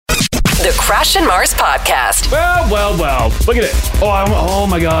The Crash and Mars Podcast. Well. Look at it. Oh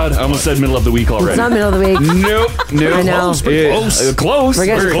my God. I almost said middle of the week already. It's not middle of the week. Nope. I know. Close. We're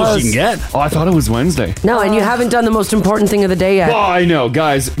getting close. You can get. Oh, I thought it was Wednesday. No, and you haven't done the most important thing of the day yet. Well, I know.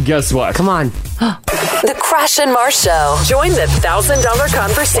 Guys, guess what? Come on. The Crash and Mars Show. Join the $1,000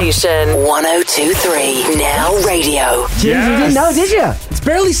 conversation. 102.3 Now Radio. You didn't know, did you? It's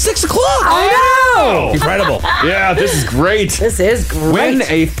barely 6 o'clock. I know. Incredible. Yeah, this is great. This is great. Win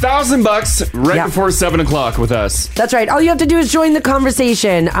 $1,000 right before 7 o'clock with us. That's right. All you have to do is join the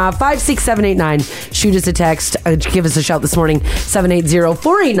conversation. 56789. Shoot us a text. Give us a shout this morning.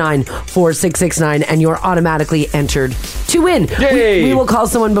 780-489-4669. And you're automatically entered to win. Yay. We will call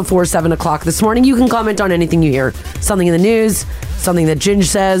someone before 7 o'clock this morning. You can comment on anything you hear. Something in the news. Something that Ginge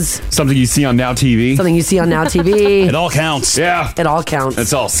says. Something you see on Now TV. Something you see on Now TV. It all counts. Yeah. It all counts.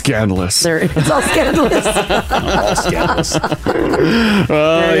 It's all scandalous. It's all scandalous. All scandalous. There you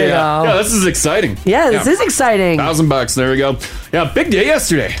go. Yeah, this is exciting. Yeah, this is exciting. $1,000. There we go. Yeah, big day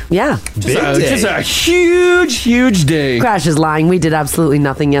yesterday. Yeah. Just a huge day. Crash is lying. We did absolutely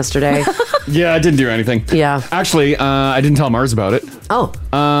nothing yesterday. Yeah, I didn't do anything. Yeah. Actually, I didn't tell Mars about it. Oh.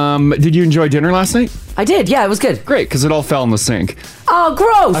 Did you enjoy dinner last night? I did. Yeah, it was good. Great, because it all fell in the sink. Oh,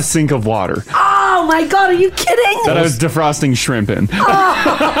 gross. A sink of water. Oh, my God. Are you kidding? That I was defrosting shrimp in.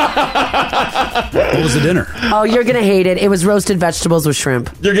 What was the dinner? Oh, you're going to hate it. It was roasted vegetables with shrimp.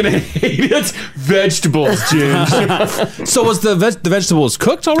 You're going to hate it. Vegetables, Ginge. So was the vegetables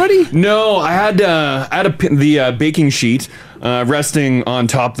cooked already? No, I had the baking sheet resting on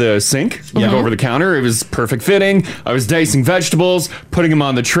top the sink, like over the counter. It was perfect fitting. I was dicing vegetables, putting them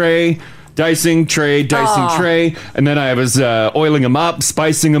on the tray. Dicing tray, and then I was oiling them up,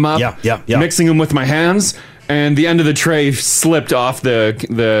 spicing them up, mixing them with my hands, and the end of the tray slipped off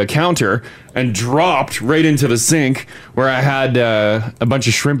the counter and dropped right into the sink where I had a bunch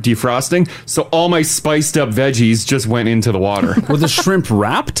of shrimp defrosting. So all my spiced up veggies just went into the water. Were the shrimp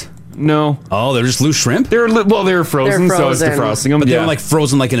wrapped? No. Oh, they're just loose shrimp? They were frozen, so I was defrosting them. But they were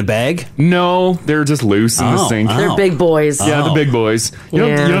frozen in a bag? No, they're just loose in the sink. They're big boys. Yeah, the big boys. You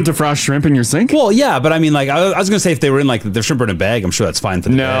don't defrost shrimp in your sink? Well, yeah, but I mean, I was going to say if they were in the shrimp are in a bag, I'm sure that's fine for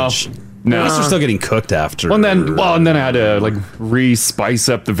the veg. No, they're still getting cooked after. Well, and then I had to re-spice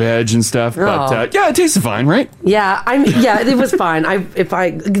up the veg and stuff. But yeah, it tasted fine, right? Yeah, it was fine.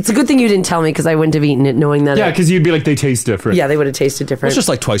 It's a good thing you didn't tell me because I wouldn't have eaten it knowing that. Yeah, because you'd be like, they taste different. Yeah, they would have tasted different. It's just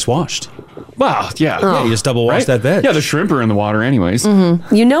like twice washed. Wow, yeah. Yeah, you just double wash that veg. Yeah, the shrimp are in the water anyways.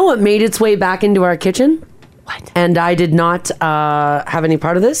 Mm-hmm. You know what made its way back into our kitchen? What? And I did not have any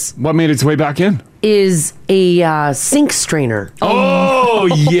part of this. What made its way back in? Is a sink strainer. Oh,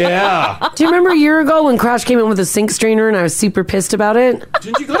 yeah. Do you remember a year ago when Crash came in with a sink strainer and I was super pissed about it?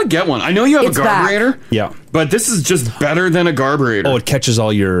 Didn't you gotta get one? I know you have a carburetor. Yeah. But this is just better than a carburetor. Oh, it catches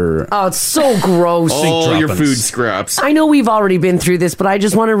all your... Oh, it's so gross. All your food scraps. I know we've already been through this, but I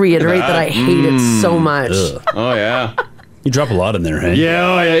just want to reiterate that I hate it so much. Ugh. Oh, yeah. You drop a lot in there, hey?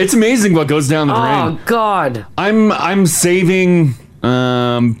 Yeah, it's amazing what goes down the drain. Oh, God. I'm saving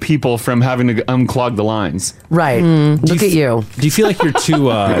people from having to unclog the lines. Right. Look at you. Do you feel like you're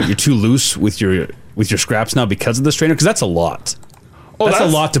too loose with your scraps now because of the strainer? Because that's a lot. Oh, that's a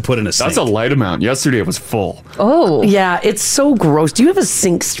lot to put in a sink. That's a light amount. Yesterday it was full. Oh. Yeah, it's so gross. Do you have a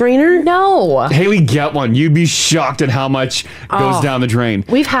sink strainer? No. Haley, get one. You'd be shocked at how much goes down the drain.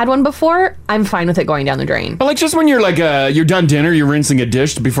 We've had one before. I'm fine with it going down the drain. But just when you're you're done dinner, you're rinsing a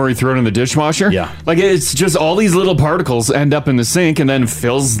dish before you throw it in the dishwasher. Yeah. It's just all these little particles end up in the sink and then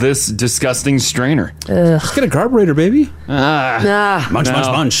fills this disgusting strainer. Just get a carburetor, baby.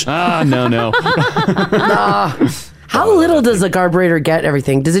 Munch. No. How little does a carburetor get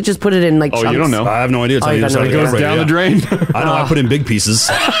everything? Does it just put it in chunks? You don't know. I have no idea. It goes down the drain. I know. I put in big pieces.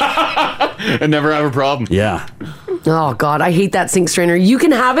 And never have a problem. Yeah. Oh, God. I hate that sink strainer. You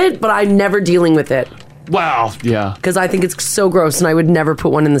can have it, but I'm never dealing with it. Wow. Yeah. Because I think it's so gross and I would never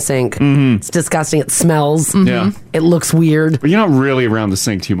put one in the sink. Mm-hmm. It's disgusting. It smells. Mm-hmm. Yeah. It looks weird. But you're not really around the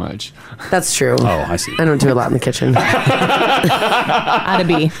sink too much. That's true. Oh, I see. I don't do a lot in the kitchen. Ought to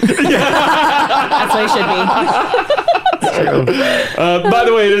be. That's what I should be. By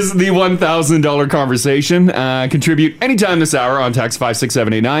the way, this is the $1,000 conversation. Contribute anytime this hour on text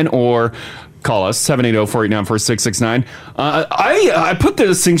 56789 or call us 780-489-4669. I put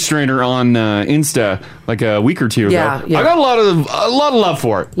the sink strainer on Insta like a week or two ago. Yeah. I got a lot of love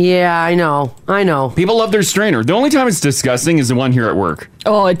for it. Yeah, I know. People love their strainer. The only time it's disgusting is the one here at work.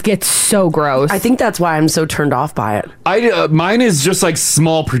 Oh, it gets so gross. I think that's why I'm so turned off by it. Mine is just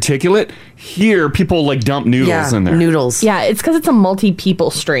small particulate. Here, people dump noodles in there. Noodles. Yeah, it's because it's a multi-people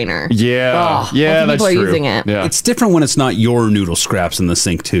strainer. Yeah, that's people true. are using it. Yeah. It's different when it's not your noodle scraps in the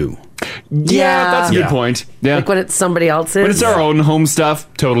sink too. Yeah, that's a good point. Yeah. Like when it's somebody else's. When it's our own home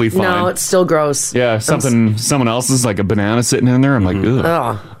stuff, totally fine. No, it's still gross. Yeah, someone else's, like a banana sitting in there. I'm like,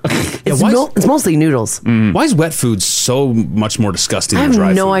 ugh. It's mostly noodles. Why is wet food so much more disgusting I than have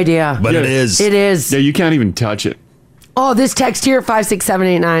dry no food? idea. But it is. It is. Yeah, you can't even touch it. Oh, this text here,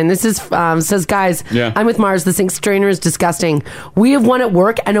 56789. This is says, guys, Yeah. I'm with Mars. The sink strainer is disgusting. We have one at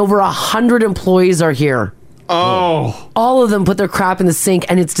work, and over 100 employees are here. Oh. All of them put their crap in the sink,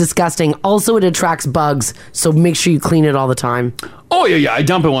 and it's disgusting. Also, it attracts bugs, so make sure you clean it all the time. Oh, yeah. I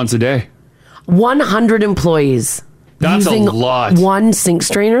dump it once a day. 100 employees. That's using a lot. One sink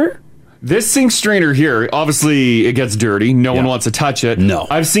strainer? This sink strainer here, obviously, it gets dirty. No one wants to touch it. No.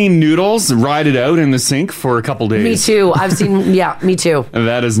 I've seen noodles ride it out in the sink for a couple days. Me too. I've seen, yeah, me too. And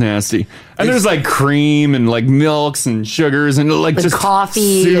that is nasty. And there's like cream and like milks and sugars and like just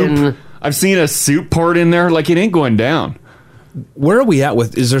coffee soup. and- I've seen a soup poured in there. Like it ain't going down. Where are we at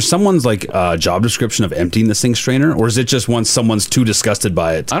with? Is there someone's like job description of emptying the sink strainer, or is it just once someone's too disgusted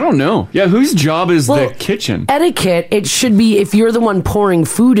by it? I don't know. Yeah, whose job is the kitchen? Etiquette, it should be if you're the one pouring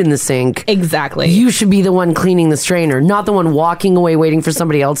food in the sink. Exactly. You should be the one cleaning the strainer, not the one walking away waiting for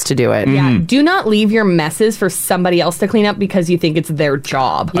somebody else to do it. Yeah. Do not leave your messes for somebody else to clean up because you think it's their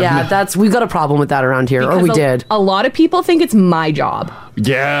job. Yeah, we've got a problem with that around here, or we did. A lot of people think it's my job.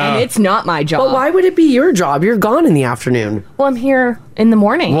 Yeah. And it's not my job. But why would it be your job? You're gone in the afternoon. Well, I'm here in the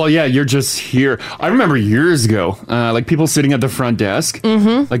morning. Well, yeah, you're just here. I remember years ago, like people sitting at the front desk.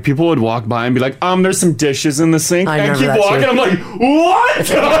 Mm-hmm. Like people would walk by and be like, there's some dishes in the sink. I And keep remember that walking. too. I'm like, what?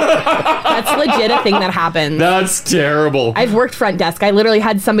 That's legit a thing that happens. That's terrible. I've worked front desk. I literally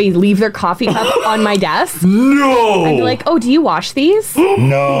had somebody leave their coffee cup on my desk. No. I'd be like, oh, do you wash these?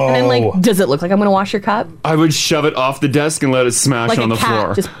 No. And I'm like, does it look like I'm going to wash your cup? I would shove it off the desk and let it smash Like on a the cat,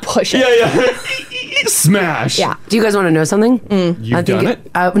 floor. just push it. Yeah. Smash. Yeah. Do you guys want to know something? You've done it?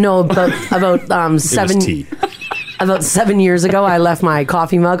 No, about seven. tea. About 7 years ago, I left my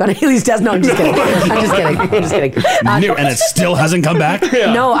coffee mug on Haley's desk. No, I'm just kidding. I'm just kidding. And it still hasn't come back?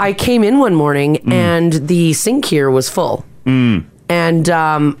 No, I came in one morning and the sink here was full. And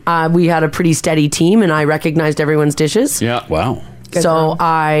we had a pretty steady team, and I recognized everyone's dishes. Yeah. Wow. So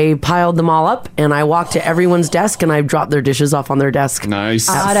I piled them all up, and I walked to everyone's desk, and I dropped their dishes off on their desk. Nice.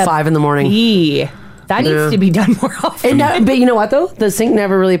 At 5 in the morning. That needs to be done more often. But you know what, though? The sink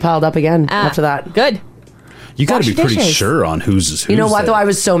never really piled up again after that. Good. You got to be Wash your pretty dishes. sure on who's You know what, though? there. I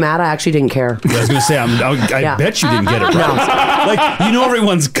was so mad, I actually didn't care. I was going to say, I Yeah. bet you didn't get it right. Like, you know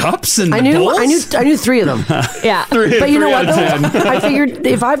everyone's cups and I knew bowls? 3 of them. Yeah. But you know what, out of though? 10. I figured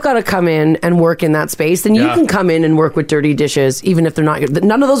if I've got to come in and work in that space, then you Yeah. can come in and work with dirty dishes, even if they're not your...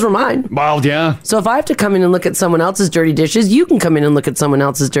 None of those were mine. Well, yeah. So if I have to come in and look at someone else's dirty dishes, you can come in and look at someone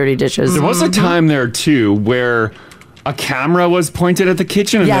else's dirty dishes. There was a time there, too, where a camera was pointed at the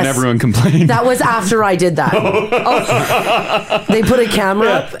kitchen and Yes. then everyone complained. That was after I did that. They put a camera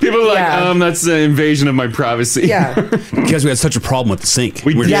up. People were like, Yeah. that's an invasion of my privacy. Yeah. Because we had such a problem with the sink.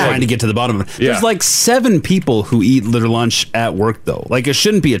 We We're did. trying to get to the bottom of it. Yeah. There's like 7 people who eat their lunch at work, though. Like, it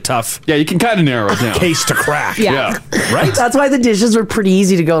shouldn't be a tough Yeah, you can kind of narrow it down. case to crack. Yeah. Right? That's why the dishes were pretty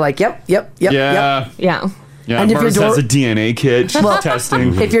easy to go like, yep. Yeah. Yeah. Yeah. And if your Mars has door- a DNA kit. She's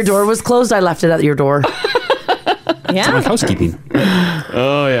testing. If your door was closed, I left it at your door. Yeah. Housekeeping.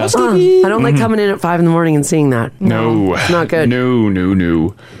 Oh, yeah. I don't like coming in at 5 in the morning and seeing that. No. It's not good. No.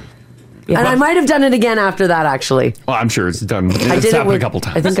 And I might have done it again after that, actually. Well, I'm sure it's done. I It's did it happened with a couple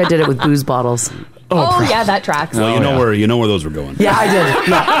times. I think I did it with booze bottles. Oh, yeah, that tracks. Well, you know where those were going. Yeah, I did.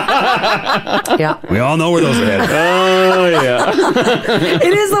 Yeah. Yeah. We all know where those are headed. Oh, yeah.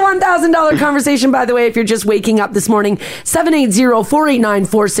 It is the $1,000 conversation, by the way, if you're just waking up this morning.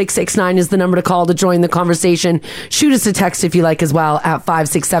 780-489-4669 is the number to call to join the conversation. Shoot us a text if you like as well at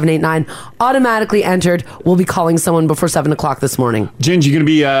 56789. Automatically entered. We'll be calling someone before 7 o'clock this morning. Ginge, you going to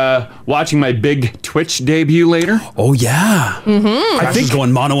be watching my big Twitch debut later? Oh, yeah. Mm-hmm. I think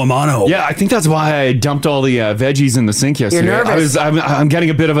going mano a mano. Yeah, I think that's why I dumped all the veggies in the sink yesterday. You're nervous. I'm getting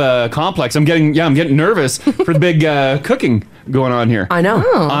a bit of a complex. I'm getting nervous for the big cooking going on here. I know.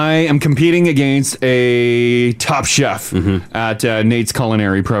 I am competing against a top chef at Nate's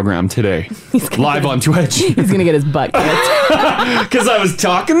culinary program today, live on Twitch. He's going to get his butt kicked. Because I was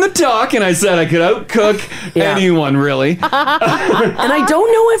talking the talk and I said I could outcook anyone, really. And I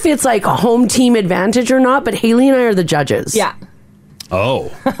don't know if it's like a home team advantage or not, but Haley and I are the judges. Yeah.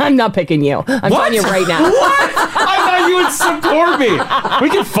 Oh. I'm not picking you. I'm telling you right now. What? I thought you would support me. We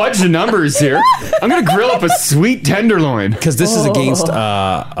can fudge the numbers here. I'm going to grill up a sweet tenderloin. Because this is against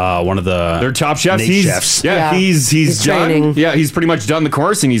one of their top chefs. Nate chefs. Yeah, he's done. training. Yeah, he's pretty much done the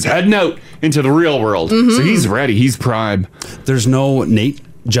course and he's heading out into the real world. So he's ready. He's prime. There's no Nate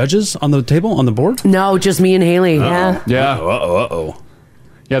judges on the table, on the board? No, just me and Haley. Yeah. Yeah. Uh-oh.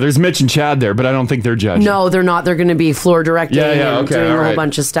 Yeah, there's Mitch and Chad there, but I don't think they're judging. No, they're not. They're going to be floor directing and doing a whole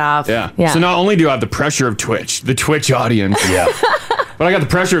bunch of stuff. Yeah. So not only do I have the pressure of Twitch, the Twitch audience. Yeah. But I got the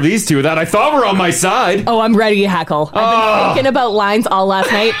pressure of these two that I thought were on my side. Oh, I'm ready to heckle. I've been thinking about lines all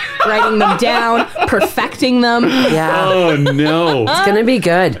last night, writing them down, perfecting them. Yeah. Oh, no. It's going to be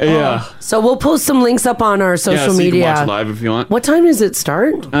good. Yeah. So we'll post some links up on our social so media. You can watch live if you want. What time does it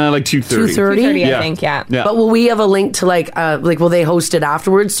start? Like 2:30. 2:30? I think, yeah. But will we have a link to like will they host it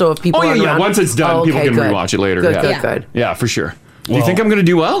afterwards? So if people aren't around? Once it's done, people can good. rewatch it later. Good. Yeah, for sure. Do you think I'm going to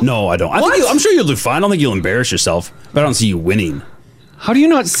do well? No, I don't. I'm sure you'll do fine. I don't think you'll embarrass yourself, but I don't see you winning. How do you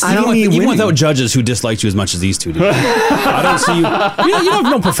not see me winning? Even without judges who disliked you as much as these two do. I don't see you. You don't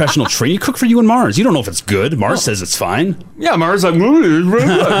have no professional training. You cook for you and Mars. You don't know if it's good. Mars says it's fine. Yeah, Mars like, I'm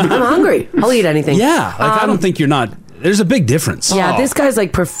hungry. I'll eat anything. Yeah, I don't think you're not. There's a big difference. Yeah, this guy's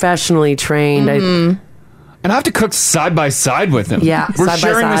like professionally trained. And I have to cook side by side with him. Yeah, We're side by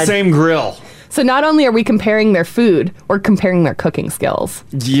sharing the side. same grill. So not only are we comparing their food, we're comparing their cooking skills.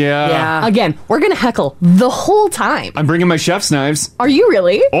 Yeah. Again, we're going to heckle the whole time. I'm bringing my chef's knives. Are you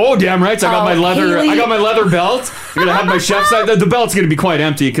really? Oh, damn right. I got my leather. Haley. I got my leather belt. I'm gonna have my chef's knife. The belt's gonna be quite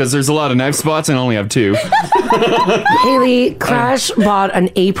empty because there's a lot of knife spots and I only have 2. Haley, Crash bought an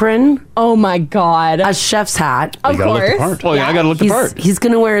apron. Oh my God. A chef's hat. Of gotta look the course. part. Oh yeah, I gotta look the part. He's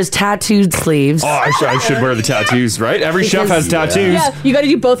going to wear his tattooed sleeves. Oh, I should wear the tattoos, right? Every chef has tattoos. Yeah, you got to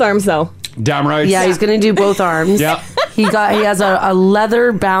do both arms though. Damn right. Yeah, he's going to do both arms. Yeah. He has a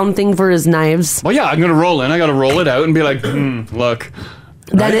leather bound thing for his knives. Well, yeah, I'm gonna roll in. I gotta roll it out and be like, look.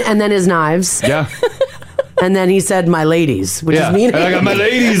 And then his knives. Yeah. And then he said, "My ladies," which is me. And I got my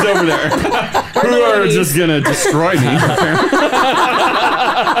ladies over there who are just gonna destroy me.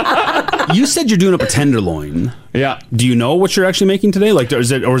 You said you're doing up a tenderloin. Yeah. Do you know what you're actually making today? Like,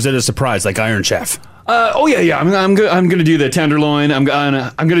 is it a surprise, like Iron Chef? Oh yeah. I'm gonna do the tenderloin. I'm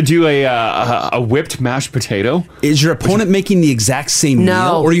gonna do a whipped mashed potato. Is your opponent making the exact same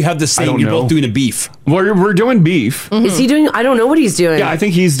meal, or you have the same? You're both doing a beef. We're doing beef. Mm-hmm. Is he doing? I don't know what he's doing. Yeah, I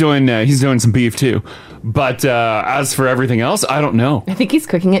think he's doing some beef too. But as for everything else, I don't know. I think he's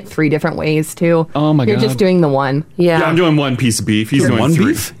cooking it 3 different ways too. Oh my God. You're just doing the one. Yeah, I'm doing 1 piece of beef. He's doing one 3.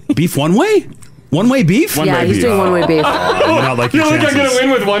 beef. Beef one way. One way beef. Yeah, he's doing one way beef. You're not like You your think I'm chances.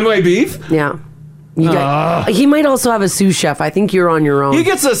 gonna win with 1 way beef? Yeah. He might also have a sous chef. I think you're on your own. He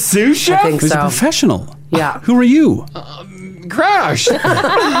gets a sous chef? I think He's so. a professional. Yeah. Who are you? Crash. You're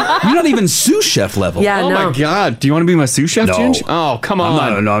not even sous chef level. Yeah, Oh no. my God. Do you want to be my sous chef, No. Ginge? Oh, come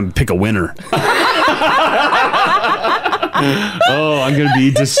on. I'm pick a winner. Oh, I'm gonna be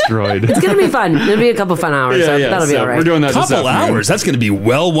destroyed. It's gonna be fun. It'll be a couple fun hours. That'll be all right. We're doing that this Couple afternoon. hours. That's going to be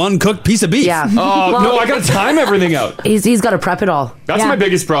one cooked piece of beef. Yeah. Oh Well, no, I gotta time everything out. He's got to prep it all. That's my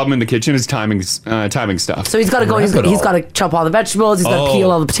biggest problem in the kitchen is timing stuff. So he's got to go. He's got to chop all the vegetables. He's got to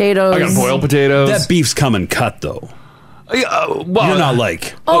peel all the potatoes. I gotta boil potatoes. That beef's coming cut though. Well, You're not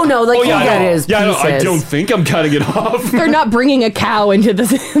like. Oh no! Like yeah, you get I know. his Yeah, no, I pieces. don't think I'm cutting it off. They're not bringing a cow into the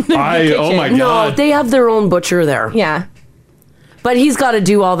kitchen. Oh my No, God. they have their own butcher there. Yeah. But he's got to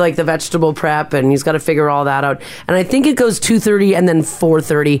do all the vegetable prep, and he's got to figure all that out. And I think it goes 2:30 and then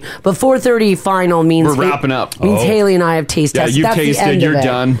 4:30. But 4:30 final means We're wrapping up. Means Haley and I have taste Yeah, tests. you've That's the tasted, end you're of it.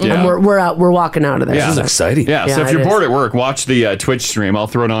 done. And Yeah. we're out. We're walking out of there. Yeah. This is exciting. Yeah, so Yeah, if it you're is. bored at work, watch the Twitch stream. I'll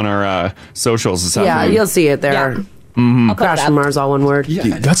throw it on our socials this Yeah, afternoon. you'll see it there. I'll Crash put and that. Mars, all one word.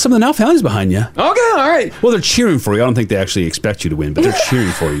 You got some of the now families behind you. Okay, all right. Well, they're cheering for you. I don't think they actually expect you to win, but they're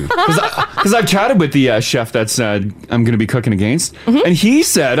cheering for you. Because I've chatted with the chef that's I'm going to be cooking against, Mm-hmm. and he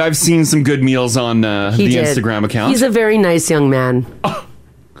said I've seen some good meals on the He did. Instagram account. He's a very nice young man.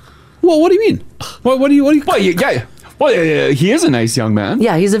 Well, what do you mean? What do you? Well, yeah. Well, he is a nice young man.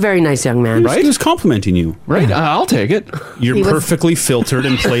 Yeah, he's a very nice young man. Right? He was complimenting you. Right? I'll take it. You're perfectly filtered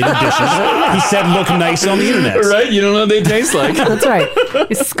and plated dishes. He said look nice on the internet. Right? You don't know what they taste like. That's right.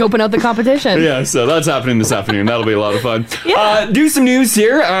 He's scoping out the competition. Yeah, so that's happening this afternoon. That'll be a lot of fun. Do some news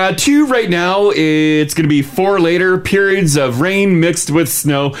here. 2 right now. It's going to be 4 later. Periods of rain mixed with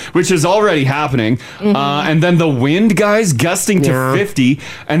snow, which is already happening. And then the wind, guys, gusting to 50.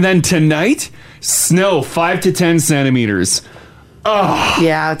 And then tonight, snow 5 to 10 centimeters.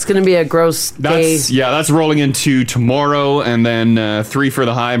 Yeah, it's going to be a gross day. That's rolling into tomorrow, and then 3 for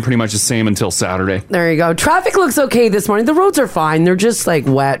the high, and pretty much the same until Saturday. There you go. Traffic looks okay this morning. The roads are fine. They're just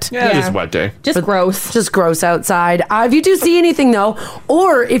wet. Yeah, just wet day. Just gross. Just gross outside. If you do see anything though,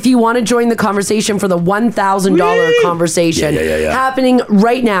 or if you want to join the conversation for the $1,000 conversation happening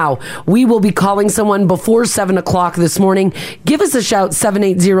right now, we will be calling someone before 7 o'clock this morning. Give us a shout,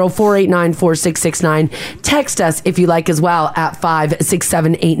 780-489-4669. Text us if you like as well at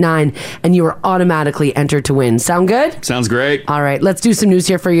 56789, and you are automatically entered to win. Sound good? Sounds great. All right, let's do some news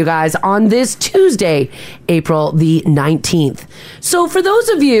here for you guys on this Tuesday, April the 19th. So for those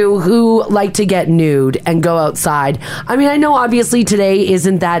of you who like to get nude and go outside, I mean, I know obviously today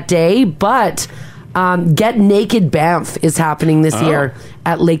isn't that day, but Get Naked Banff is happening this year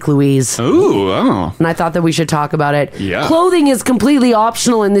at Lake Louise. Ooh, oh. And I thought that we should talk about it. Yeah. Clothing is completely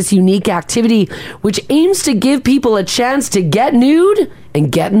optional in this unique activity, which aims to give people a chance to get nude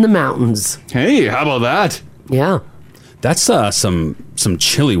and get in the mountains. Hey, how about that? Yeah. That's some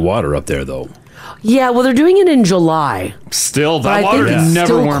chilly water up there, though. Yeah, well, they're doing it in July. Still, But I that water think it's never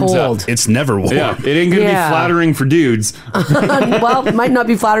still warms cold. up. It's never warm. Yeah, it ain't gonna Yeah. be flattering for dudes. Well, it might not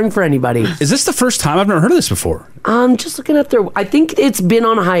be flattering for anybody. Is this the first time? I've never heard of this before. Just looking at their, I think it's been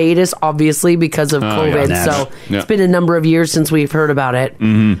on hiatus, obviously, because of COVID. yeah. So Yeah. it's been a number of years since we've heard about it.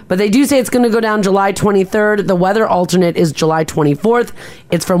 Mm-hmm. But they do say it's going to go down July 23rd. The weather alternate is July 24th.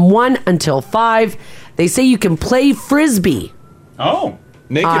 It's from 1 until 5. They say you can play frisbee. Oh,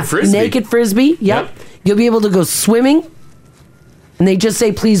 naked frisbee. Naked frisbee, yep. You'll be able to go swimming. And they just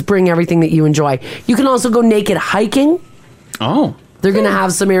say, please bring everything that you enjoy. You can also go naked hiking. Oh. They're going to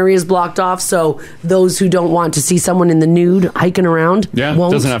have some areas blocked off, so those who don't want to see someone in the nude hiking around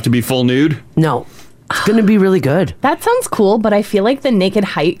won't. Doesn't have to be full nude. No. It's going to be really good. That sounds cool, but I feel like the naked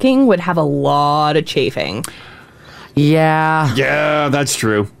hiking would have a lot of chafing. Yeah. Yeah, that's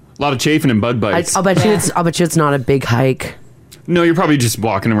true. A lot of chafing and bug bites. I'll bet you it's not a big hike. No, you're probably just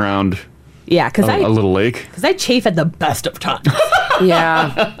walking around Yeah, because a little lake. I chafe at the best of times.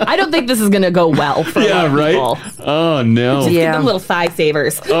 Yeah. I don't think this is going to go well for a lot of people. Oh, no. Just Yeah. give them little thigh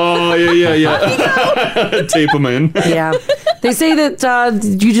savers. Oh, yeah. Tape them in. Yeah. They say that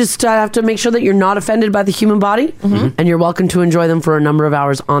you just have to make sure that you're not offended by the human body, and you're welcome to enjoy them for a number of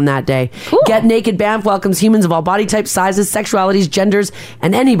hours on that day. Cool. Get Naked Banff welcomes humans of all body types, sizes, sexualities, genders,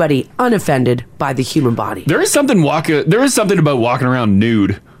 and anybody unoffended by the human body. There is something about walking around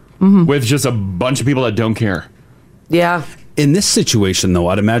nude with just a bunch of people that don't care. Yeah. In this situation, though,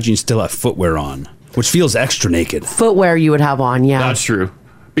 I'd imagine you still have footwear on, which feels extra naked. Footwear you would have on, yeah. That's true.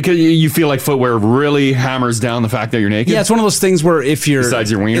 Because you feel like footwear really hammers down the fact that you're naked. Yeah, it's one of those things where if you're...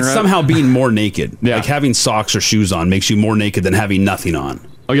 Besides your wiener it's out? somehow being more naked. Yeah. Like having socks or shoes on makes you more naked than having nothing on.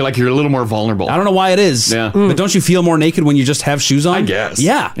 Oh, you're a little more vulnerable. I don't know why it is. Yeah. But don't you feel more naked when you just have shoes on? I guess.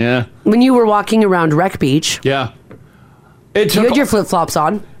 Yeah. Yeah. When you were walking around Wreck Beach, Yeah. you had your flip-flops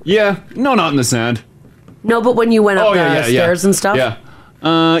on. Yeah. No, not in the sand. No, but when you went up the stairs and stuff? Yeah.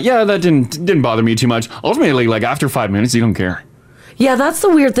 Yeah, that didn't bother me too much. Ultimately, like after 5 minutes, you don't care. Yeah, that's the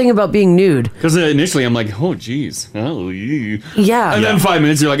weird thing about being nude. Because initially I'm like, oh, geez. Oh, ew. Yeah. And then 5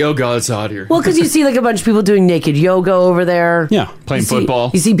 minutes, you're like, oh, God, it's hot here. Well, because you see like a bunch of people doing naked yoga over there. Yeah. Playing football.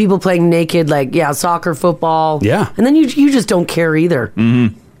 You see people playing naked, like, soccer, football. Yeah. And then you just don't care either.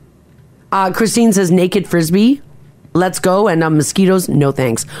 Mm-hmm. Christine says naked frisbee. Let's go. And mosquitoes, no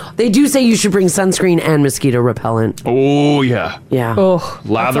thanks. They do say you should bring sunscreen and mosquito repellent. Oh, yeah. Yeah. Oh,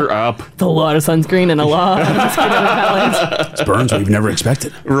 Lather up. it's a lot of sunscreen and a lot of mosquito repellent. It's burns we've never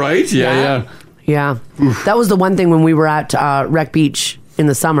expected. Right? Yeah. Yeah. That was the one thing when we were at Wreck Beach in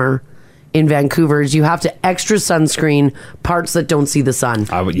the summer in Vancouver is you have to extra sunscreen parts that don't see the sun.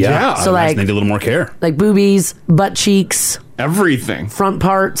 I would, Yeah. I So, would imagine like- they need a little more care. Like boobies, butt cheeks, Everything. front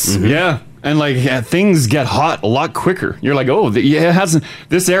parts. Yeah. And things get hot a lot quicker. You're like, oh,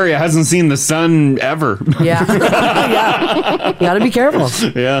 this area hasn't seen the sun ever. Yeah. Yeah. You got to be careful.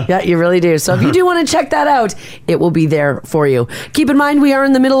 Yeah. Yeah, you really do. So if you do want to check that out, it will be there for you. Keep in mind, we are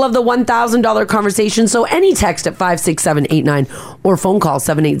in the middle of the $1,000 conversation. So any text at 56789 or phone call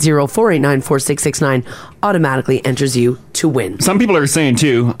 780-489-4669 automatically enters you to win. Some people are saying,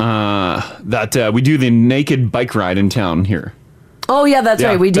 too, that we do the naked bike ride in town here. Oh, yeah, that's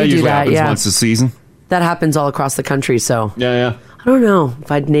right. We do usually that. happens Yeah. once a season. That happens all across the country. So Yeah. I don't know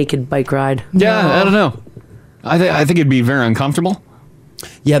if I'd naked bike ride. Yeah, I don't know. I think it'd be very uncomfortable.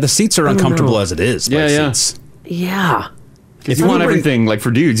 Yeah, the seats are uncomfortable know. as it is. Yeah. Seats. Yeah. If you want everything, like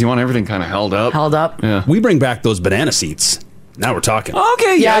for dudes, you want everything kind of held up. Held up. Yeah. We bring back those banana seats. Now we're talking.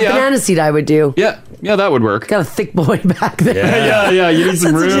 Okay. Yeah, banana seat I would do. Yeah, that would work. Got a thick boy back there. Yeah. You need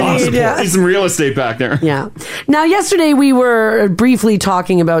some That's what room. you need, yeah. Need some real estate back there. Yeah. Now, yesterday we were briefly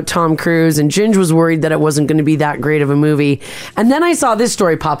talking about Tom Cruise, and Ginge was worried that it wasn't going to be that great of a movie. And then I saw this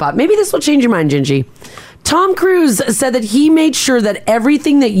story pop up. Maybe this will change your mind, Gingy. Tom Cruise said that he made sure that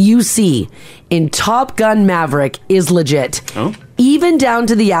everything that you see in Top Gun Maverick is legit. Oh. Even down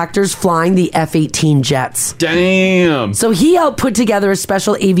to the actors flying the F-18 jets. Damn. So he put together a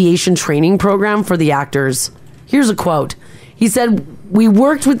special aviation training program for the actors. Here's a quote. He said, we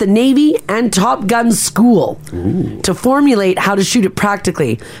worked with the Navy and Top Gun School to formulate how to shoot it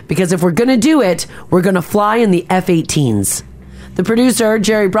practically. Because if we're going to do it, we're going to fly in the F-18s. The producer,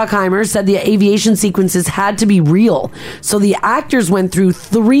 Jerry Bruckheimer, said the aviation sequences had to be real. So the actors went through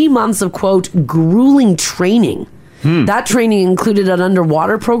 3 months of, quote, grueling training. That training included an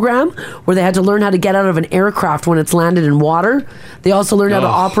underwater program where they had to learn how to get out of an aircraft when it's landed in water. They also learned how to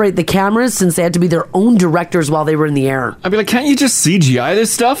operate the cameras since they had to be their own directors while they were in the air. I'd be like, can't you just CGI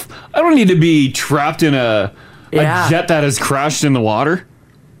this stuff? I don't need to be trapped in a jet that has crashed in the water.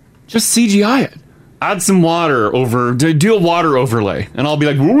 Just CGI it. Add some water over, do a water overlay, and I'll be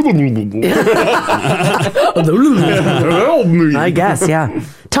like, I guess, yeah.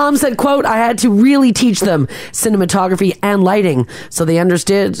 Tom said, quote, I had to really teach them cinematography and lighting so they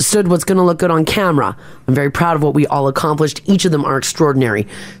understood what's going to look good on camera. I'm very proud of what we all accomplished. Each of them are extraordinary.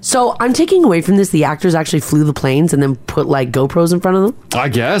 So I'm taking away from this, the actors actually flew the planes and then put like GoPros in front of them? I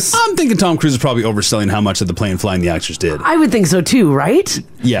guess. I'm thinking Tom Cruise is probably overselling how much of the plane flying the actors did. I would think so too, right?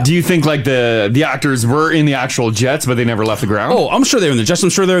 Yeah. Do you think like the actors were in the actual jets, but they never left the ground? Oh, I'm sure they were in the jets. I'm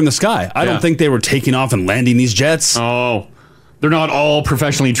sure they're in the sky. I don't think they were taking off and landing these jets. Oh. They're not all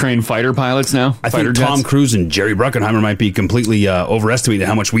professionally trained fighter pilots now? I think Tom Cruise and Jerry Bruckheimer might be completely overestimating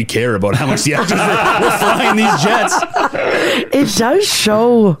how much we care about how much the actors were flying these jets. It does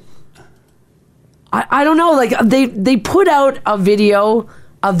show. I don't know. Like they put out a video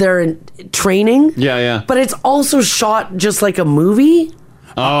of their training. Yeah. But it's also shot just like a movie.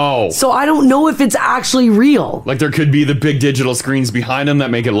 Oh. So I don't know if it's actually real. Like there could be the big digital screens behind them that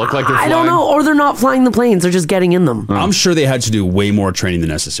make it look like they're flying. I don't know. Or they're not flying the planes. They're just getting in them. I'm sure they had to do way more training than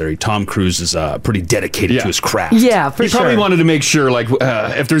necessary. Tom Cruise is pretty dedicated to his craft. Yeah, for sure. He probably wanted to make sure, like,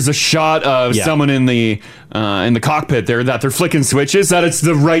 if there's a shot of someone in the cockpit there, that they're flicking switches, that it's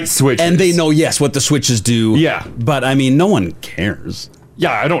the right switches. And they know, yes, what the switches do. Yeah. But, I mean, no one cares.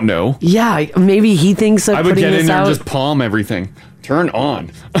 Yeah, I don't know. Yeah, maybe he thinks of I would putting get in this there out. and just palm everything. Turn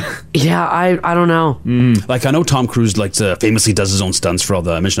on. Yeah, I don't know. Like, I know Tom Cruise famously does his own stunts for all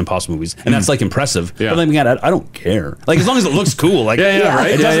the Mission Impossible movies, and that's like impressive. Yeah. But again, I don't care. Like, as long as it looks cool. Like,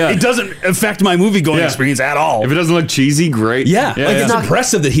 right? It doesn't affect my movie going experience at all. If it doesn't look cheesy, great. Yeah, it's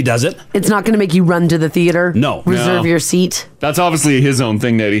impressive that he does it. It's not going to make you run to the theater. No. Reserve your seat. That's obviously his own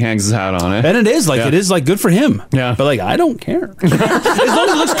thing that he hangs his hat on it. And it is good for him. Yeah. But like, I don't care. As long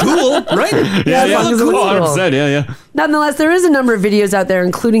as it looks cool, right? Yeah, as long as it looks cool. 100%, yeah. Nonetheless, there is a number of videos out there,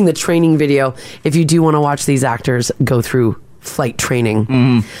 including the training video, if you do want to watch these actors go through flight training.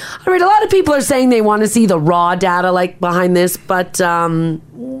 All right, a lot of people are saying they want to see the raw data like behind this, but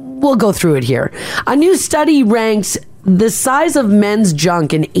we'll go through it here. A new study ranks the size of men's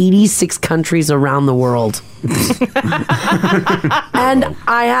junk in 86 countries around the world. And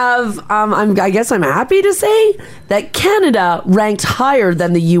I guess I'm happy to say that Canada ranked higher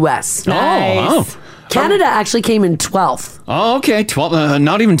than the US. Nice. Canada actually came in 12th. Oh, okay. 12.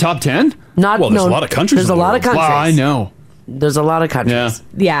 Not even top 10? There's a lot of countries. There's a lot of countries. Wow, I know. There's a lot of countries.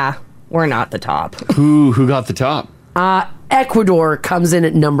 Yeah, we're not the top. Who got the top? Ecuador comes in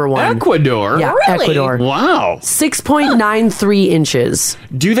at number 1. Ecuador? Yeah, Really? Ecuador. Wow. 6.93 inches.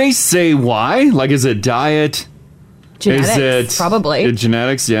 Do they say why? Like, is it diet? Genetics, Is it probably.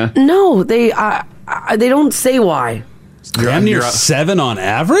 Genetics? Yeah. No, they don't say why. Damn near 7 on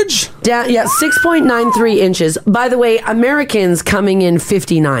average? 6.93 inches. By the way, Americans coming in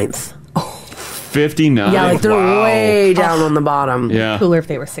 59th. 59. Yeah, like they're Wow. way down on the bottom. Yeah. Cooler if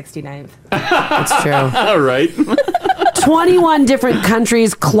they were 69th. That's true. All right. 21 different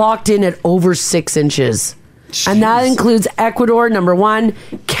countries clocked in at over 6 inches. And that includes Ecuador, number 1,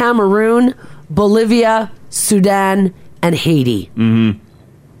 Cameroon, Bolivia, Sudan, and Haiti.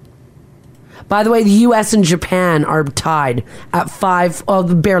 By the way, the U.S. and Japan are tied at 5,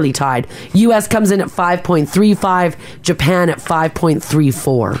 barely tied. U.S. comes in at 5.35, Japan at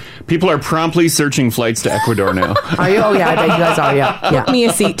 5.34. People are promptly searching flights to Ecuador now. Are you? Oh, yeah, I bet you guys are, yeah. Me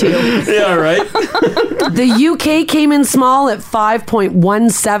a seat too. Yeah, right? The UK came in small at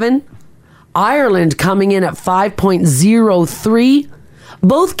 5.17. Ireland coming in at 5.03.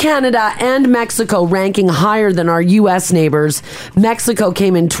 Both Canada and Mexico ranking higher than our U.S. neighbors. Mexico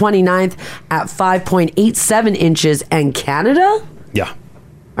came in 29th at 5.87 inches. And Canada? Yeah.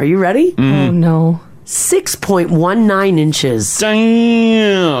 Are you ready? Oh, no. 6.19 inches.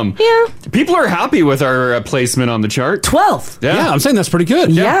 Damn. Yeah. People are happy with our placement on the chart. 12th. Yeah. I'm saying that's pretty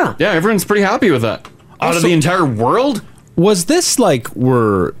good. Yeah. Yeah, everyone's pretty happy with that. Out of Also- the entire world? Was this like,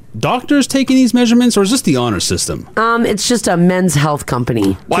 were doctors taking these measurements, or is this the honor system? It's just a men's health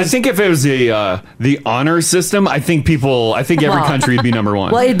company. Well, I think if it was the honor system, I think every country would be number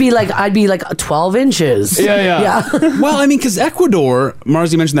one. Well, I'd be like 12 inches. Yeah. Well, I mean, because Ecuador,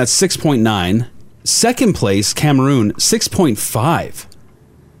 Mars, you mentioned that 6.9. Second place, Cameroon, 6.5.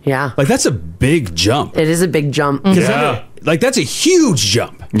 Yeah. Like, that's a big jump. It is a big jump. Yeah. Like, that's a huge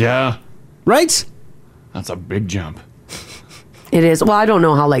jump. Yeah. Right? That's a big jump. It is. Well, I don't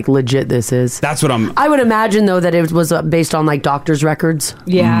know how like legit this is. That's what I would imagine though that it was based on like doctors' records.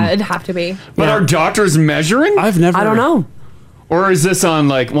 Yeah, it'd have to be. But are doctors measuring? I don't know. Or is this on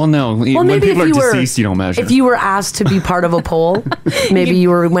like? Well, no. Well, when maybe people if are you were deceased, you don't measure. If you were asked to be part of a poll, maybe you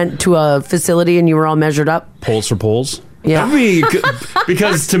went to a facility and you were all measured up. Polls for polls. Yeah. That'd be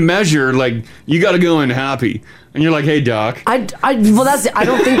because to measure, like, you got to go in happy, and you're like, "Hey, doc." I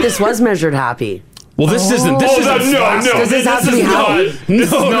don't think this was measured happy. Well, this isn't. This isn't. No. Does this have to be how?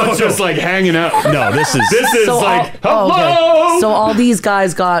 This is not just like hanging out. No, this is. This is like, hello. Okay. So all these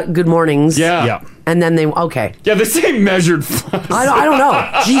guys got good mornings. Yeah. And then okay. Yeah, this ain't measured. I don't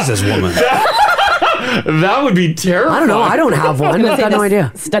know. Jesus, woman. That would be terrible. I don't know. I don't have one. I've got no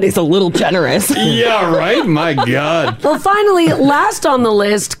idea. Study's a little generous. Yeah, right? My God. Well, finally, last on the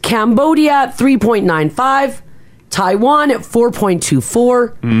list, Cambodia at 3.95, Taiwan at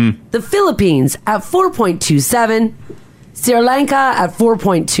 4.24, the Philippines at 4.27, Sri Lanka at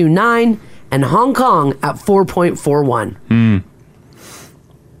 4.29, and Hong Kong at 4.41.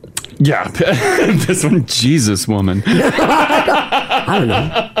 Yeah, this one, Jesus, woman. I don't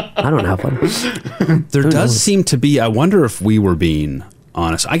know. I don't have one. There does seem to be. I wonder if we were being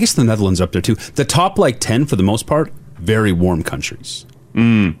honest. I guess the Netherlands are up there too. The top like 10 for the most part, very warm countries.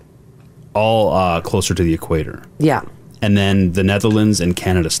 All closer to the equator. Yeah. And then the Netherlands and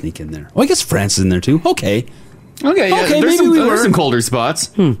Canada sneak in there. Oh, I guess France is in there too. Okay. Yeah, there's maybe some colder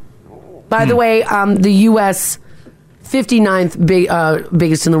spots. By the way, the U.S. 59th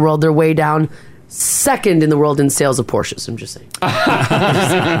biggest in the world. They're way down. Second in the world in sales of Porsches. I'm just saying.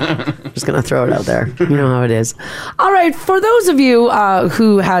 Just gonna throw it out there. You know how it is. All right. For those of you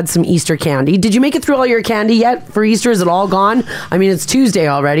who had some Easter candy, did you make it through all your candy yet for Easter? Is it all gone? I mean, it's Tuesday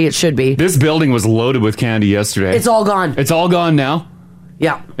already. It should be. This building was loaded with candy yesterday. It's all gone. It's all gone now?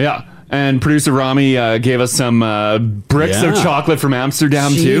 Yeah. Yeah. And producer Rami gave us some bricks of chocolate from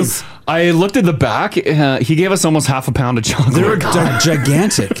Amsterdam, too. I looked at the back. He gave us almost half a pound of chocolate. They're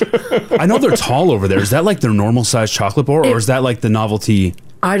gigantic. I know they're tall over there. Is that like their normal size chocolate bar, or is that like the novelty?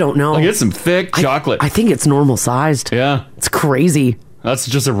 I don't know. Like, it's some thick chocolate. I think it's normal sized. Yeah. It's crazy. That's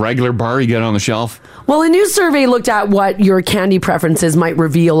just a regular bar you get on the shelf. Well, a new survey looked at what your candy preferences might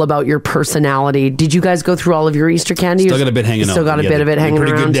reveal about your personality. Did you guys go through all of your Easter candy? Still got a bit hanging out. Still got a bit of it hanging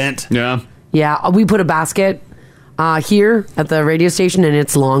pretty around. Good dent. Yeah. Yeah, we put a basket here at the radio station, and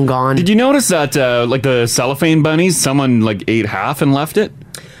it's long gone. Did you notice that, like the cellophane bunnies, someone like ate half and left it?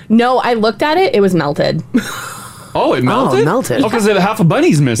 No, I looked at it. It was melted. Oh, it melted? Oh, it melted. Oh, because half a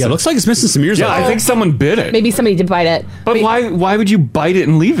bunny's missing. Yeah, it looks like it's missing some ears. Yeah, out I there. think someone bit it. Maybe somebody did bite it. But why would you bite it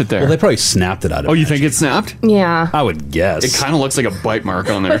and leave it there? Well, they probably snapped it out of it. Oh, you think it snapped? Yeah. I would guess. It kind of looks like a bite mark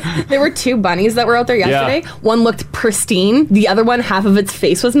on there. There were two bunnies that were out there yesterday. Yeah. One looked pristine. The other one, half of its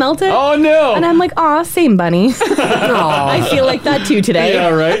face was melted. Oh, no. And I'm like, aw, same bunny. I feel like that too today. Yeah,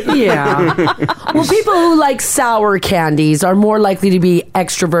 right? Yeah. Well, people who like sour candies are more likely to be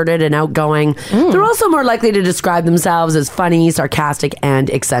extroverted and outgoing. They're also more likely to describe themselves as funny, sarcastic, and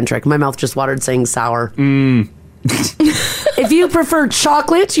eccentric. My mouth just watered saying sour. If you prefer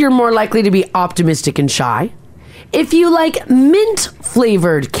chocolate, you're more likely to be optimistic and shy. If you like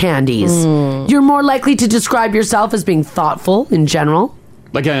mint-flavored candies, you're more likely to describe yourself as being thoughtful in general.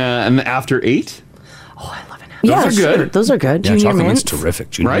 Like an after 8? Yeah, are good. sure. Those are good. Yeah, Junior chocolate mint's mint. terrific.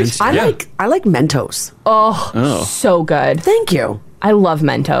 Junior Right? mint. I like Mentos. Oh, so good. Thank you. I love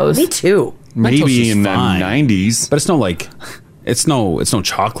Mentos. Me too. Mentos Maybe is in fine. the 90s. But it's no like, it's no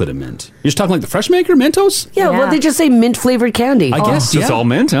chocolate and mint. You're just talking like the fresh maker Mentos. Yeah, well, they just say mint-flavored candy. I guess. Just all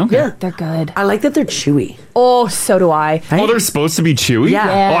mint, huh? Yeah. They're good. I like that they're chewy. Oh, so do I. Oh, they're supposed to be chewy?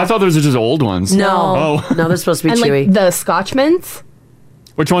 Yeah. Oh, I thought those are just old ones. No. Oh. No, they're supposed to be And chewy. like the Scotch mints.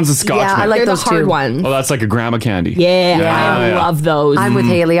 Which one's the Scotch Yeah, I mint? like They're those the hard too. ones. Oh, that's like a grandma candy. Yeah, I yeah. love those. I'm with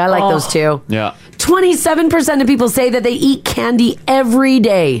Haley. I like those too. Yeah. 27% of people say that they eat candy every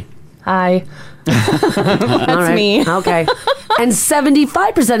day. Hi. That's me. Okay. And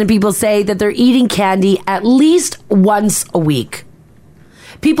 75% of people say that they're eating candy at least once a week.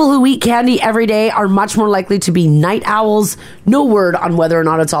 People who eat candy every day are much more likely to be night owls. No word on whether or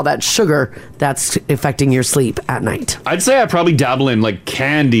not it's all that sugar that's affecting your sleep at night. I'd say I probably dabble in like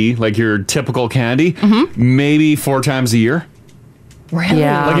candy, like your typical candy, maybe 4 times a year. Really?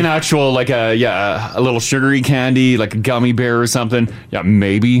 Yeah. Like an actual, like a little sugary candy, like a gummy bear or something. Yeah,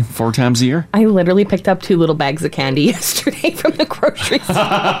 maybe 4 times a year. I literally picked up 2 little bags of candy yesterday from the grocery store.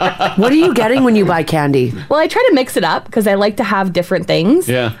 What are you getting when you buy candy? Well, I try to mix it up because I like to have different things.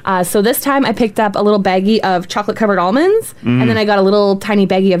 Yeah. So this time I picked up a little baggie of chocolate-covered almonds, and then I got a little tiny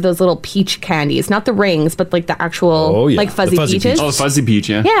baggie of those little peach candies. Not the rings, but like the actual, like fuzzy peaches. Oh, fuzzy peach,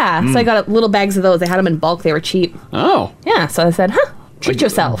 yeah. Yeah, so I got little bags of those. I had them in bulk. They were cheap. Oh. Yeah, so I said, treat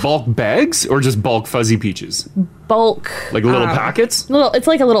yourself. Bulk bags or just bulk fuzzy peaches? Bulk. Like little packets? It's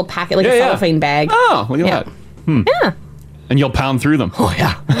like a little packet, like a cellophane bag. Oh, look at that. Yeah. And you'll pound through them. Oh,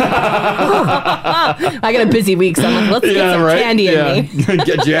 yeah. I got a busy week, so I'm like, let's get some candy in me.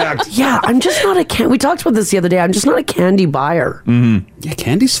 Get jacked. Yeah, I'm just not a we talked about this the other day. I'm just not a candy buyer. Yeah,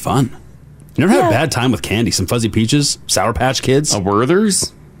 candy's fun. You never had a bad time with candy? Some fuzzy peaches, Sour Patch Kids, A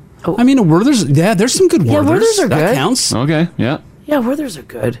Werther's? I mean, a Werther's. Yeah, there's some good Werther's. Yeah, Werther's are that good. counts. Okay, yeah. Yeah, Werther's are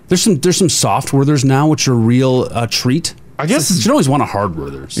good. There's some soft Werther's now, which are a real treat. I guess you should always want a hard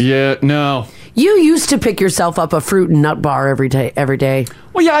Werther's. Yeah, no. You used to pick yourself up a fruit and nut bar every day.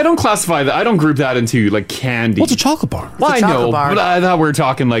 Well, yeah, I don't classify that. I don't group that into like candy. What's a chocolate bar? Well, I It's a chocolate know, bar. but I thought we were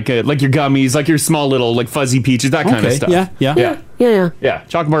talking like your gummies, like your small little like fuzzy peaches, that kind of stuff. Yeah. Yeah,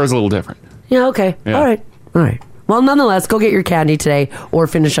 chocolate bar is a little different. Yeah, okay. Yeah. All right. Well, nonetheless, go get your candy today or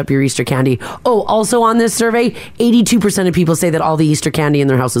finish up your Easter candy. Oh, also on this survey, 82% of people say that all the Easter candy in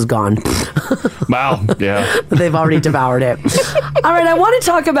their house is gone. Wow, yeah. They've already devoured it. All right, I want to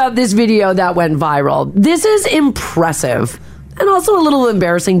talk about this video that went viral. This is impressive and also a little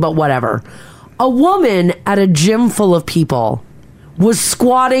embarrassing, but whatever. A woman at a gym full of people was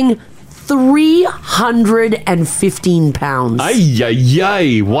squatting 315 pounds.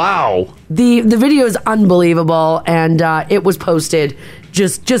 Ay, wow. The video is unbelievable, and it was posted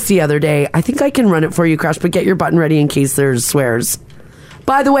just the other day. I think I can run it for you, Crash, but get your button ready in case there's swears.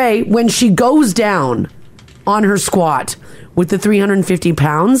 By the way, when she goes down on her squat with the 350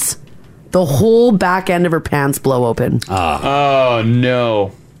 pounds, the whole back end of her pants blow open. Oh,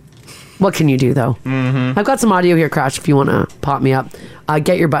 no. What can you do, though? Mm-hmm. I've got some audio here, Crash, if you want to pop me up.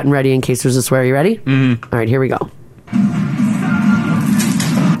 Get your button ready in case there's a swear. You ready? Mm-hmm. All right, here we go.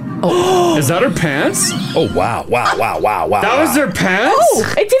 Oh, is that her pants? Oh, wow. That was their pants?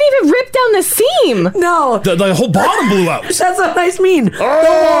 Oh, it didn't even rip down the seam. No. The whole bottom blew out. That's what I mean. The whole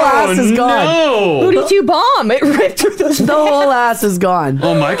Oh, ass is gone. no. Who did you bomb? It ripped through those. The whole ass is gone.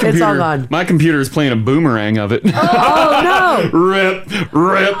 Oh, my computer. It's all gone. My computer is playing a boomerang of it. Oh, no. Rip.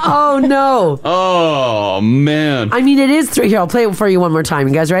 Oh, no. Oh, man. I mean, it is three. Here, I'll play it for you one more time.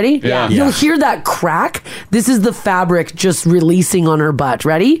 You guys ready? Yeah. You'll hear that crack. This is the fabric just releasing on her butt.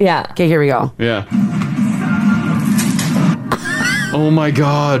 Ready? Yeah. Okay, here we go. Yeah. Oh my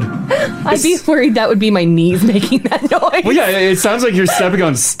God. I'd be worried that would be my knees making that noise. Well, yeah, it sounds like you're stepping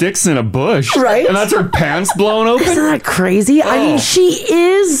on sticks in a bush. Right? And that's her pants blown open? Isn't that crazy? I mean, she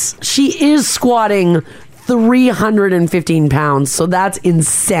is squatting 315 pounds, so that's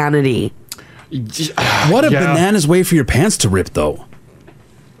insanity. What a bananas way for your pants to rip, though.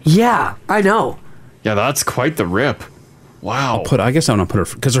 Yeah, I know. Yeah, that's quite the rip. Wow. I guess I'm gonna put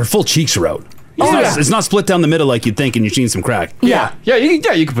her because her full cheeks are out. It's It's not split down the middle like you'd think, and you've seen some crack. Yeah. You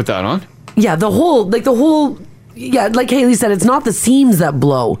can put that on. Yeah, the whole, like Haley said, it's not the seams that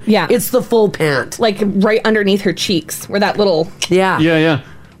blow. Yeah. It's the full pant. Like right underneath her cheeks, where that little. Yeah. Yeah.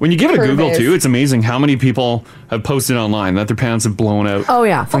 When you give it a Curve Google, is. too, it's amazing how many people have posted online that their pants have blown out. Oh,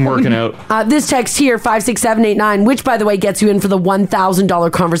 yeah. From working out. This text here, 56789, which, by the way, gets you in for the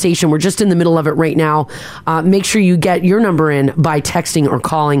 $1,000 conversation. We're just in the middle of it right now. Make sure you get your number in by texting or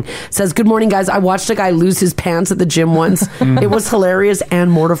calling. Says, good morning, guys. I watched a guy lose his pants at the gym once. It was hilarious and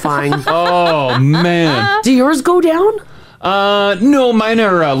mortifying. Oh, man. Do yours go down? No, mine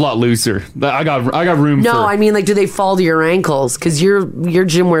are a lot looser. I got room for... No, I mean, like, do they fall to your ankles? Because your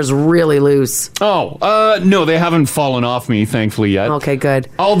gym wear's really loose. Oh, no, they haven't fallen off me, thankfully, yet. Okay, good.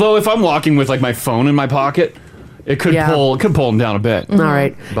 Although, if I'm walking with, like, my phone in my pocket, it could pull them down a bit. All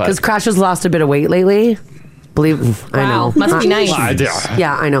right. Because Crash has lost a bit of weight lately. I know. Must be nice.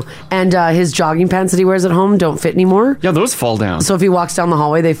 Yeah, I know. And his jogging pants that he wears at home don't fit anymore. Yeah, those fall down. So if he walks down the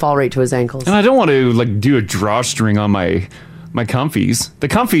hallway, they fall right to his ankles. And I don't want to like do a drawstring on my comfies. The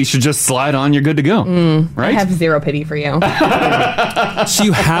comfies should just slide on. You're good to go. Right? I have zero pity for you. So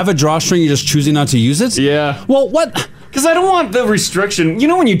you have a drawstring, you're just choosing not to use it? Yeah. Well, what? Because I don't want the restriction. You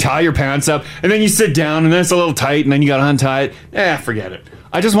know when you tie your pants up and then you sit down and then it's a little tight and then you got to untie it? Forget it.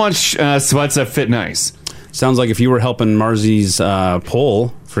 I just want sweats that fit nice. Sounds like if you were helping Marzy's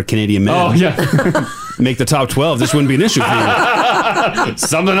poll for Canadian men. Oh, yeah. Make the top 12, this wouldn't be an issue for you.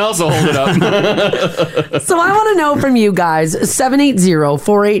 Something else will hold it up. So I want to know from you guys,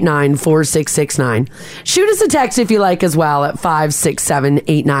 780-489-4669. Shoot us a text if you like as well at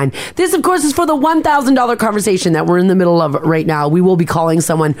 56789. This, of course, is for the $1,000 conversation that we're in the middle of right now. We will be calling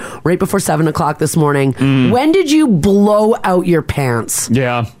someone right before 7 o'clock this morning. When did you blow out your pants?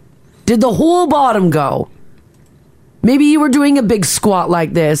 Yeah. Did the whole bottom go? Maybe you were doing a big squat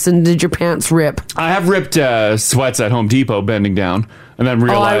like this, and did your pants rip? I have ripped sweats at Home Depot bending down, and then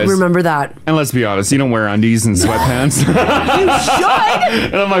realized. Oh, I remember that. And let's be honest, you don't wear undies and sweatpants. You should.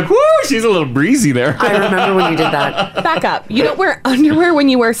 And I'm like, whoo, she's a little breezy there. I remember when you did that. Back up. You don't wear underwear when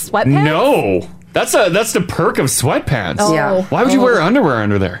you wear sweatpants? No. That's the perk of sweatpants. Oh. Yeah. Why would you wear underwear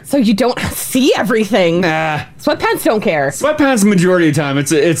under there? So you don't see everything. Nah. Sweatpants don't care. Sweatpants, majority of the time,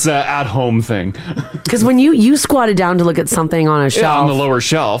 it's a at-home thing. Because when you squatted down to look at something on a shelf. Yeah, on the lower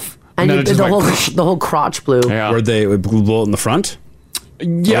shelf. And then you, it just the whole crotch blew. Yeah. Where they would blow it in the front?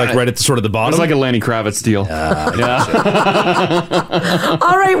 Yeah. Or like right at the sort of the It bottom? was like a Lenny Kravitz deal. Yeah.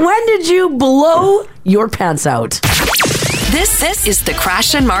 All right, when did you blow your pants out? This is the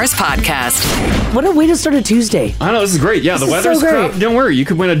Crash and Mars podcast. What a way to start a Tuesday. I know, this is great. Yeah, This the is weather's so great. crap. Don't worry, you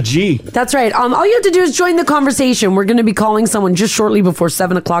could win a G. That's right. All you have to do is join the conversation. We're going to be calling someone just shortly before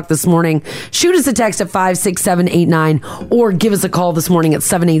 7 o'clock this morning. Shoot us a text at 56789 or give us a call this morning at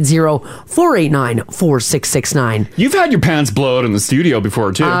 780-489-4669. You've had your pants blow out in the studio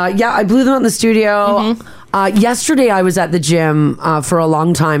before, too. Yeah, I blew them out in the studio. Yesterday, I was at the gym for a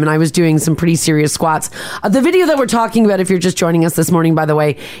long time, and I was doing some pretty serious squats. The video that we're talking about, if you're just joining us this morning, by the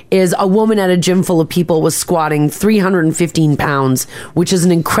way, is a woman at a gym full of people was squatting 315 pounds, which is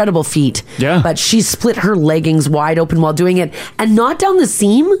an incredible feat. Yeah. But she split her leggings wide open while doing it, and not down the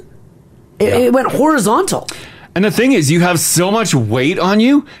seam. It went horizontal. And the thing is, you have so much weight on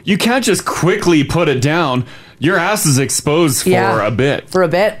you, you can't just quickly put it down. Your ass is exposed for a bit. For a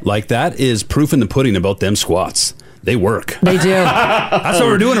bit. Like, that is proof in the pudding about them squats. They work. They do. That's why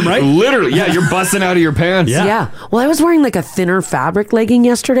we're doing them, right? Literally, yeah, you're busting out of your pants. Yeah. Well, I was wearing like a thinner fabric legging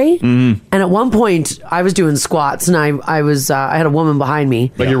yesterday, and at one point I was doing squats, and I had a woman behind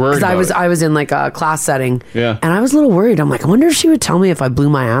me. Like, you're worried about it. I was in like a class setting. Yeah. And I was a little worried. I'm like, I wonder if she would tell me if I blew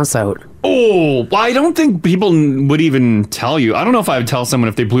my ass out. Oh, well, I don't think people would even tell you. I don't know if I would tell someone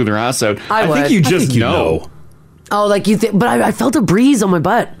if they blew their ass out. I would. think you just think you know. Oh, like you think? But I felt a breeze on my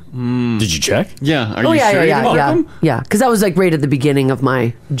butt. Did you check? Yeah. Are Oh you yeah, sure you didn't yeah. them? Yeah, because that was like right at the beginning of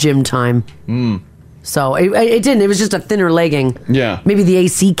my gym time. So it didn't. It was just a thinner legging. Yeah. Maybe the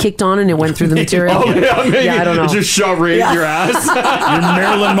AC kicked on and it went through the material. Oh, yeah, maybe. Yeah, I don't know. It just shot right in your ass. You're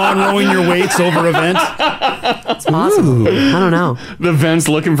Marilyn Monroeing your weights over a vent? It's possible. I don't know. The vent's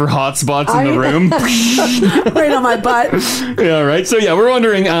looking for hot spots in the room. Right on my butt. Yeah, right. So, yeah, we're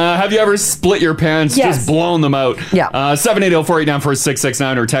wondering, have you ever split your pants, Yes. just blown them out? Yeah.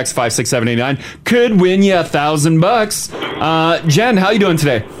 780-489-4669 or text 56789 could win you $1,000. Jen, how you doing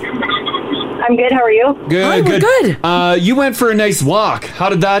today? I'm good. How are you? Good, Hi, we're good. You went for a nice walk. How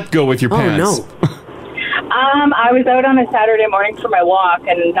did that go with your pants? Oh, no. I was out on a Saturday morning for my walk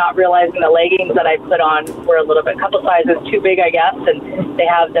and not realizing the leggings that I put on were a couple sizes too big, I guess, and they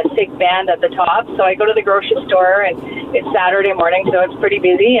have the thick band at the top. So I go to the grocery store, and it's Saturday morning, so it's pretty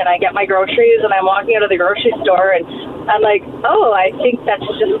busy, and I get my groceries, and I'm walking out of the grocery store, and I'm like, oh, I think that's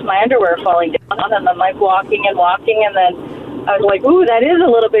just my underwear falling down, and I'm like walking, and then I was like, ooh, that is a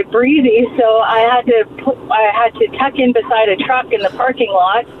little bit breezy. So I had to tuck in beside a truck in the parking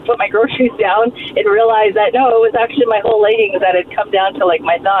lot, put my groceries down, and realize that no, it was actually my whole leggings that had come down to like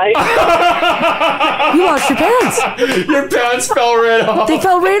my thighs. You lost your pants. Your pants fell right off. They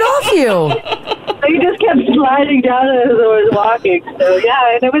fell right off you. They just kept sliding down as I was walking. So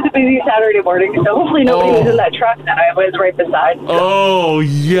yeah, and it was a busy Saturday morning. So hopefully nobody was in that truck that I was right beside. Oh,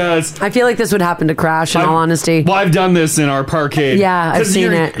 yes. I feel like this would happen to Crash, in all honesty. Well, I've done this in our parkade. Yeah, I've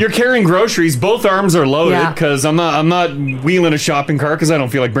seen it. You're carrying groceries. Both arms are loaded Yeah. because I'm not wheeling a shopping cart because I don't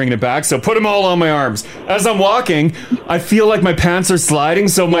feel like bringing it back. So put them all on my arms. As I'm walking, I feel like my pants are sliding.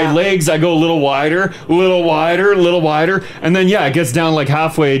 So my legs, I go a little wider, and then it gets down like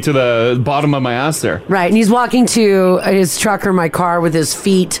halfway to the bottom of my ass there. Right, and he's walking to his truck or my car with his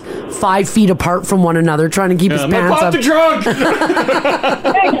feet 5 feet apart from one another, trying to keep his I'm like, pants pop up. the trunk.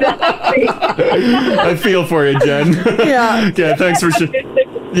 Exactly. I feel for you, Jen. Yeah. Okay, thanks for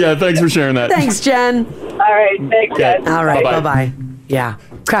sharing that. Thanks, Jen. All right. Thanks, guys. All right, Bye-bye. bye-bye. Yeah.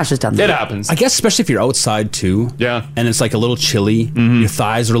 Crash has done that. It happens. I guess especially if you're outside too. Yeah. And it's like a little chilly. Your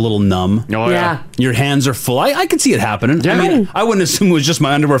thighs are a little numb. Oh, yeah. Your hands are full. I could see it happening. Yeah. I mean, I wouldn't assume it was just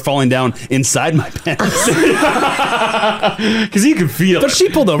my underwear falling down inside my pants. Because you can feel But it. she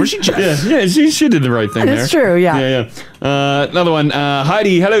pulled over. She checked. Yeah, she did the right thing there. It's true, yeah. Yeah. Another one.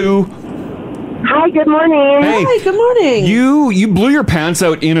 Heidi, hello. Hi, good morning. Hey. Hi, good morning. You blew your pants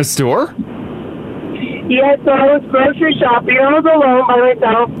out in a store? Yes, so I was grocery shopping. I was alone by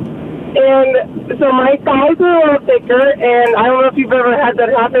myself. And so my thighs are a little thicker, and I don't know if you've ever had that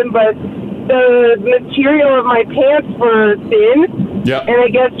happen, but the material of my pants were thin. Yeah. And I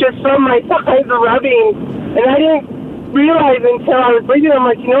guess just from my thighs rubbing, and I didn't realize until I was bleeding, I'm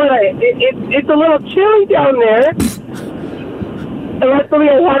like, you know what, it's a little chilly down there. And luckily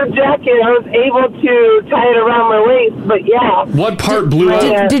I had a jacket. I was able to tie it around my waist, but yeah. What part blew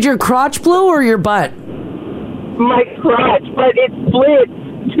out? Did your crotch blow or your butt? My crotch, but it split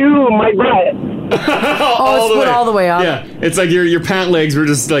to my butt. It split all the way up. Yeah, it's like your pant legs were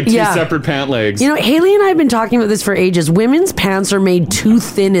just like two separate pant legs. You know, Haley and I have been talking about this for ages. Women's pants are made too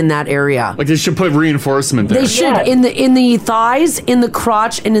thin in that area. Like they should put reinforcement there. They should in the thighs, in the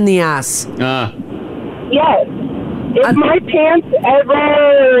crotch, and in the ass. Yes. If my pants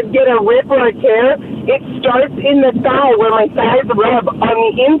ever get a rip or a tear, it starts in the thigh where my thighs rub on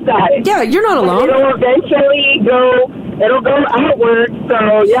the inside. Yeah, you're not alone. It'll eventually go outward,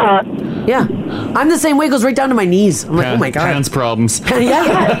 so yeah. Yeah. I'm the same way. It goes right down to my knees. I'm like, oh my God. Pants problems.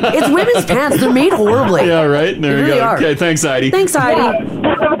 Yeah. It's women's pants. They're made horribly. Yeah, right? There They we really go. are. Okay, thanks, Heidi. Thanks, Heidi.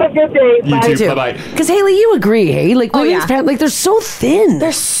 Have a good day. You too. Bye-bye. Because, Haley, you agree, hey? Like, women's pants, like, they're so thin.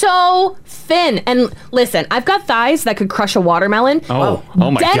 They're so thin. And listen, I've got thighs that could crush a watermelon. Oh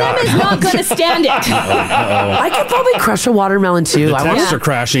my Denim God. is not going to stand it. I could probably crush a watermelon, too. The texts are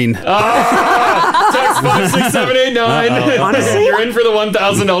crashing. Text 56789. Honestly? You're in for the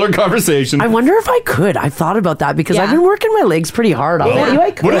 $1,000 conversation. I wonder if I could. I've thought about that because I've been working my legs pretty hard. I'll bet you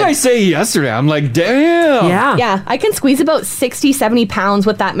I could. What did I say yesterday? I'm like, damn. Yeah, I can squeeze about 60, 70 pounds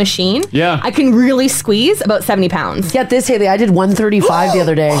with that machine. Yeah. I can really squeeze about 70 pounds. Get this, Haley. I did 135 the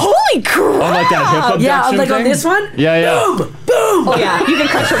other day. Holy crap! Oh, like that hip abduction Yeah, like on thing? this one? Yeah. Boom! Boom! Oh, yeah. You can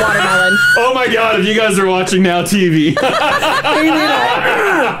crush a watermelon. Oh, my God. If you guys are watching Now TV.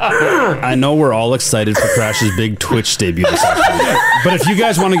 I know we're all excited for Crash's big Twitch debut this afternoon. But if you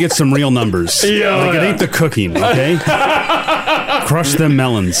guys want to get some real numbers, it ain't the cooking, okay? Crush them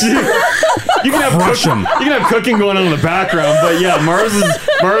melons. You can have cooking going on in the background, but yeah, Mars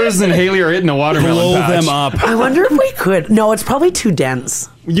and Haley are hitting the watermelon Blow patch. them up. I wonder if we could. No, it's probably too dense.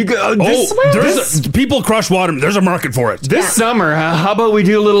 You go. People crush water. There's a market for it. This summer, how about we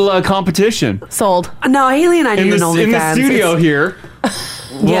do a little competition? Sold. No, Haley and I need an OnlyFans. In the studio here.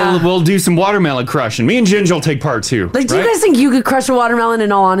 Yeah. We'll do some watermelon crushing. Me and Ginger will take part too. Like, do you guys think you could crush a watermelon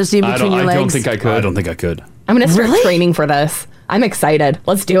in all honesty in between your legs? I don't think I could. I don't think I could. I'm going to start training for this. I'm excited.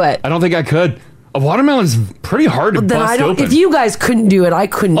 Let's do it. I don't think I could. A watermelon's pretty hard to Then bust I don't. open. If you guys couldn't do it, I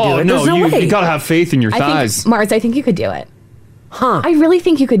couldn't do it. There's no way. You gotta have faith in your thighs. Mars, I think you could do it. Huh? I really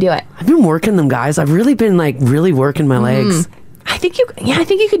think you could do it. I've been working them, guys. I've really been really working my legs. I think you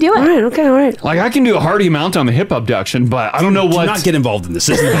could do it. All right. Okay. All right. Like I can do a hardy mount on the hip abduction, but I don't know what. Do not get involved in this.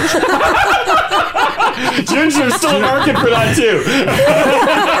 Isn't it? Ginger's still a market for that too.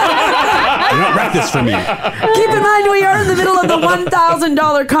 Do not wreck this for me. Keep in mind, we are in the middle of the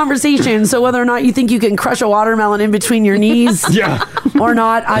 $1,000 conversation. So whether or not you think you can crush a watermelon in between your knees, or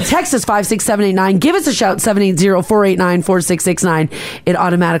not, text us 56789. Give us a shout 780-489-4669. It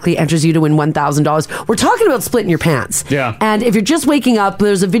automatically enters you to win $1,000. We're talking about splitting your pants. Yeah. And if you're just waking up,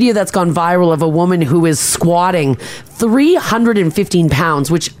 there's a video that's gone viral of a woman who is squatting 315 pounds,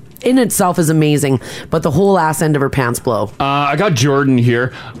 which in itself is amazing, but the whole ass end of her pants blow. I got Jordan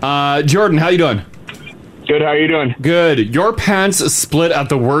here. Jordan, how you doing? Good, how you doing? Good. Your pants split at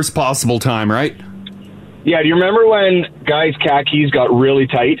the worst possible time, right? Yeah, do you remember when guys' khakis got really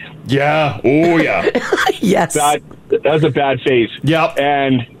tight? Yeah. Oh, yeah. Yes. That was a bad phase. Yep.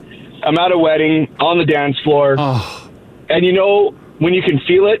 And I'm at a wedding on the dance floor. Oh. And you know when you can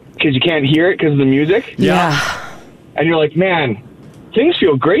feel it because you can't hear it because of the music? Yeah. And you're like, man, things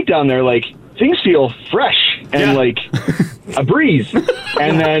feel great down there. Like, things feel fresh and like a breeze.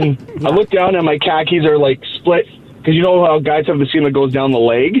 And then I look down and my khakis are like split because you know how guys have the seam that goes down the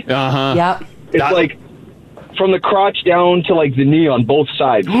leg? Uh-huh. Yep. It's like from the crotch down to like the knee on both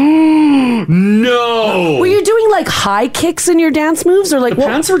sides. No. Were you doing like high kicks in your dance moves, or like the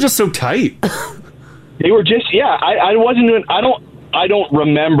pants were just so tight? They were just I wasn't doing. I don't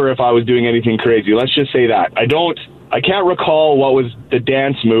remember if I was doing anything crazy. Let's just say that I can't recall what was the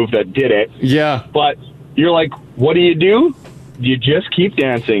dance move that did it. Yeah. But you're like, what do? you just keep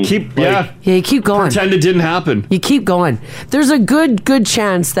dancing. Yeah, you keep going. Pretend it didn't happen. You keep going. There's a good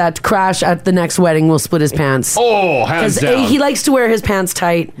chance that Crash at the next wedding will split his pants. Oh, hands down. A, he likes to wear his pants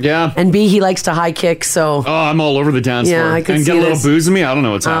tight. Yeah. And B, he likes to high kick. So. Oh, I'm all over the dance floor. I can and see get a little this. booze in me. I don't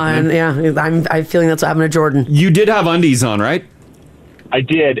know what's happening. And I'm feeling that's what happened to Jordan. You did have undies on, right? I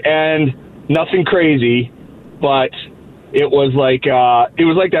did, and nothing crazy, but it was like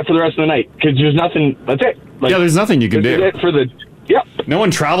that for the rest of the night because there's nothing. That's it. Like, yeah, there's nothing you can do. It for the No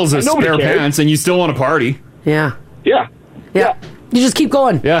one travels with Nobody spare cares. pants, and you still want to party. Yeah. Yeah. You just keep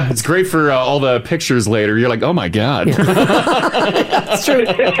going. Yeah, it's great for all the pictures later. You're like, oh my god. That's true.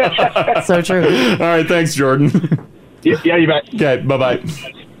 So true. All right, thanks, Jordan. Yeah, you bet. Okay, bye-bye.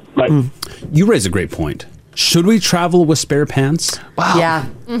 Bye. You raise a great point. Should we travel with spare pants? Wow.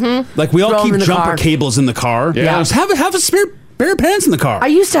 Yeah. Like we all Throw 'em keep in the jumper car. cables in the car. Yeah. Just have a spare pants in the car. I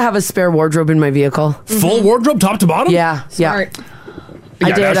used to have a spare wardrobe in my vehicle. Full wardrobe, top to bottom. Yeah. Smart.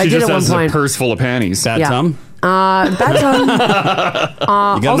 I did. Actually I did just at one has a point. purse full of panties. Bad tongue. That's You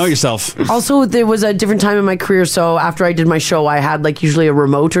gotta know yourself. Also, there was a different time in my career. So after I did my show, I had like usually a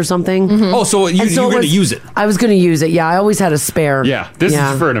remote or something. Oh, so you're going to use it? I was going to use it. Yeah, I always had a spare. Yeah, this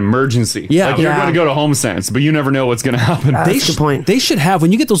is for an emergency. Yeah. Like you're Yeah. going to go to Home Sense, but you never know what's going to happen. That's a good point. They should have,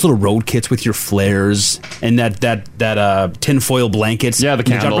 when you get those little road kits with your flares and that tinfoil blankets. Yeah, the and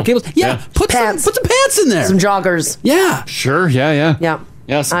candle. jumper cables. Yeah, put some pants in there. Some joggers. Yeah. Sure, yeah. Yeah.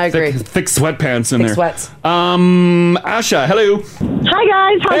 Yes, I agree. Thick sweatpants in Thick there. sweats. Asha, hello. Hi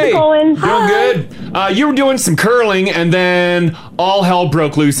guys, how's it going? Doing good. You were doing some curling, and then all hell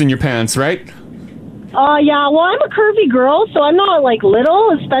broke loose in your pants, right? Yeah, well, I'm a curvy girl, so I'm not like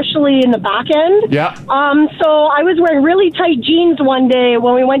little, especially in the back end. Yeah. So I was wearing really tight jeans one day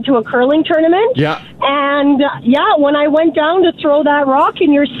when we went to a curling tournament. Yeah. And when I went down to throw that rock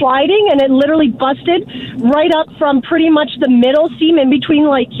and you're sliding and it literally busted right up from pretty much the middle seam in between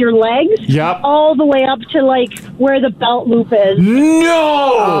like your legs. Yep. All the way up to like where the belt loop is.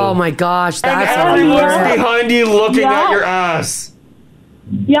 No! Oh my gosh, that's and everyone's Yeah. behind you looking Yeah. at your ass.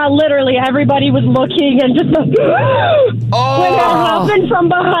 Yeah, literally, everybody was looking and just like, when that happened from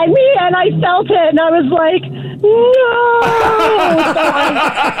behind me, and I felt it, and I was like, no.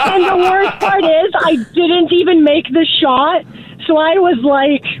 And the worst part is, I didn't even make the shot, so I was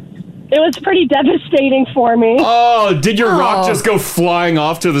like, it was pretty devastating for me. Oh, did your rock just go flying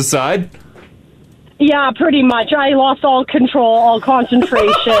off to the side? Yeah, pretty much. I lost all control, all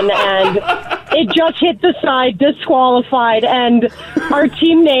concentration, and it just hit the side, disqualified. And our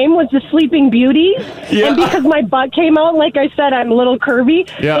team name was the Sleeping Beauties. Yeah. And because my butt came out, like I said, I'm a little curvy,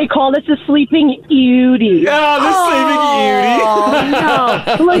 they called us the Sleeping Beauties. Yeah, the Sleeping Beauty.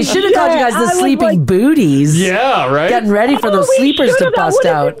 Oh, no. They should have called you guys the Sleeping Booties. Yeah, right? Getting ready for those sleepers to bust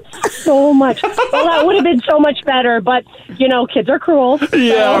out. So much. Well, that would have been so much better, but, you know, kids are cruel.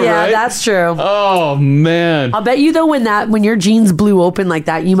 Yeah, that's true. Oh man! I'll bet you though when your jeans blew open like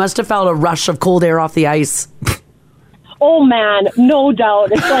that, you must have felt a rush of cold air off the ice. Oh man, no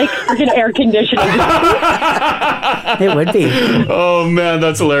doubt. It's like freaking air conditioning. It would be. Oh man,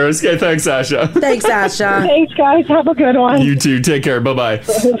 that's hilarious. Okay, thanks, Asha. Thanks, Asha. Thanks, guys. Have a good one. You too. Take care. Bye-bye.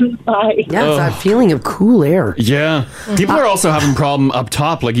 Bye. Yeah, it's that feeling of cool air. Yeah. People are also having a problem up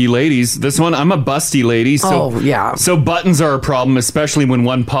top, like you ladies. This one, I'm a busty lady, so yeah. So buttons are a problem, especially when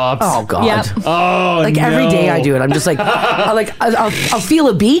one pops. Oh god. Yep. Oh, Like every day I do it. I'm just like, I'll feel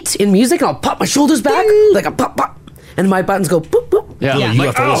a beat in music and I'll pop my shoulders back, like a pop pop, and my buttons go boop boop. Yeah, You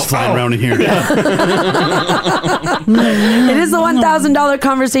got those flying around in here. It is the $1,000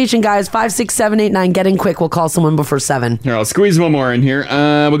 conversation, guys. 56789. Get in quick. We'll call someone before 7. Here, I'll squeeze one more in here.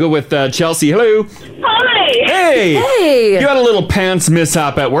 We'll go with Chelsea. Hello. Hi. Hey. Hey. You had a little pants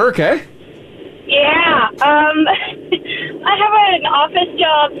mishap at work, eh? Yeah. I have an office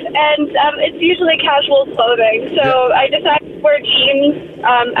job, and it's usually casual clothing. So I decided to wear jeans.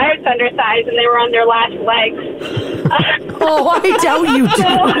 I was undersized, and they were on their last legs. Oh, I doubt you do.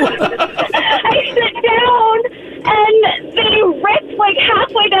 I sit down, and they ripped like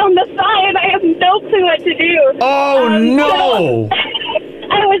halfway down the side. I have no clue what to do. Oh, no. So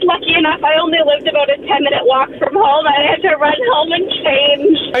I was lucky enough. I only lived about a 10-minute walk from home. I had to run home and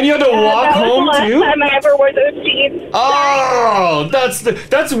change. And you had to walk home, that was the too? last time I ever wore those jeans. Oh,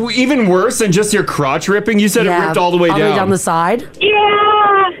 that's even worse than just your crotch ripping. You said it ripped all the way down. All the way down the side?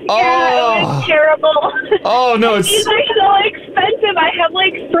 Yeah, it was terrible. Oh, no, it's... These are so expensive. I have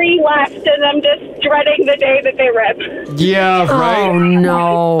like 3 left, and I'm just dreading the day that they rip. Yeah, right. Oh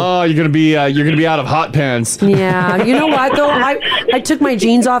no. Oh, you're gonna be out of hot pants. Yeah, you know what though? I took my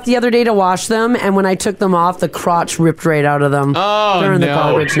jeans off the other day to wash them, and when I took them off, the crotch ripped right out of them. Oh, They're in the no.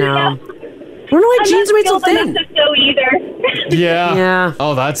 garbage now. I don't know why jeans are made so skilled enough thin. to sew either. Yeah. Yeah.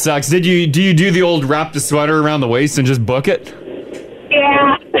 Oh, that sucks. Do you do the old wrap the sweater around the waist and just book it?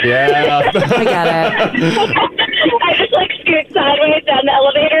 Yeah. Yeah. I get it. I just like scoot sideways down the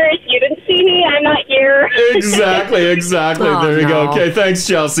elevator. If you didn't see me, I'm not here. Exactly. Oh, There you go. no. Okay, thanks,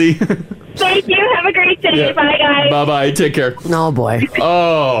 Chelsea. Thank you. Have a great day. Yeah. Bye, guys. Bye-bye. Take care. Oh, boy.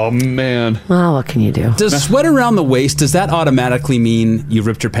 Oh, man. Well, what can you do? Does sweat around the waist, does that automatically mean you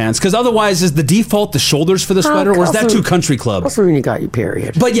ripped your pants? Because otherwise, is the default the shoulders for the sweater, or is that too country club? Also when you got your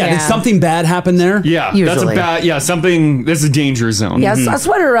period. But yeah, did something bad happen there? Yeah, that's a Usually. bad. Yeah, something. This is a danger zone. Yes, a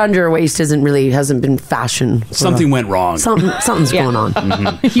sweater around your waist hasn't been fashion. Something went wrong. Something's going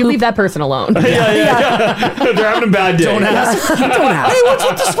on. You leave that person alone. Yeah. They're having a bad day. Don't ask. Don't ask. Hey, what's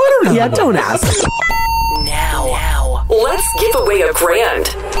with the sweater around Yeah, the don't waist? ask. Now, let's give away a grand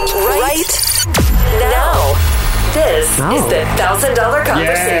right now. This is the $1,000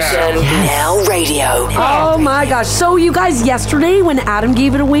 conversation. Now radio. Oh my gosh. So you guys, yesterday when Adam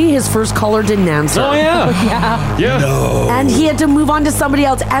gave it away, his first caller didn't answer. Oh Yeah. yeah. No. And he had to move on to somebody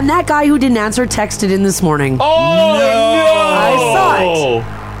else. And that guy who didn't answer texted in this morning. Oh no! I saw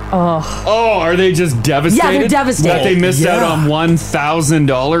it. Oh, are they just devastated? Yeah, they're devastated. That they missed out on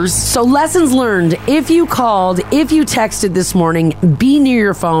 $1,000. So lessons learned. If you called, if you texted this morning, be near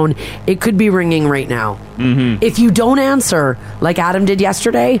your phone. It could be ringing right now. Mm-hmm. If you don't answer, like Adam did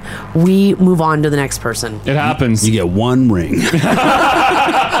yesterday, we move on to the next person. It happens. You get one ring. Half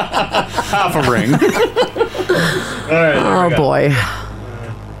a ring. All right. Oh boy.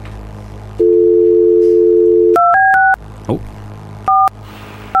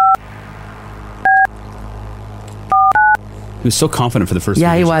 He was so confident for the first Yeah,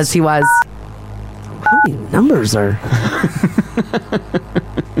 one. he was. How many numbers are?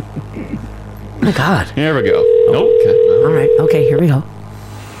 My God. Here we go. Okay. All right. Okay, here we go.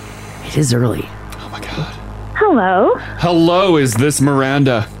 It is early. Oh my God. Hello. Hello, is this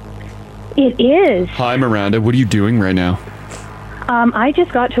Miranda? It is. Hi, Miranda. What are you doing right now? I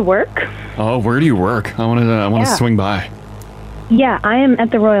just got to work. Oh, where do you work? I want to swing by. Yeah, I am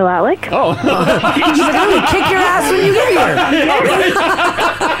at the Royal Atlic. Oh. She's like, I'm going to kick your ass when you get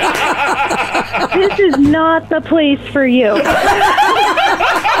here. This is not the place for you.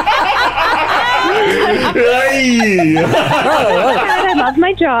 I love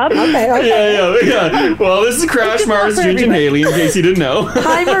my job. Yeah. Well, this is Crash Mars, Ginger and Haley, in case you didn't know.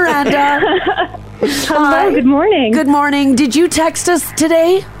 Hi, Miranda. Hello, good morning. Good morning. Did you text us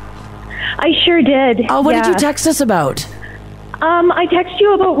today? I sure did. Oh, what did you text us about? I texted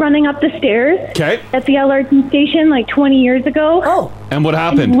you about running up the stairs Okay. at the LRT station like 20 years ago. Oh. And what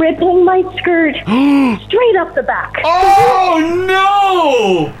happened? Ripping my skirt straight up the back. Oh,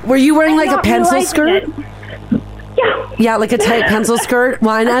 no! Were you wearing like a Not pencil realizing skirt? it. Yeah. Yeah, like a tight pencil skirt.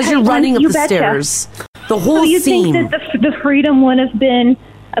 Well, and as Okay, you're running up you the betcha. stairs, the whole So you scene. think that the freedom would have been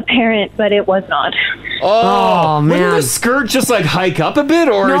apparent, but it was not. Oh, man. Wouldn't the skirt just like hike up a bit,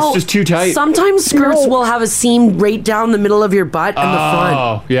 or it's just too tight? Sometimes skirts will have a seam right down the middle of your butt and the front.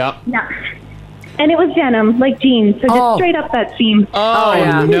 Oh, yeah. Yeah. And it was denim, like jeans, so just straight up that seam. Oh, I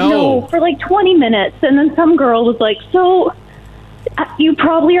didn't know for like 20 minutes, and then some girl was like, so you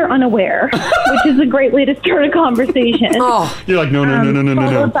probably are unaware, which is a great way to start a conversation. You're like, no.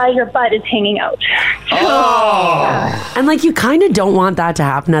 Followed by your butt is hanging out. And like you kind of don't want that to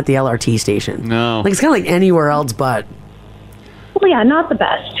happen at the LRT station. No. Like it's kind of like anywhere else but. Well, yeah, not the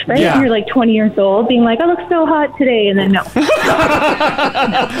best, right? Yeah. When you're like 20 years old, being like, I look so hot today, and then no.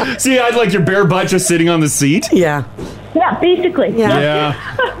 See, I'd like your bare butt just sitting on the seat. Yeah. Yeah, basically. Yeah.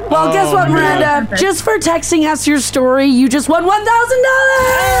 Well, guess what, man. Miranda? Just for texting us your story, you just won $1,000!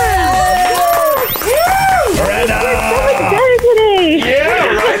 Miranda! Better today.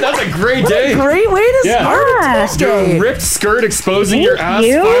 Yeah, right? That's a great day. Great way to start a Your Tuesday. ripped skirt exposing your ass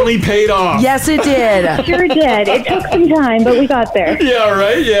you. finally paid off. Yes, it did. Sure did. It took some time, but we got there. Yeah,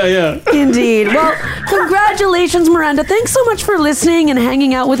 right? Yeah. Indeed. Well, congratulations, Miranda. Thanks so much for listening and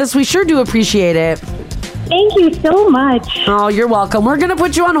hanging out with us. We sure do appreciate it. Thank you so much. Oh, you're welcome. We're going to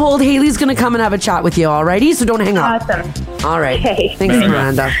put you on hold. Haley's going to come and have a chat with you, all righty? So don't hang up. Awesome. All right. Okay. Thanks, There you go.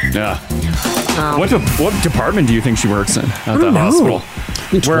 Miranda. Yeah. What department do you think she works in at the don't know. hospital?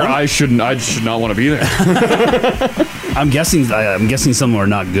 Where I should not want to be there. I'm guessing somewhere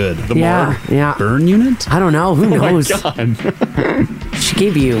not good. The Yeah, morgue? yeah. Burn unit? I don't know. Who knows? Oh my God. She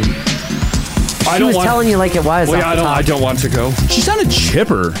gave you. She was telling you like it was. Well, off the top. I don't want to go. She sounded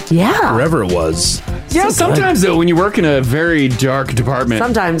chipper. Yeah. Wherever it was. Yeah, sometimes though, when you work in a very dark department,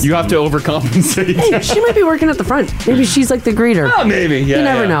 Sometimes. you have to overcompensate. Hey, she might be working at the front. Maybe she's like the greeter. Oh, maybe. Yeah, You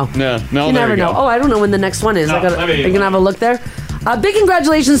never yeah. know. No, You never there know. go. Oh, I don't know when the next one is. No, Are you going to have a look there? Big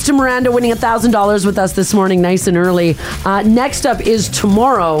congratulations to Miranda winning $1,000 with us this morning, nice and early. Next up is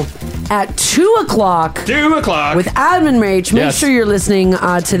tomorrow at 2 o'clock. 2 o'clock. With Admin Rach. Make sure you're listening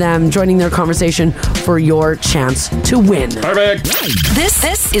to them, joining their conversation for your chance to win. Perfect.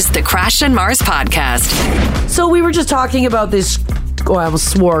 This is the Crash and Mars podcast. So we were just talking about this, I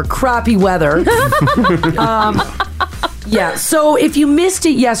almost swore, crappy weather. Yeah, so if you missed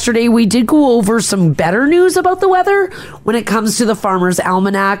it yesterday, we did go over some better news about the weather when it comes to the Farmer's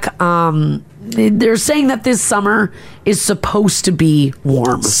Almanac. They're saying that this summer is supposed to be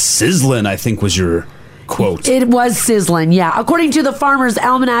warm. Sizzling, I think, was your quote. It was sizzling, yeah. According to the Farmer's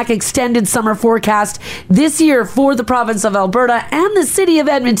Almanac extended summer forecast, this year for the province of Alberta and the city of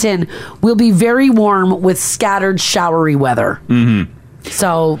Edmonton will be very warm with scattered showery weather. Mm-hmm.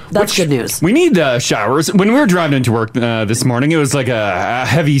 So that's good news. We need showers. When we were driving into work this morning, it was like a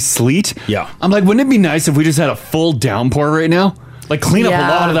heavy sleet. Yeah. I'm like, wouldn't it be nice if we just had a full downpour right now? Like clean up a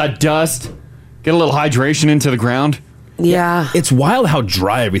lot of that dust, get a little hydration into the ground. Yeah. It's wild how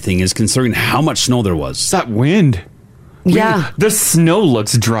dry everything is considering how much snow there was. It's that wind. Yeah. The snow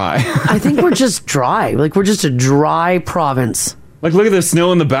looks dry. I think we're just dry. Like we're just a dry province. Like, look at the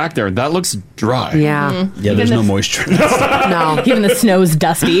snow in the back there. That looks dry. Yeah. Yeah, there's no moisture. No. Even the snow's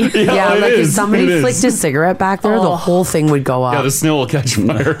dusty. Yeah, like if somebody flicked a cigarette back there, the whole thing would go up. Yeah, the snow will catch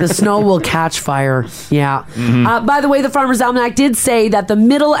fire. The snow will catch fire. Yeah. Mm-hmm. By the way, the Farmer's Almanac did say that the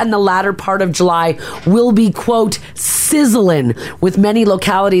middle and the latter part of July will be, quote, sizzling, with many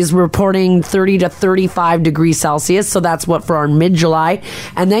localities reporting 30 to 35 degrees Celsius. So that's what for our mid-July.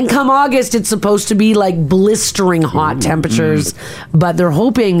 And then come August, it's supposed to be like blistering hot temperatures. But they're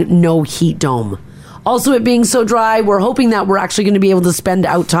hoping no heat dome. Also, it being so dry, we're hoping that we're actually going to be able to spend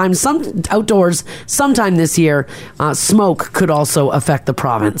outdoors sometime this year. Smoke could also affect the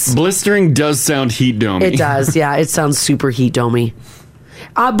province. Blistering does sound heat domey. It does, yeah. It sounds super heat domey.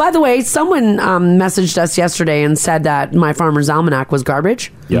 By the way, someone messaged us yesterday and said that my Farmer's Almanac was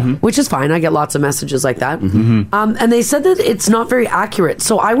garbage. Yeah. Which is fine. I get lots of messages like that. Mm-hmm. And they said that it's not very accurate.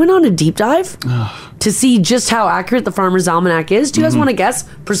 So I went on a deep dive to see just how accurate the Farmer's Almanac is. Do you guys want to guess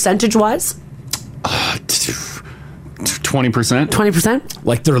percentage-wise? 20%. 20%?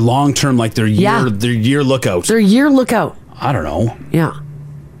 Like their long term, like their year lookout. Their year lookout. I don't know. Yeah.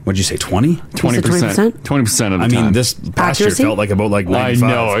 What'd you say, 20? 20%. 20% of the I time. mean, this past year felt like about like 95. I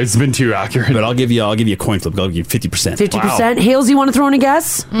know, it's been too accurate. But I'll give you a coin flip. I'll give you 50%. 50%. Hales, you want to throw in a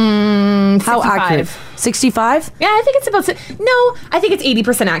guess? How accurate? 65? Yeah, I think it's about... No, I think it's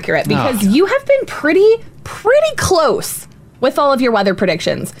 80% accurate because you have been pretty close with all of your weather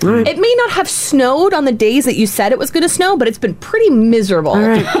predictions. Right. It may not have snowed on the days that you said it was going to snow, but it's been pretty miserable.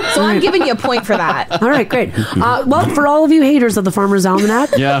 Right. So I'm giving you a point for that. All right, great. Well, for all of you haters of the Farmer's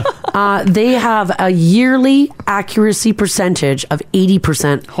Almanac, they have a yearly accuracy percentage of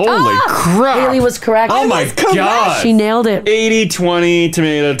 80%. Holy crap. Haley was correct. Oh my God. She nailed it.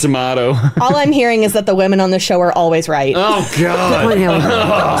 80-20, tomato. All I'm hearing is that the women on the show are always right. Oh, God. Good one, Haley.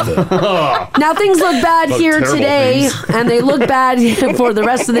 Now, things look bad Look here terrible today, things. and they look bad for the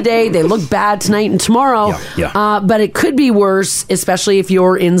rest of the day. They look bad tonight and tomorrow. But it could be worse, especially if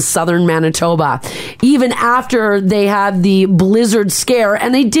you're in southern Manitoba. Even after they had the blizzard scare,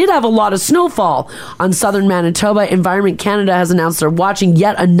 and they did have a lot of snowfall on southern Manitoba, Environment Canada has announced they're watching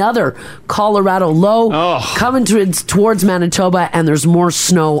yet another Colorado low coming towards Manitoba, and there's more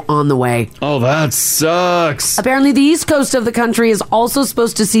snow on the way. Oh, that sucks. Apparently, the east coast of the country is also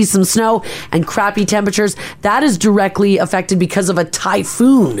supposed to see some snow and crappy temperatures. That is directly affected because of a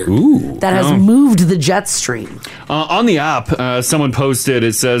typhoon that has moved the jet stream. On the app, someone posted,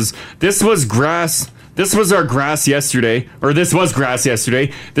 it says, this was our grass yesterday, or this was grass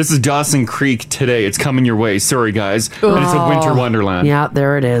yesterday. This is Dawson Creek today. It's coming your way. Sorry, guys. And it's a winter wonderland. Yeah,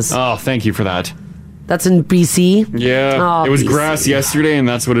 there it is. Oh, thank you for that. That's in BC? Yeah. Oh, it was BC. grass yesterday, and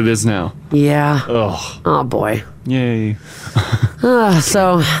that's what it is now. Yeah. Oh. Oh, boy. Yay.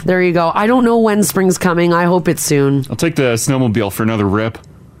 So, there you go. I don't know when spring's coming. I hope it's soon. I'll take the snowmobile for another rip.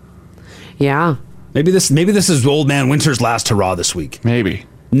 Yeah. Maybe this is Old Man Winter's last hurrah this week. Maybe.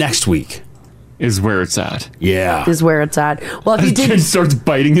 Next week is where it's at. Yeah. Is where it's at. Well, if you did... He starts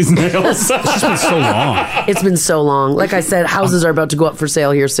biting his nails. It's been so long. It's been so long. Like I said, houses are about to go up for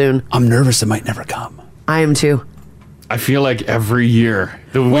sale here soon. I'm nervous it might never come. I am too. I feel like every year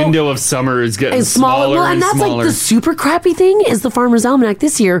the window of summer is getting smaller well, and that's smaller. like the super crappy thing is the Farmer's Almanac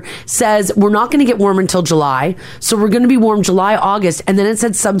this year says we're not going to get warm until July, so we're going to be warm July, August, and then it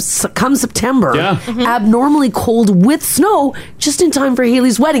said come September, abnormally cold with snow just in time for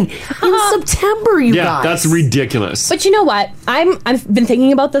Haley's wedding in September. You guys, that's ridiculous. But you know what? I've been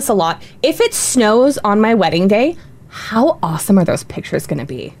thinking about this a lot. If it snows on my wedding day, How awesome are those pictures going to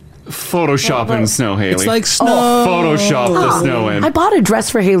be? Photoshop in snow, Haley. It's like snow. Photoshop the snow in. I bought a dress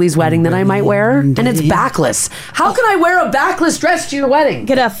for Haley's wedding that I might wear, and it's backless. How can I wear a backless dress to your wedding?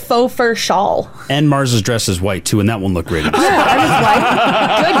 Get a faux fur shawl. And Mars's dress is white too, and that won't look great. Yeah, that is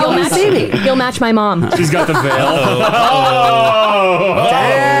white. Good, you'll match You'll match my mom. She's got the veil. Oh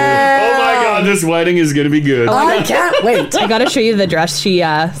my God, this wedding is going to be good. I can't wait. I got to show you the dress she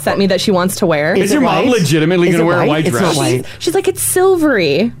sent me that she wants to wear. Is your mom legitimately going to wear a white It's dress? not white. She's like, it's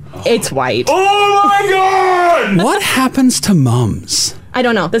silvery. It's white. Oh my God! What happens to mums? I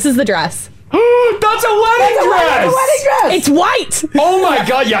don't know. This is the dress. That's a wedding dress! It's white. Oh my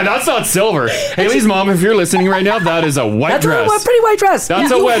God, yeah, that's not silver. Haley's mom, if you're listening right now, that is a white That's dress. a pretty white dress.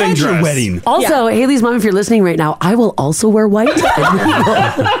 That's a wedding dress. Wedding. Also, Haley's mom, if you're listening right now, I will also wear white.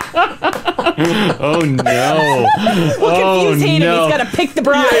 Oh no. Confused Hayden. No. He's got to pick the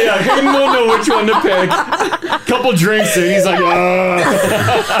bride. Yeah, Hayden won't know which one to pick. Couple drinks and he's like,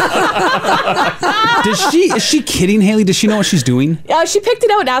 Is she kidding, Haley? Does she know what she's doing? She picked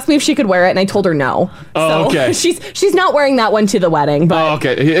it out and asked me if she could wear it, and I told her no. Oh, okay. She's not wearing that one to the wedding. But Oh,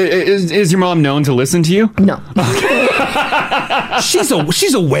 okay. Is your mom known to listen to you? No.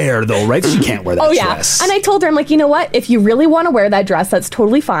 She's aware though, right? She can't wear that dress. And I told her, I'm like, you know what? If you really want to wear that dress, that's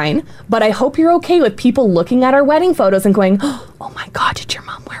totally fine. But I hope you're okay with people looking at our wedding photos and going, oh my God, did your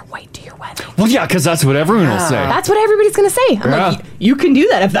mom wear white to your wedding? Well, yeah, because that's what everyone will say. That's what everybody's going to say. I'm like, you can do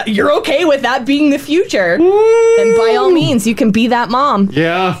that. If you're okay with that being the future, then by all means, you can be that mom.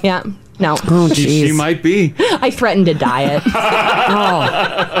 Yeah. Yeah. No. Oh, She might be. I threatened to diet.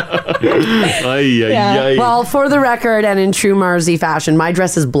 Well, for the record, and in true Marzi fashion, my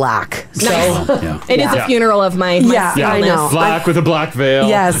dress is black. So It is a funeral of my I know. Black with a black veil.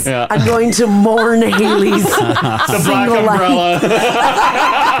 Yes, Yeah. I'm going to mourn Haley's the black single umbrella. life.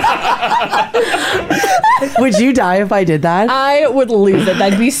 Would you die if I did that? I would lose it.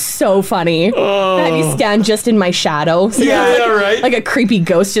 That'd be so funny. Have you stand just in my shadow. So right. Like a creepy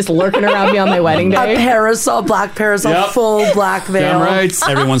ghost just lurking around me on my wedding day. A parasol, black parasol, Yep. full black veil. Damn right.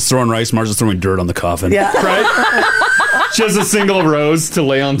 Everyone's throwing rice. Mars is throwing dirt on the coffin. Yeah. Right? Just a single rose to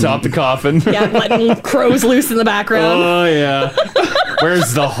lay on top the coffin. Yeah, letting crows loose in the background. Oh, yeah.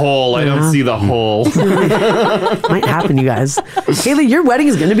 Where's the hole? I don't see the hole. Might happen, you guys. Haley, your wedding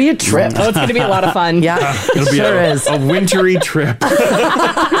is going to be a trip. Oh, it's going to be a lot of fun. Yeah, It'll it be sure is. a wintry trip.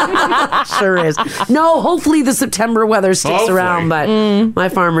 Sure is. No, hopefully the September weather sticks Hopefully. around, but my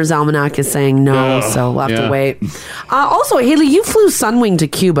farmer's almanac is saying no, Ugh, so we'll have yeah. to wait. Also, Haley, you flew Sunwing to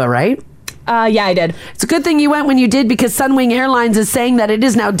Cuba, right? Yeah, I did. It's a good thing you went when you did, because Sunwing Airlines is saying that it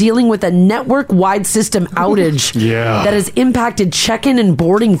is now dealing with a network-wide system outage that has impacted check-in and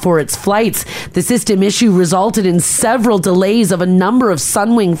boarding for its flights. The system issue resulted in several delays of a number of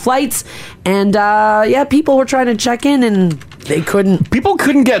Sunwing flights, and people were trying to check in and they couldn't. People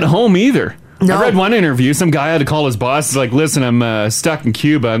couldn't get home either. No. I read one interview. Some guy had to call his boss. He's like, listen, I'm stuck in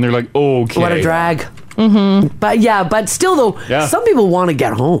Cuba. And they're like, okay. What a drag. Mm-hmm. But still, though, some people want to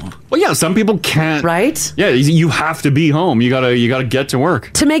get home. Well, yeah, some people can't. Right? Yeah, you have to be home. You gotta get to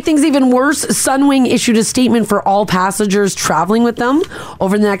work. To make things even worse, Sunwing issued a statement for all passengers traveling with them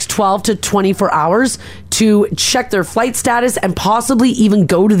over the next 12 to 24 hours to check their flight status and possibly even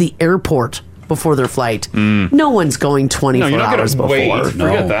go to the airport before their flight. No one's going 24 you're not hours gonna before. wait.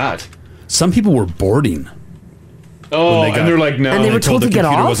 Forget that. Some people were boarding. Oh, and they're like, no. And they were told the to get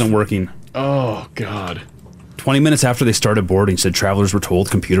computer off? wasn't working. Oh, God. 20 minutes after they started boarding, said travelers were told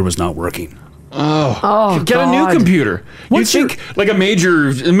the computer was not working. Oh, Get a new God. computer. What's you think like a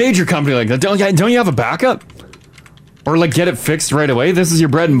major company like that? Don't you have a backup? Or like get it fixed right away? This is your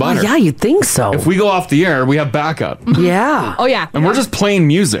bread and butter. Well, yeah, you'd think so. If we go off the air, we have backup. Yeah. Oh, yeah. And we're just playing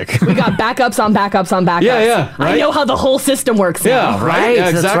music. We got backups on backups on backups. Yeah, right? I know how the whole system works now. Yeah, right? Right, Yeah,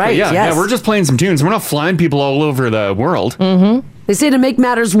 that's exactly. right, Yeah, yes. yeah, we're just playing some tunes. We're not flying people all over the world. They say to make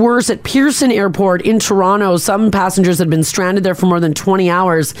matters worse, at Pearson Airport in Toronto, some passengers had been stranded there for more than 20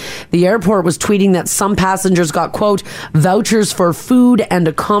 hours. The airport was tweeting that some passengers got, quote, vouchers for food and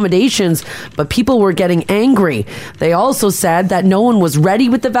accommodations, but people were getting angry. They also said that no one was ready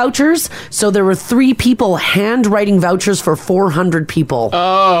with the vouchers, so there were 3 people handwriting vouchers for 400 people.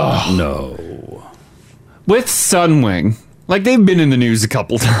 Oh. No. With Sunwing, like they've been in the news a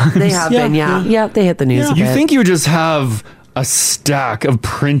couple times. They have been, yeah. Yeah, they hit the news a You bit. think you would just have a stack of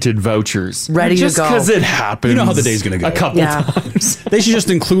printed vouchers Ready to just go. because it happens. You know how the day's going to go. A couple times. They should just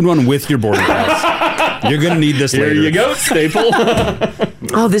include one with your boarding pass. You're going to need this Here later. you go, staple.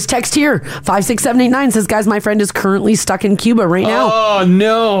 Oh, this text here, 56789 says, guys, my friend is currently stuck in Cuba right now. Oh,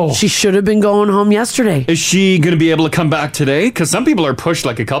 no. She should have been going home yesterday. Is she going to be able to come back today? Because some people are pushed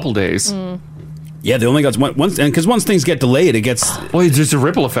like a couple days. Yeah, they only got once, and because once things get delayed, it gets. Well, it's just a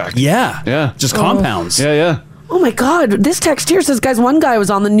ripple effect. Yeah. Just compounds. Yeah. Oh my God, this text here says, guys, one guy was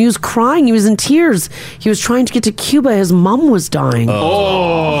on the news crying. He was in tears. He was trying to get to Cuba. His mom was dying.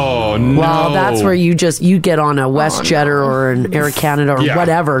 Oh, no. Well, that's where you get on a WestJet or an Air Canada or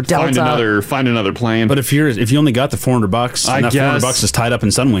whatever. Delta. Find another plane. But if you only got the $400, and that $400 is tied up in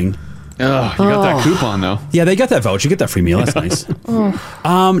Sunwing. Oh, you got that coupon though. Yeah, they got that voucher. You get that free meal. That's nice.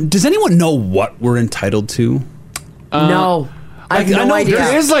 Does anyone know what we're entitled to? No. I have no idea.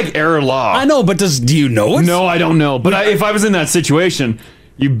 There is like error law. I know, but do you know it? No, I don't know. But if I was in that situation,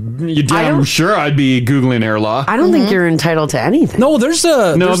 you damn sure I'd be Googling air law. I don't think you're entitled to anything. No, there is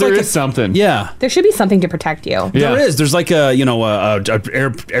something. Yeah. There should be something to protect you. There is. There's like a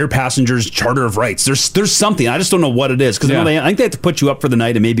air passengers charter of rights. There's something. I just don't know what it is because I think they have to put you up for the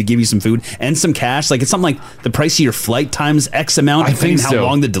night and maybe give you some food and some cash. Like it's something like the price of your flight times X amount. I think how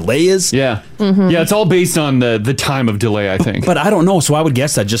long the delay is. Yeah. Yeah, it's all based on the time of delay, I think. But I don't know, so I would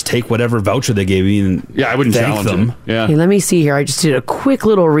guess I'd just take whatever voucher they gave me and I wouldn't thank challenge them. Yeah. Hey, let me see here. I just did a quick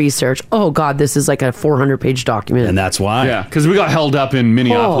little research. Oh God, this is like a 400-page document. And that's why. Yeah, because we got held up in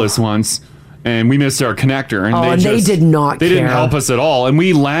Minneapolis once. And we missed our connector, and they did not They care. didn't help us at all, and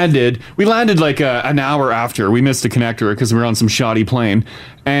we landed like an hour after we missed a connector because we were on some shoddy plane,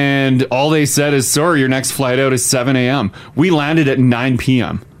 and all they said is, "Sorry, your next flight out is 7 a.m." We landed at 9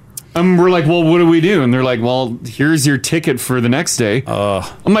 p.m. And we're like, "Well, what do we do?" And they're like, "Well, here's your ticket for the next day."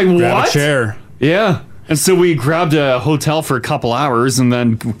 I'm like, grab "What?" a chair. Yeah. And so we grabbed a hotel for a couple hours and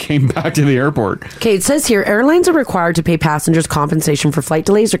then came back to the airport. Okay, it says here, airlines are required to pay passengers compensation for flight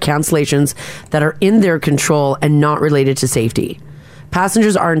delays or cancellations that are in their control and not related to safety.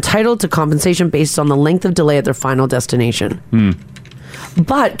 Passengers are entitled to compensation based on the length of delay at their final destination.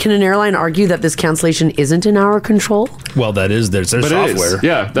 But can an airline argue that this cancellation isn't in our control? Well, that is their software.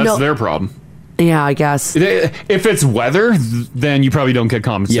 Yeah, that's their problem. Yeah, I guess. If it's weather, then you probably don't get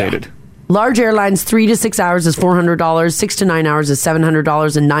compensated. Yeah. Large airlines, 3 to 6 hours is $400, 6 to 9 hours is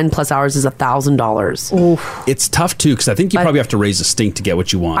 $700, and 9+ hours is $1,000. It's tough too because I think you probably have to raise a stink to get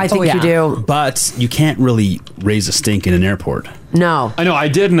what you want. I think you do. But you can't really raise a stink in an airport. No. I know, I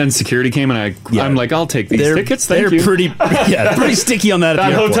did, and then security came, and I'm like, I'll take these tickets, thank you. They're pretty sticky on that That at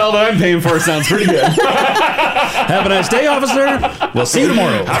the airport. hotel that I'm paying for sounds pretty good. Have a nice day, officer. We'll see you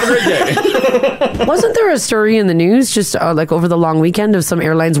tomorrow. Have a great day. Wasn't there a story in the news just like over the long weekend of some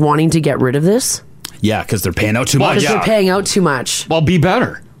airlines wanting to get rid of this? Yeah, because they're paying out too much. Because they're paying out too much. Well, be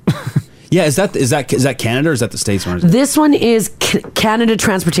better. Yeah, is that Canada or is that the States? Or is it? This one is Canada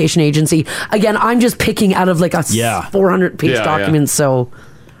Transportation Agency. Again, I'm just picking out of like a 400-page document, so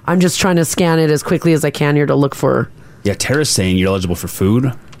I'm just trying to scan it as quickly as I can here to look for. Yeah, Tara's saying you're eligible for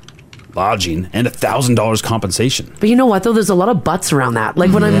food, lodging, and $1,000 compensation. But you know what, though? There's a lot of buts around that.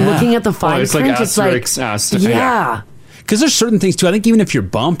 Like when I'm looking at the fine it's print, like it's like... asterisk. Yeah. Because there's certain things, too. I think even if you're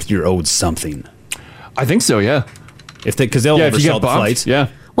bumped, you're owed something. I think so, yeah. Because they'll if you oversell get the bumped, flights. yeah.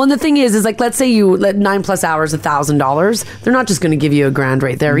 Well, and the thing is like, let's say you let 9+ hours, $1,000. They're not just going to give you a grand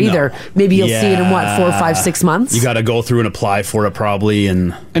rate there either. Maybe you'll see it in 4, 5, 6 months. You got to go through and apply for it probably.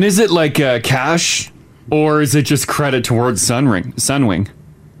 And is it like cash or is it just credit towards Sunwing?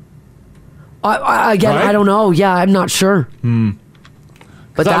 Again, Right? I don't know. Yeah, I'm not sure.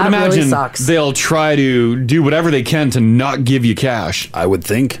 But I would that imagine really sucks. they'll try to do whatever they can to not give you cash. I would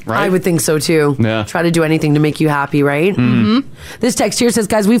think. Right? I would think so too. Yeah. Try to do anything to make you happy, right? Mm-hmm. This text here says,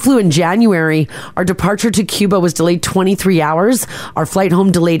 guys, we flew in January. Our departure to Cuba was delayed 23 hours. Our flight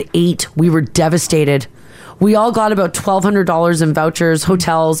home delayed 8. We were devastated. We all got about $1,200 in vouchers,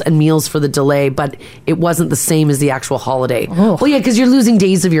 hotels, and meals for the delay, but it wasn't the same as the actual holiday. Oh. Well, yeah, because you're losing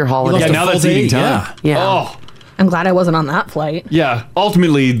days of your holiday. Yeah, now that's eating time. Yeah. Oh, I'm glad I wasn't on that flight. yeah.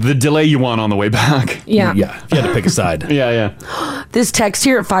 Ultimately, the delay you want on the way back. Yeah. Yeah, if you had to pick a side. Yeah. This text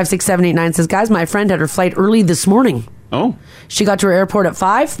here at 56789 says, guys, my friend had her flight early this morning. Oh. She got to her airport at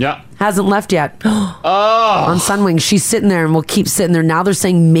 5. Yeah. Hasn't left yet. Oh. On Sunwing. She's sitting there and will keep sitting there. Now they're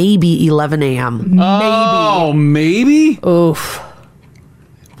saying maybe 11 a.m. Oh, maybe? Oof.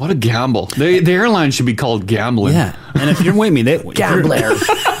 What a gamble. The airline should be called gambling. Yeah. And if you're waiting me, Gambler.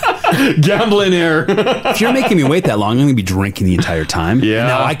 Gambling air. if you're making me wait that long, I'm going to be drinking the entire time. Yeah. And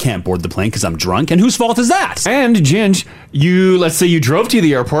now I can't board the plane because I'm drunk. And whose fault is that? And Ginge, let's say you drove to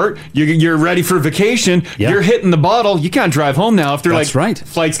the airport, you're ready for vacation, you're hitting the bottle, you can't drive home now if they're That's like, right.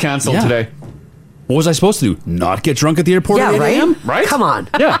 flight's canceled Yeah. today. What was I supposed to do? Not get drunk at the airport Yeah, at 8 right? a.m.? Right? Come on.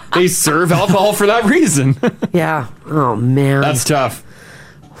 Yeah, they serve alcohol for that reason. Yeah. Oh, man. That's tough.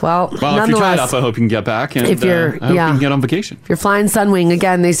 Well, Well, if you're nonetheless, tied up, I hope you can get back. And if you're- I hope yeah. you can get on vacation. if you're flying Sunwing,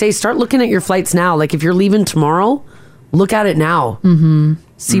 again, they say start looking at your flights now. Like if you're leaving tomorrow, look at it now. Mm-hmm.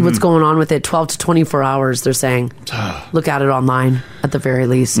 See what's going on with it. 12 to 24 hours, they're saying. Look at it online, at the very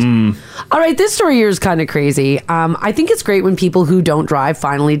least. All right, this story here is kind of crazy. I think it's great when people who don't drive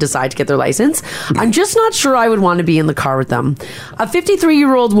finally decide to get their license. I'm just not sure I would want to be in the car with them. A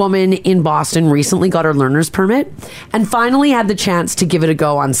 53-year-old woman in Boston recently got her learner's permit and finally had the chance to give it a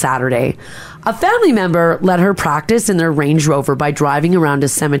go on Saturday. A family member let her practice in their Range Rover by driving around a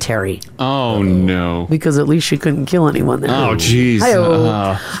cemetery. Oh, no. Because at least she couldn't kill anyone there. Oh, jeez.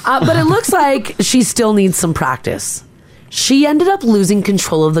 But it looks like she still needs some practice. She ended up losing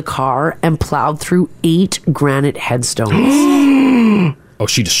control of the car and plowed through 8 granite headstones. Oh,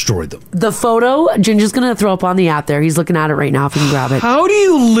 she destroyed them. The photo, Ginger's going to throw up on the app there. He's looking at it right now if you can grab it. How do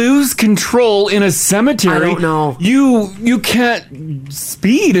you lose control in a cemetery? I don't know. You can't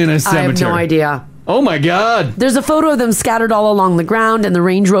speed in a cemetery. I have no idea. Oh my God. There's a photo of them scattered all along the ground, and the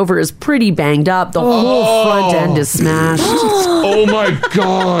Range Rover is pretty banged up. The whole front end is smashed. Oh my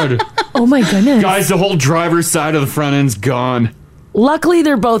God. Oh my goodness. Guys, the whole driver's side of the front end's gone. Luckily,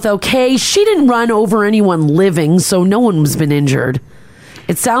 they're both okay. She didn't run over anyone living, so no one's been injured.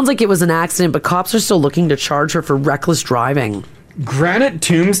 It sounds like it was an accident, but cops are still looking to charge her for reckless driving. Granite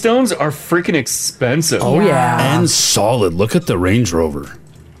tombstones are freaking expensive. Oh, yeah. And solid. Look at the Range Rover.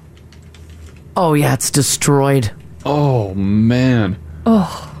 Oh, yeah, it's destroyed. Oh, man.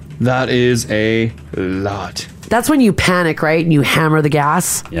 Oh. That is a lot. That's when you panic, right? And you hammer the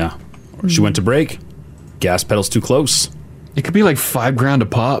gas. Yeah. Or she went to brake. Gas pedal's too close. It could be like $5,000 a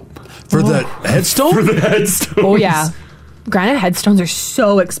pop. For the headstone? For the headstones. Oh, yeah. Granite headstones are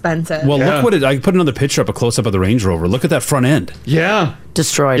so expensive. Well, look what I put another picture up, a close up of the Range Rover. Look at that front end. Yeah.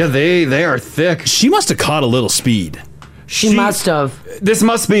 Destroyed. Yeah, they are thick. She must have caught a little speed. She must have. This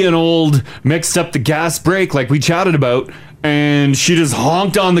must be an old mixed up the gas brake like we chatted about. And she just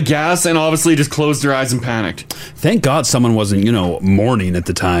honked on the gas and obviously just closed her eyes and panicked. Thank God someone wasn't, mourning at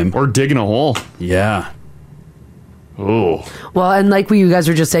the time. Or digging a hole. Yeah. Oh. Well, and like you guys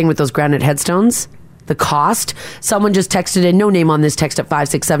were just saying with those granite headstones, the cost, someone just texted in, no name on this text at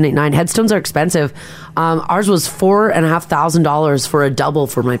 56789. Headstones are expensive. Ours was $4,500 for a double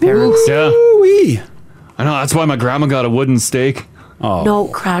for my parents. Yeah. Ooh-wee. I know, that's why my grandma got a wooden stake. Oh. No,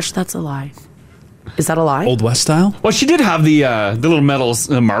 Crash, that's a lie. Is that a lie? Old West style? Well, she did have the little metal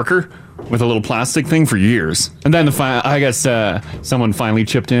marker with a little plastic thing for years. And then I guess someone finally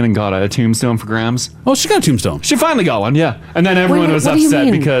chipped in and got a tombstone for Grams. Oh, she got a tombstone. She finally got one, yeah. And then everyone was what do you upset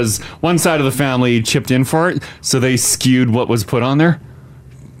mean? because one side of the family chipped in for it, so they skewed what was put on there.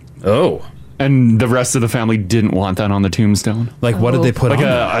 Oh. And the rest of the family didn't want that on the tombstone. Like, what did they put like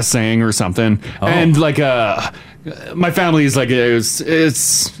on a saying or something. Oh. And like my family is like,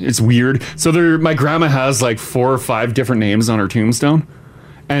 it's weird. So my grandma has like 4 or 5 different names on her tombstone.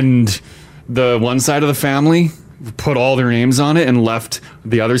 And the one side of the family put all their names on it and left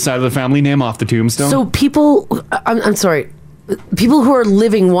the other side of the family name off the tombstone. So people, I'm sorry, people who are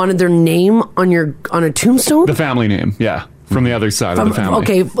living wanted their name on a tombstone? The family name, yeah. From the other side of the family.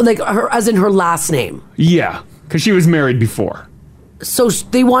 Okay, like as in her last name. Yeah, because she was married before. So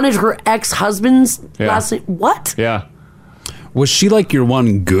they wanted her ex-husband's last name? What? Yeah. Was she like your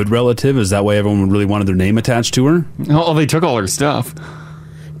one good relative? Is that why everyone really wanted their name attached to her? Oh, they took all her stuff.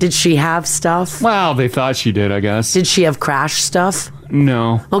 Did she have stuff? Well, they thought she did, I guess. Did she have Crash stuff?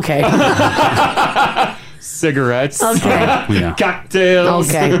 No. Okay. Cigarettes. Okay. Yeah. Cocktails.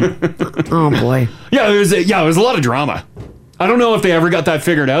 Okay. Oh, boy. Yeah, it was a lot of drama. I don't know if they ever got that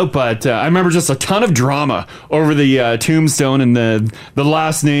figured out, but I remember just a ton of drama over the tombstone and the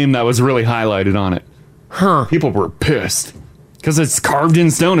last name that was really highlighted on it. Huh. People were pissed. Because it's carved in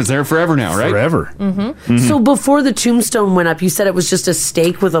stone. It's there forever now, right? Forever. Mm-hmm. So before the tombstone went up, you said it was just a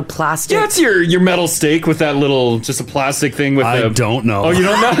stake with a plastic... Yeah, it's your metal stake with that little, just a plastic thing with I don't know. Oh, you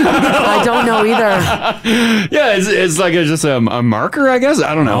don't know? I don't know either. Yeah, it's like just a marker, I guess.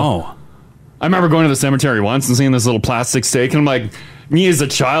 I don't know. Oh. I remember going to the cemetery once and seeing this little plastic stake, and I'm like, me as a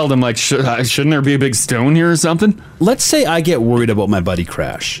child, I'm like, shouldn't there be a big stone here or something? Let's say I get worried about my buddy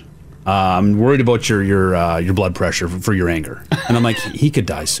Crash. I'm worried about your blood pressure for your anger, and I'm like, he could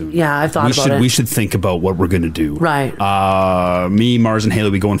die soon. Yeah, I thought about it. We should think about what we're gonna do. Right. Me, Mars, and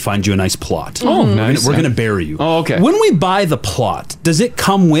Haley, we go and find you a nice plot. Oh, nice. We're gonna bury you. Oh, okay. When we buy the plot, does it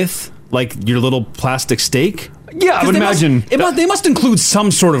come with like your little plastic stake? Yeah, I would imagine. They must include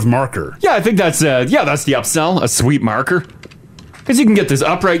some sort of marker. Yeah, I think that's the upsell, a sweet marker. Because you can get this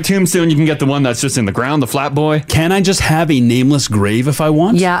upright tombstone, you can get the one that's just in the ground, the flat boy. Can I just have a nameless grave if I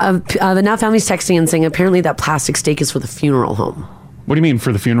want? Yeah, the Now family's texting and saying apparently that plastic stake is for the funeral home. What do you mean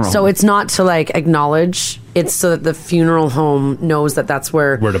for the funeral? So it's not to like acknowledge. It's so that the funeral home knows that that's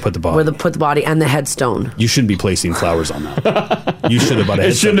where to put the body, where to put the body and the headstone. You shouldn't be placing flowers on that. You should have.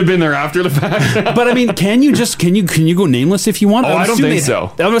 It shouldn't have been there after the fact. But I mean, can you go nameless if you want? Oh, I don't think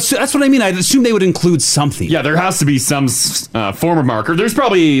so. That's what I mean. I'd assume they would include something. Yeah, there has to be some form of marker. There's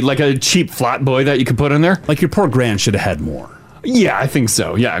probably like a cheap flat boy that you could put in there. Like your poor gran should have had more. Yeah, I think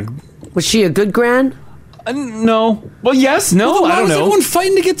so. Yeah. Was she a good gran? No. Well, yes. No. Well, I don't know. Everyone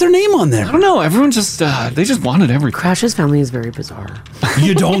fighting to get their name on there. I don't know. Everyone just they just wanted everything. Crash's family is very bizarre.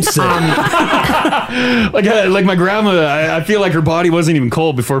 You don't say. Like my grandma, I feel like her body wasn't even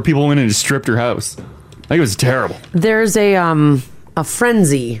cold before people went in and stripped her house. Like it was terrible. There's a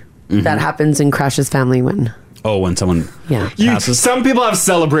frenzy that happens in Crash's family when someone passes. Some people have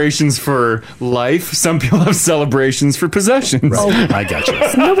celebrations for life. Some people have celebrations for possessions. Right. I got you.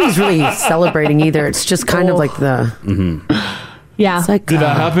 So nobody's really celebrating either. It's just kind of like the. Yeah. It's like, Did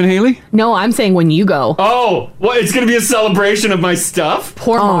that happen, Haley? No, I'm saying when you go. Oh, what? It's going to be a celebration of my stuff?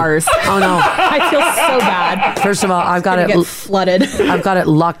 Poor Mars. Oh no. I feel so bad. First of all, I've got it get flooded. I've got it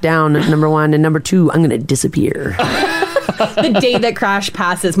locked down. Number one, and number two, I'm going to disappear. The day that Crash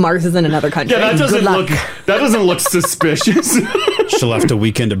passes, Mars is in another country. Yeah, that doesn't look suspicious. She'll have to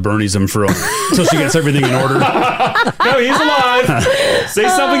weekend at Bernie's until she gets everything in order. No, he's alive. Say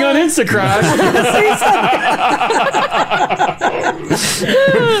something on Insta, Crash.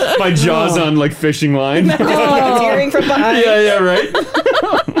 My jaw's on like fishing line. Tearing from behind. Yeah, right.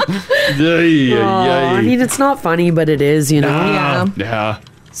 I mean, it's not funny, but it is, you know. Yeah.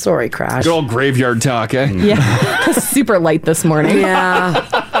 Sorry, Crash. Good old graveyard talk, eh? Yeah. Super light this morning.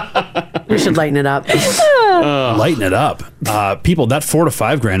 Yeah. We should lighten it up. Lighten it up. People, that $4 to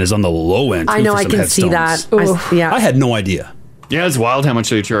 $5 grand is on the low end. I know, I can see that. I had no idea. Yeah, it's wild how much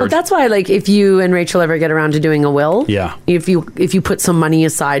they charge. Well, that's why, like, if you and Rachel ever get around to doing a will, if you put some money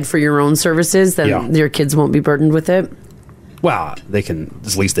aside for your own services, then your kids won't be burdened with it. Wow, they can.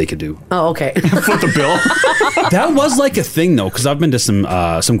 It's the least they could do. Oh, okay. Foot the bill. That was like a thing, though, because I've been to some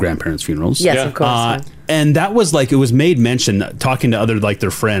grandparents' funerals. Yes, of course. And that was like, it was made mention talking to other like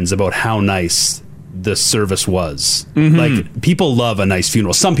their friends about how nice the service was. Like, people love a nice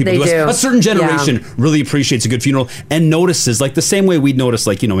funeral. Some people do. A certain generation really appreciates a good funeral and notices, like the same way we'd notice,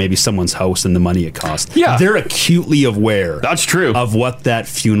 like, you know, maybe someone's house and the money it costs. Yeah. They're acutely aware. That's true. Of what that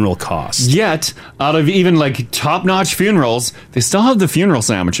funeral costs. Yet, out of even like top-notch funerals, they still have the funeral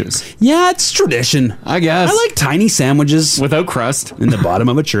sandwiches. Yeah, it's tradition. I guess. I like tiny sandwiches. Without crust. In the bottom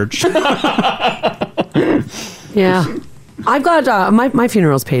of a church. Yeah. I've got my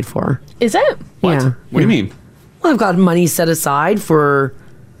funeral's paid for. Is it? What? Yeah. What do you mean? Well, I've got money set aside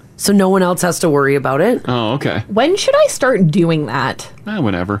so no one else has to worry about it. Oh, okay. When should I start doing that?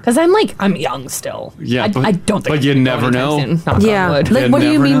 Whenever. Because I'm young still. Yeah, I don't think. But you never know. Yeah. Like, what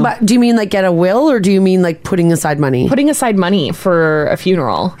do you mean by? Do you mean like get a will, or do you mean like putting aside money? Putting aside money for a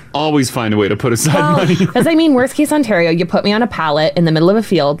funeral. Always find a way to put aside money. Because I mean, worst case Ontario, you put me on a pallet in the middle of a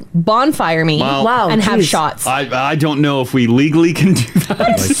field, bonfire me, and have shots. I don't know if we legally can do that.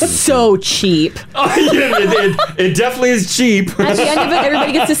 That's so cheap. Oh, yeah, it definitely is cheap. At the end of it,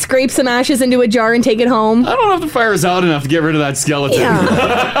 everybody gets to scrape some ashes into a jar and take it home. I don't know if the fire's out enough to get rid of that skeleton. Yeah.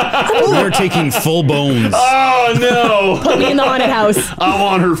 They're taking full bones. Oh, no. Put me in the haunted house. I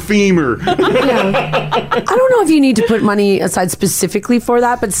want her femur. I don't know if you need to put money aside specifically for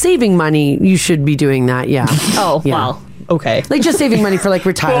that, but saving money, you should be doing that. Yeah. Oh, well. Okay. Like just saving money for like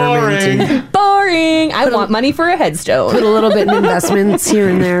retirement. Boring. I want money for a headstone. Put a little bit in investments here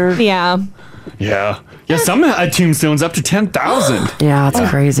and there. Yeah. Yeah. Yeah, some tombstones up to 10,000. Yeah, it's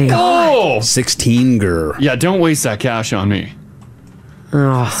crazy. Oh, 16 grr. Yeah, don't waste that cash on me.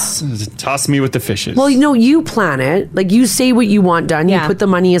 Toss me with the fishes. Well, you plan it. Like, you say what you want done. Yeah. You put the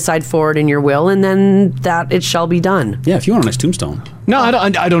money aside for it in your will, and then that it shall be done. Yeah, if you want a nice tombstone. No,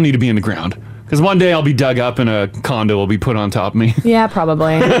 I don't need to be in the ground. Because one day I'll be dug up and a condo will be put on top of me. Yeah,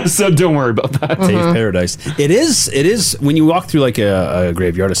 probably. So don't worry about that. Safe paradise. It is when you walk through like a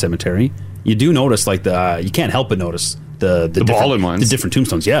graveyard, a cemetery, you do notice like you can't help but notice the ballin' ones. The different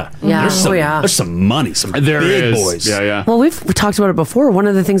tombstones, yeah. Yeah. There's some money, some There big is. boys. Yeah. Well, we've talked about it before. One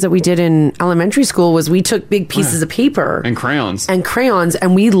of the things that we did in elementary school was we took big pieces of paper And crayons.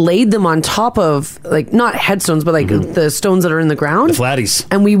 and we laid them on top of, like, not headstones, but like the stones that are in the ground. The flatties.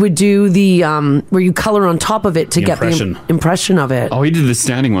 And we would do the where you color on top of it to get impression. the impression of it. Oh, he did the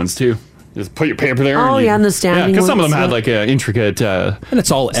standing ones too. Just put your paper there. Oh, and the standing because some of them ones, had like a intricate And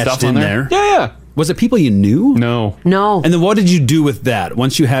it's all stuff etched on in there. Yeah. Was it people you knew? No. And then what did you do with that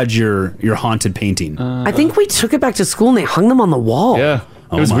once you had your haunted painting? I think we took it back to school and they hung them on the wall. Yeah.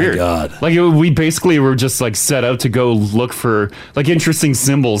 It was weird. God. Like we basically were just like set out to go look for like interesting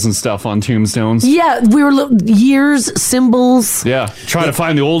symbols and stuff on tombstones. Yeah, we were years, symbols. Yeah, trying to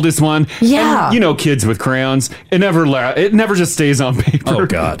find the oldest one. Yeah. And, you know, kids with crayons. It never just stays on paper. Oh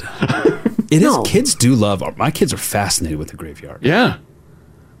God. It is. Kids do love. My kids are fascinated with the graveyard. Yeah.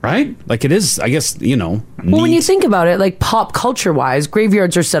 Right? Like it is. I guess Well, when you think about it, like pop culture wise,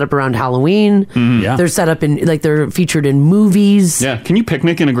 graveyards are set up around Halloween. Yeah. They're set up in they're featured in movies. Yeah. Can you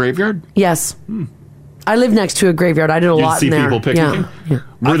picnic in a graveyard? Yes. I live next to a graveyard. I did a You lot see in there. people picnicking? Yeah.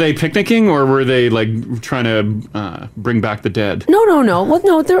 Were they picnicking or were they like trying to bring back the dead? No. Well,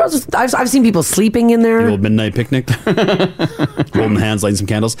 no. I've seen people sleeping in there. The old midnight picnic, holding hands, lighting some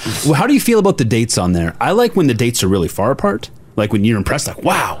candles. Well, how do you feel about the dates on there? I like when the dates are really far apart. Like when you're impressed, like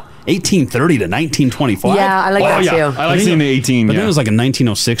wow, 1830 to 1925. Yeah, I like that too. I like seeing the 18. But then it was like a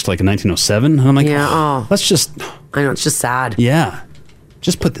 1906 to like a 1907. And I'm like, Yeah, oh. let's just. I know, it's just sad. Yeah,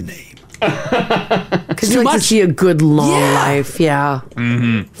 just put the name. Because you like to see a good long life. Yeah.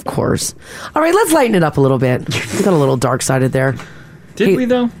 Mm-hmm. Of course. All right, let's lighten it up a little bit. We got a little dark sided there. Did we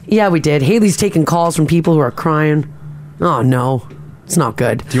though? Yeah, we did. Haley's taking calls from people who are crying. Oh no. It's not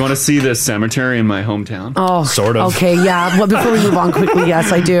good. Do you want to see the cemetery in my hometown? Oh, sort of. Okay, yeah. Well, before we move on quickly,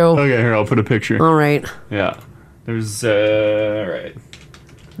 yes, I do. Okay, here, I'll put a picture. All right. Yeah. There's, all right.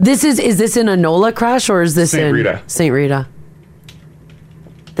 Is this in Enola Crash or is this St. in Rita. St. Rita?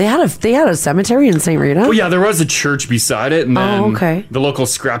 They had a cemetery in St. Rita? Oh, yeah, there was a church beside it, and then okay. the local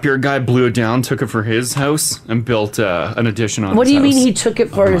scrapyard guy blew it down, took it for his house, and built an addition on What his do you house. mean he took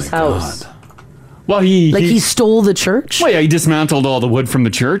it for his house? Well, he stole the church? Well, yeah, he dismantled all the wood from the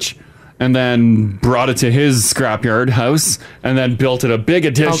church and then brought it to his scrapyard house and then built it a big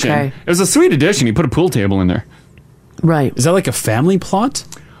addition. Okay. It was a sweet addition. He put a pool table in there. Right. Is that like a family plot?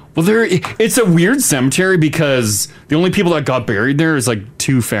 Well, it's a weird cemetery because the only people that got buried there is like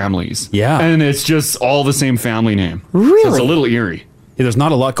two families. Yeah. And it's just all the same family name. Really? So it's a little eerie. Yeah, there's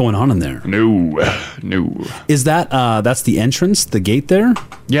not a lot going on in there. No. Is that that's the entrance, the gate there?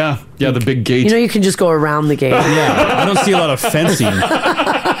 Yeah, the big gate. You know, you can just go around the gate. Yeah, I don't see a lot of fencing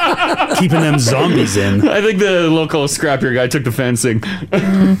keeping them zombies in. I think the local scrapyard guy took the fencing.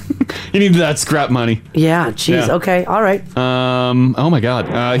 He needed that scrap money. Yeah, jeez. Yeah. Okay, all right. Oh my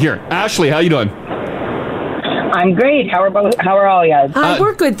God. Here, Ashley, how you doing? I'm great. How are all you guys? Hi,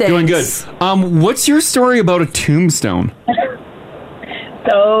 we're good, thanks. Doing good. What's your story about a tombstone?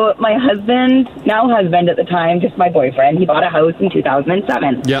 So my now husband at the time, just my boyfriend, he bought a house in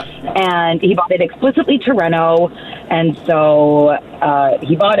 2007. Yeah. And he bought it explicitly to reno. And so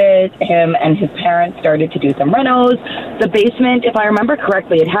he bought it, him and his parents started to do some renos. The basement, if I remember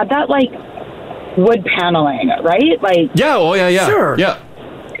correctly, it had that like wood paneling, right? Like Yeah, oh yeah. Sure. Yeah.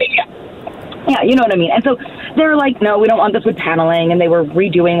 Yeah, you know what I mean. And so they're like, no, we don't want this wood paneling. And they were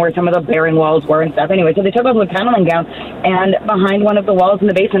redoing where some of the bearing walls were and stuff. Anyway, so they took all the wood paneling down. And behind one of the walls in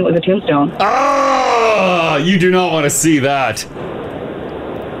the basement was a tombstone. Ah, you do not want to see that.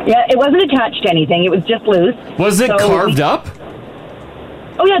 Yeah, it wasn't attached to anything. It was just loose. Was it carved up?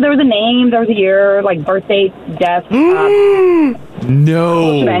 Oh, yeah, there was a name, there was a year, like birthday, death. No.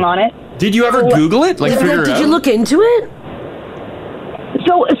 Bang on it. Did you ever Google it? Like, figure it Did out? you look into it?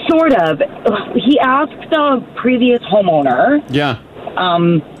 So, sort of. He asked the previous homeowner. Yeah.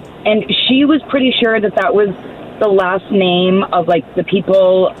 And she was pretty sure that was the last name of, like, the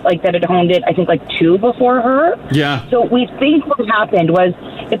people, like, that had owned it, I think, like, 2 before her. Yeah. So we think what happened was,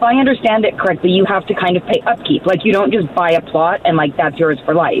 if I understand it correctly, you have to kind of pay upkeep. Like, you don't just buy a plot and, like, that's yours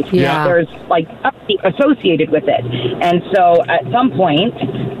for life. Yeah. There's, like, upkeep associated with it. And so at some point,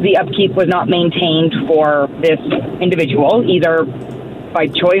 the upkeep was not maintained for this individual, either by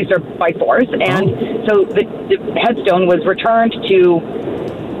choice or by force. And so the headstone was returned to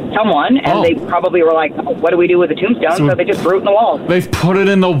someone, and they probably were like, oh, what do we do with the tombstone? So they just threw it in the wall. They've put it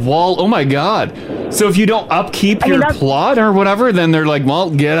in the wall. Oh my God. So if you don't upkeep your plot or whatever, then they're like, well,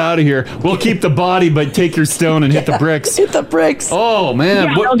 get out of here. We'll keep the body, but take your stone and hit the bricks. Hit the bricks. Oh man.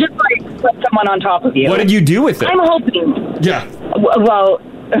 Yeah, they'll just like put someone on top of you. What did you do with it? I'm hoping. Yeah. Well,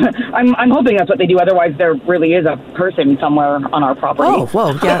 I'm hoping that's what they do. Otherwise, there really is a person somewhere on our property. Oh,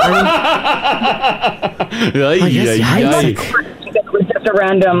 whoa, It was just a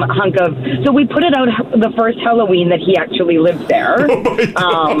random hunk of. So we put it out the first Halloween that he actually lived there.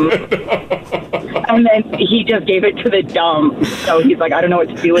 And then he just gave it to the dump. So he's like, I don't know what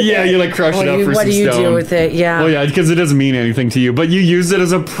to do with it. Yeah, you like crush it up for what some do you stone. do with it? Yeah. Well, yeah, because it doesn't mean anything to you, but you use it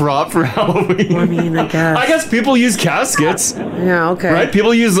as a prop for Halloween. I mean, I guess. I guess people use caskets. Yeah, okay. Right?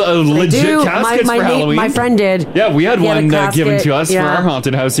 People use They legit do. caskets my for Halloween. My friend did. Yeah, we had He one a given casket. to us for Yeah. our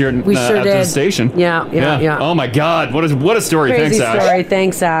haunted house here We sure at the did. station. Yeah. Oh my God, what a story! Crazy Thanks, Ash. story.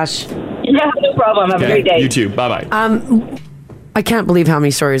 Thanks, Ash. Yeah, no problem. Have a great day. You too. Bye bye. I can't believe how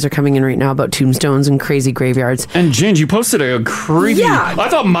many stories are coming in right now about tombstones and crazy graveyards. And Ginge, you posted a creepy. Yeah. I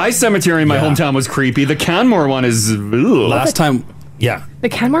thought my cemetery in my hometown was creepy. The Canmore one is. Last time, yeah. The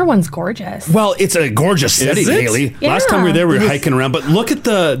Canmore one's gorgeous. Well, it's a gorgeous setting, Is it? Haley. Yeah. Last time we were there, we were hiking around. But look at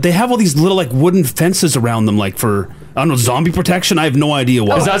they have all these little like wooden fences around them, like for, I don't know, zombie protection. I have no idea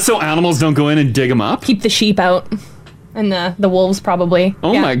why. Is that so animals don't go in and dig them up? Keep the sheep out. And the wolves probably.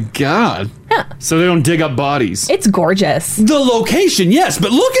 Oh Yeah. my God. Yeah. So they don't dig up bodies. It's gorgeous. The location, yes,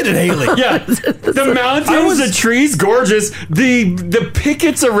 but look at it, Haley. Yeah. The mountains, the trees, gorgeous. The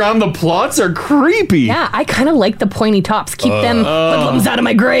pickets around the plots are creepy. Yeah, I kind of like the pointy tops. Keep them hoodlums out of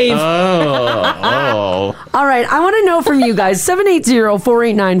my grave. Oh. All right, I want to know from you guys.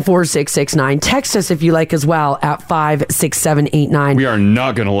 780-489-4669. Text us if you like as well at 56789. We are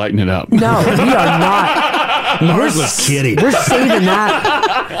not going to lighten it up. No, we are not. Mars was kidding. We're saving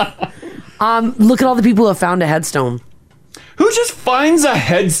that. Look at all the people who have found a headstone. Who just finds a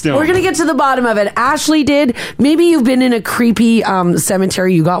headstone? We're going to get to the bottom of it. Ashley did. Maybe you've been in a creepy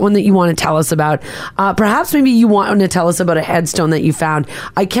cemetery. You got one that you want to tell us about. Perhaps maybe you want to tell us about a headstone that you found.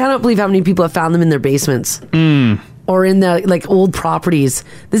 I cannot believe how many people have found them in their basements. Or in the like old properties.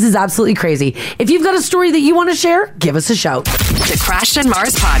 This is absolutely crazy. If you've got a story that you want to share, give us a shout. The Crash and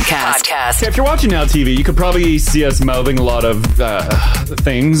Mars podcast. If you're watching Now TV, you could probably see us mouthing a lot of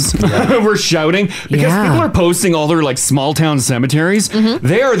things. We're shouting because people are posting all their like small town cemeteries.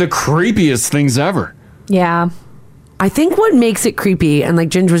 They are the creepiest things ever. Yeah. I think what makes it creepy, and like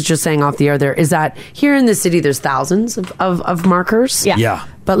Ginge was just saying off the air there, is that here in the city there's thousands of markers. Yeah.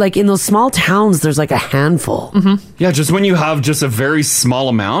 But like in those small towns, there's like a handful. Yeah, just when you have just a very small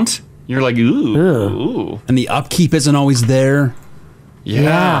amount, you're like, ooh. And the upkeep isn't always there.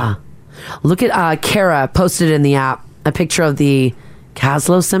 Yeah. Look at Kara posted in the app a picture of the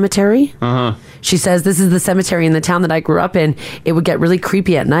Caslow Cemetery. She says, this is the cemetery in the town that I grew up in. It would get really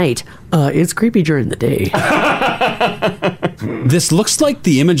creepy at night. It's creepy during the day. This looks like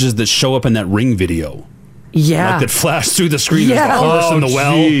the images that show up in that Ring video. Yeah. Like that flash through the screen. Yeah. There's the horse and the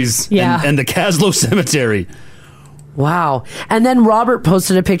well. Jeez. Yeah. And the Caslow Cemetery. Wow. And then Robert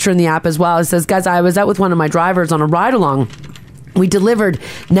posted a picture in the app as well. It says, guys, I was out with one of my drivers on a ride along. We delivered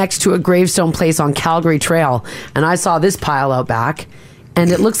next to a gravestone place on Calgary Trail, and I saw this pile out back,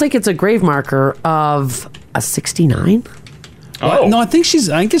 and it looks like it's a grave marker of a 69. Oh no, I think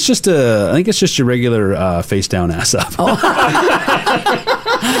it's just your regular face down, ass up. All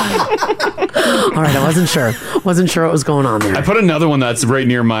right, I wasn't sure what was going on there. I put another one that's right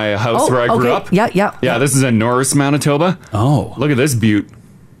near my house where I grew up. Yeah. Yeah, this is in Norris, Manitoba. Oh. Look at this butte.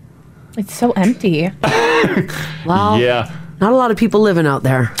 It's so empty. Well, Yeah. not a lot of people living out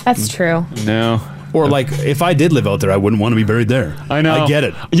there. That's true. No. Or like, if I did live out there, I wouldn't want to be buried there. I know. I get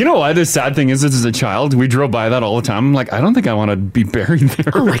it. You know why the sad thing is as a child, we drove by that all the time. I'm like, I don't think I want to be buried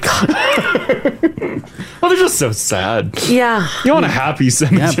there. Oh my God. Well, they're just so sad. Yeah. You want a happy Yeah,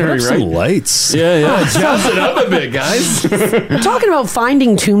 cemetery, put up right? some lights. Yeah. Jazz it up a bit, guys. We're talking about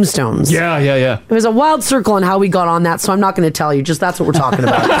finding tombstones. Yeah. It was a wild circle on how we got on that, so I'm not going to tell you. Just that's what we're talking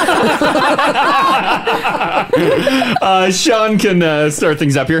about. Sean can start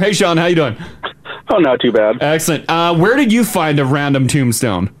things up here. Hey, Sean, how you doing? Oh, not too bad. Excellent. Where did you find a random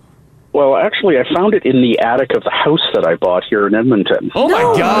tombstone? Well, actually, I found it in the attic of the house that I bought here in Edmonton. Oh, my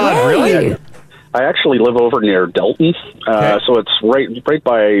God, really? I actually live over near Delton, so it's right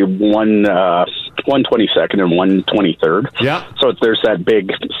by 122nd and 123rd. Yeah. So there's that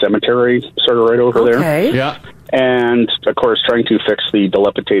big cemetery sort of right over there. Yeah. And, of course, trying to fix the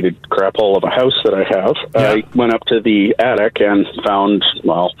dilapidated crap hole of a house that I have, I went up to the attic and found,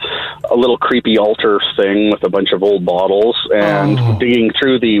 well, a little creepy altar thing with a bunch of old bottles, and digging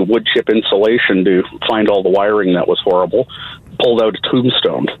through the wood chip insulation to find all the wiring that was horrible, pulled out a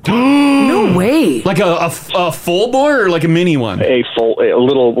tombstone. No way. Like a full bore or like a mini one? A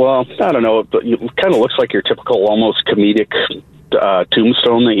little, well, I don't know, but it kind of looks like your typical, almost comedic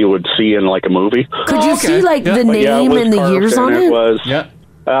tombstone that you would see in like a movie. Could you see like the name and the years on it? It was, it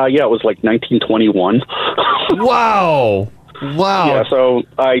was like 1921. Wow. Yeah, so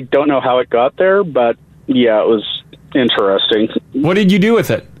I don't know how it got there, but yeah, it was interesting. What did you do with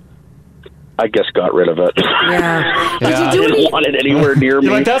it? I guess got rid of it. Yeah. Did you I do didn't want it anywhere near me.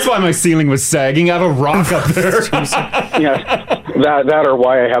 You're like, that's why my ceiling was sagging. I have a rock up there. Yeah, that or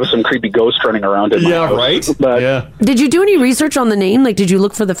why I have some creepy ghost running around in my house. Right? But yeah. Did you do any research on the name? Like, did you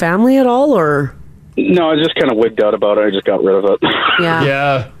look for the family at all, or? No, I was just kind of wigged out about it. I just got rid of it. Yeah.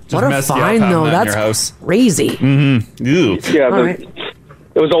 Yeah. Just What a messed you up find, having though. that in That's your house. crazy. Mm-hmm. Ew. Yeah, All but right.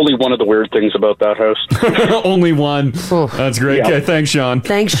 it was only one of the weird things about that house. Only one. That's great. Yeah. Okay, thanks, Sean.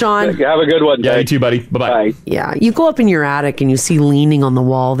 Thanks, Sean. Have a good one. Yeah, you too, buddy. Bye-bye. Yeah, you go up in your attic and you see leaning on the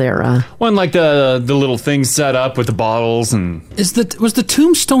wall there. One like the little things set up with the bottles and. Was the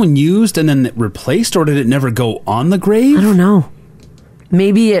tombstone used and then replaced, or did it never go on the grave? I don't know.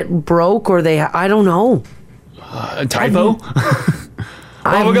 Maybe it broke, or I don't know. A typo?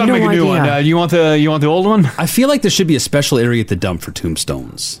 I we gotta have make no a new one. idea. You want the old one? I feel like there should be a special area at the dump for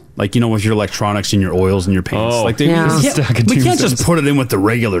tombstones. Like, with your electronics and your oils and your paints. Oh, like Yeah. we can't just put it in with the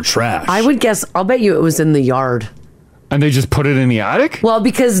regular trash. I would guess. I'll bet you it was in the yard. And they just put it in the attic? Well,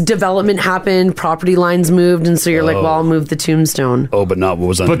 because development happened, property lines moved, and so you're like, well, I'll move the tombstone. Oh, but not what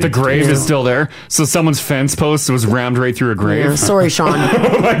was But underneath. the grave is still there. So someone's fence post was rammed right through a grave. Yeah, sorry, Sean.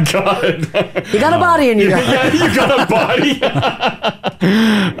 Oh my god. You got a body in your Yeah, you got a body.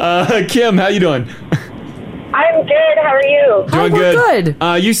 Kim, how you doing? I'm good. How are you? Doing good.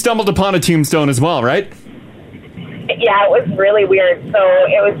 You stumbled upon a tombstone as well, right? Yeah, it was really weird. So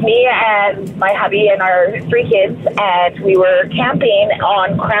it was me and my hubby and our 3 kids, and we were camping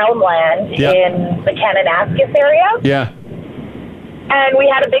on Crown land in the Kananaskis area. Yeah. And we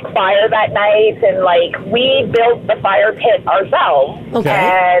had a big fire that night, and we built the fire pit ourselves. Okay.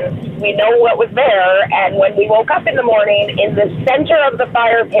 And we know what was there. And when we woke up in the morning, in the center of the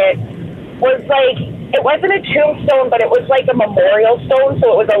fire pit was it wasn't a tombstone, but it was like a memorial stone.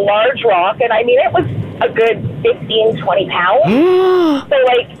 So it was a large rock, and I mean, it was a good 15, 20 pounds. So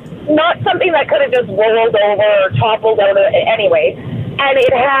not something that could have just rolled over or toppled out anyway. And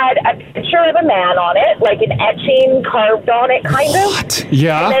it had a picture of a man on it, like an etching carved on it, kind of.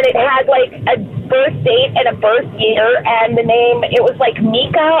 Yeah. And then it had a birth date and a birth year, and the name, it was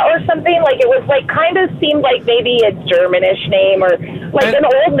Mika or something. It was kind of seemed like maybe a Germanish name or an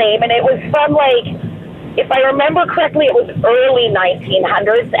old name, and it was from if I remember correctly, it was early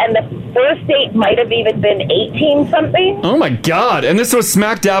 1900s, and the birth date might have even been 18-something. Oh my god! And this was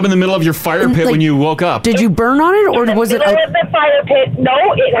smack dab in the middle of your fire pit when you woke up. Did you burn on it, or was it? In the middle of the fire pit. No,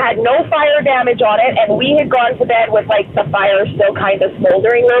 it had no fire damage on it, and we had gone to bed with the fire still kind of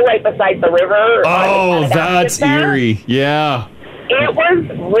smoldering. We were right beside the river. Oh, that's eerie. Yeah. It was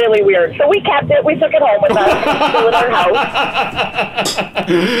really weird. So we kept it. We took it home with us. It's still in our house.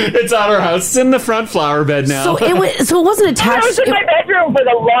 It's at our house. It's in the front flower bed now. So it wasn't attached. It was in my bedroom for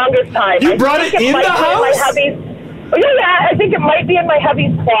the longest time. You brought it in the house? Yeah, I think it might be in my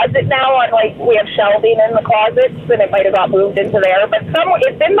hubby's closet now. We have shelving in the closets, and it might have got moved into there. But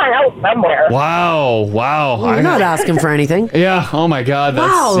it's in my house somewhere. Wow. You're not asking for anything. Yeah. Oh my god.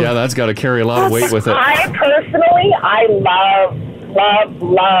 That's got to carry a lot of weight with it. I personally,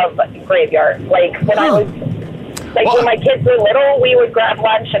 love graveyards. When I was when my kids were little, we would grab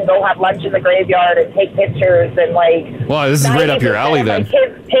lunch and go have lunch in the graveyard and take pictures and Wow, this is right up your alley then. My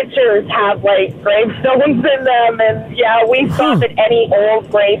kids' pictures have gravestones in them, and we stop at any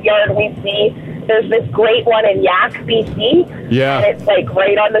old graveyard we see. There's this great one in Yak, BC. Yeah. And it's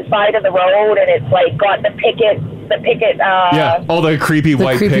right on the side of the road, and it's got the picket. Yeah, all the creepy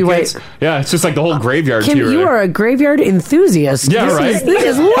white pickets. Yeah, it's just the whole graveyard. Kim, you are a graveyard enthusiast. Yeah, this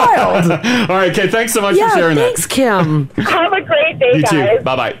is wild. All right, okay, thanks so much for sharing thanks, Kim. Have a great day, You guys. too.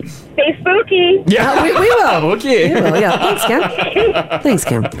 Bye-bye. Stay spooky. Yeah, we will. Okay. We will, yeah. Thanks,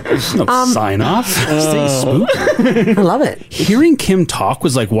 Kim. No sign off. Stay spooked. I love it. Hearing Kim talk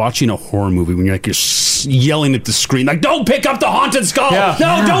was like watching a horror movie when you're yelling at the screen, don't pick up the haunted skull. Yeah.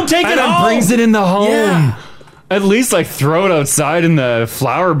 No, don't take it home. Brings it in the home. Yeah. At least throw it outside in the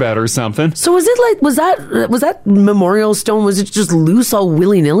flower bed or something. So was it was that memorial stone? Was it just loose all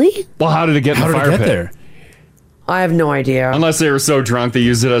willy nilly? Well, how did it get in the fire pit? There? I have no idea. Unless they were so drunk they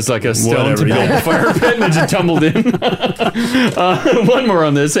used it as a stone to build the fire pit and it just tumbled in. One more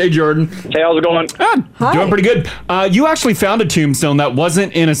on this. Hey, Jordan. Hey, how's it going? Hi. Doing pretty good. You actually found a tombstone that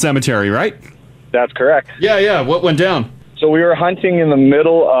wasn't in a cemetery, right? That's correct. Yeah. What went down? So we were hunting in the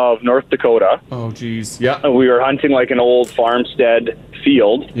middle of North Dakota. Oh, geez. Yeah. We were hunting an old farmstead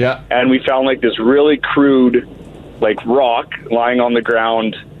field. Yeah. And we found this really crude, rock lying on the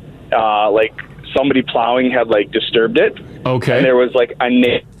ground. Somebody plowing had disturbed it. Okay. And there was a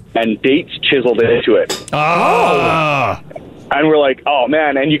name and dates chiseled into it. Ah. And we're oh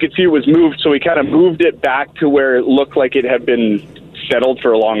man, and you could see it was moved, so we kind of moved it back to where it looked like it had been settled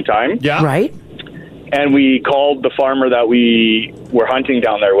for a long time. Yeah. Right. And we called the farmer that we were hunting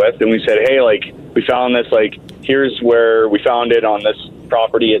down there with, and we said, hey, like, we found this, like, here's where we found it on this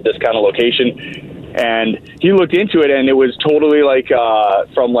property at this kind of location. And he looked into it, and it was totally, like,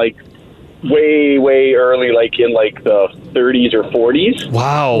 from, like, way early, like, in, like, the 30s or 40s.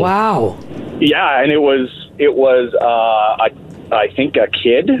 Wow. Yeah, and it was I think a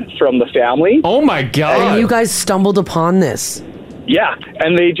kid from the family. Oh my God. And you guys stumbled upon this. Yeah,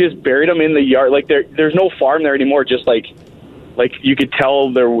 and they just buried him in the yard. Like there's no farm there anymore. Just like you could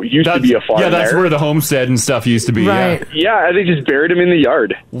tell there used to be a farm. Yeah, that's there. where the homestead and stuff used to be. Right. Yeah, and they just buried him in the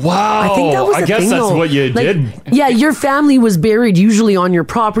yard. Wow. I think that was I the guess thing, that's though. what you Like, did. Yeah, your family was buried usually on your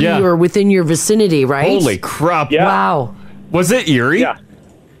property Yeah. or within your vicinity, right? Holy crap. Yeah. Wow. Was it eerie? Yeah.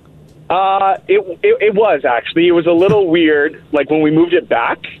 It was actually. It was a little weird. Like when we moved it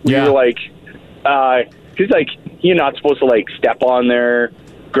back, we were like, because like you're not supposed to like step on their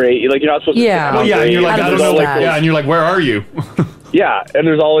grave. Like you're not supposed to. Yeah. Well, yeah, and you're like, I don't know, like, yeah, and you're like, where are you? Yeah, and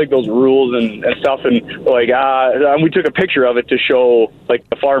there's all like those rules and stuff, and like and we took a picture of it to show like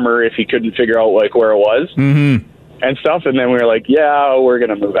the farmer if he couldn't figure out like where it was. Mm-hmm. And stuff, and then we were like, yeah, we're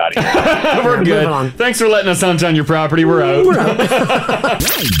going to move out of here. We're good. Thanks for letting us hunt on your property. We're out.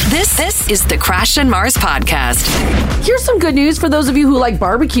 This is the Crash and Mars podcast. Here's some good news for those of you who like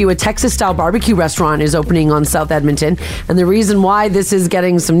barbecue. A Texas-style barbecue restaurant is opening on South Edmonton, and the reason why this is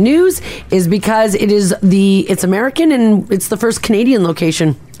getting some news is because it's American and it's the first Canadian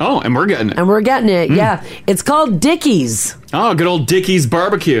location. Oh, and we're getting it. And we're getting it, yeah. It's called Dickie's. Oh, good old Dickie's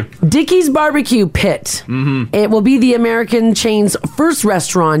Barbecue. Dickie's Barbecue Pit. Mm-hmm. It will be the American chain's first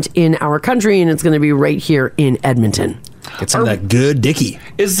restaurant in our country, and it's going to be right here in Edmonton. Get some of that good Dickie.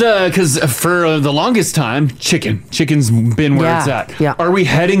 Is because for the longest time, chicken's been where it's at. Yeah. Are we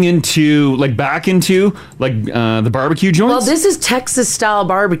heading into back into the barbecue joints? Well, this is Texas style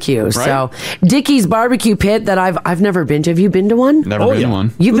barbecue. So Dickie's Barbecue Pit that I've never been to. Have you been to one? Never been to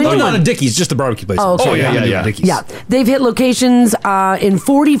one. You've been to not one? a Dickie's, just a barbecue place. Oh, okay. Yeah. Dickie's. Yeah, they've hit locations in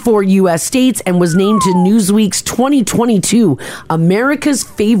 44 U.S. states and was named to Newsweek's 2022 America's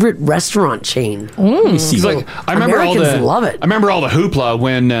favorite restaurant chain. I remember Americans love it. I remember all the hoopla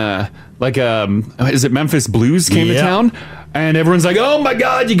when is it Memphis Blues came to town, and everyone's like, "Oh my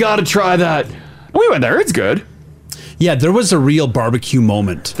God, you got to try that." We went there; it's good. Yeah, there was a real barbecue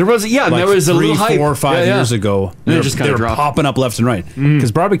moment. There was, yeah, there was a little hype 4 or 5 years ago. And They just were dropped. popping up left and right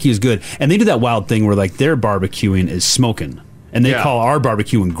because barbecue is good, and they do that wild thing where like their barbecuing is smoking, and they call our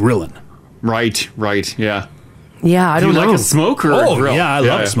barbecuing grilling. Right, yeah. Yeah, I Do don't you know. like a smoke or a grill? Yeah, I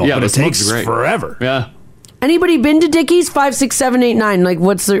love smoke, but the it takes smoke's great. forever. Yeah. Anybody been to Dickie's? 56789. Like,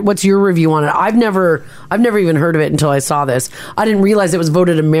 what's your review on it? I've never even heard of it until I saw this. I didn't realize it was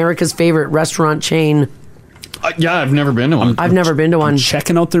voted America's favorite restaurant chain. Yeah, I've never been to one. I've never been to one.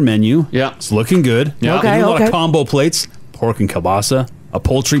 Checking out their menu. Yeah, it's looking good. Yeah. Okay, They do a lot of okay. combo plates: pork and kielbasa, a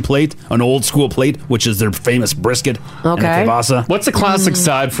poultry plate, an old school plate, which is their famous brisket, and a Okay. kielbasa. What's the classic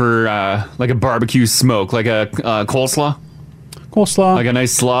side for like a barbecue smoke? Like a coleslaw? Coleslaw. Like a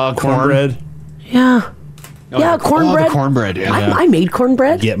nice slaw, cornbread. Yeah. Oh, Yeah, the cornbread. cornbread, yeah. I made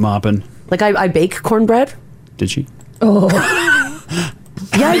cornbread. Get mopping. Like, I bake cornbread. Did she? Oh.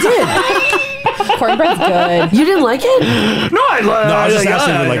 Yeah, I did. Cornbread's good. You didn't like it? No, I love. No, I was just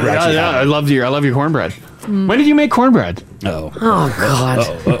asking if, like, Ratchet yeah, had it. I love your cornbread. When did you make cornbread? Oh. Oh, God.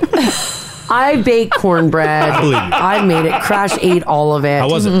 I bake cornbread. I believe you. I made it. Crash ate all of it. How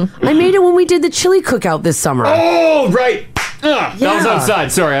was it? I made it when we did the chili cookout this summer. Oh, right. That was Yeah.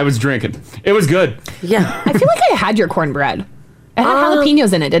 outside. Sorry, I was drinking. It was good. Yeah. I feel like I had your cornbread. It had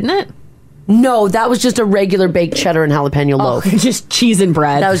jalapenos in it, didn't it? No, that was just a regular baked cheddar and jalapeno loaf. Just cheese and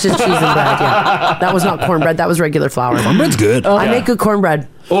bread. That was just cheese and bread, yeah. That was not cornbread. That was regular flour. Cornbread's good. I make good cornbread.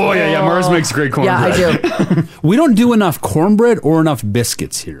 Oh, yeah. Mars makes great cornbread. Yeah, I do. We don't do enough cornbread or enough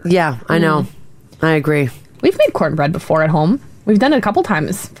biscuits here. Yeah, I know. I agree. We've made cornbread before at home. We've done it a couple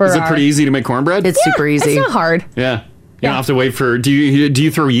times. Is it pretty easy to make cornbread? It's super easy. It's not hard. Yeah. You don't have to wait for. Do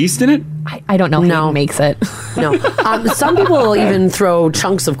you throw yeast in it? I don't know No. who makes it. No. Some people will even throw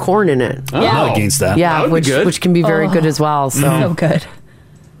chunks of corn in it. Oh. Yeah. I'm not against that. Yeah, would be good. which can be very good as well. So, So good.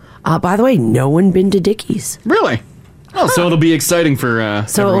 by the way, no one been to Dickie's. Really? Oh, so it'll be exciting for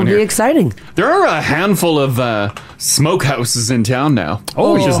So it'll everyone be here. exciting. There are a handful of smokehouses in town now,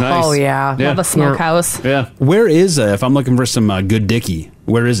 which is nice. Oh, yeah. Yeah. Love a smokehouse. Yeah. Where is, if I'm looking for some good Dickie,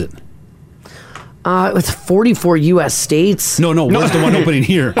 where is it? It's 44 U.S. states. No, where's the one opening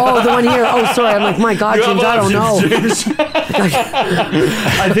here? Oh, the one here. Oh, sorry. I'm like, my God, You have James, I don't know. options, James.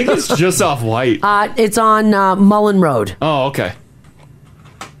 I think it's just off White. It's on Mullen Road. Oh, okay.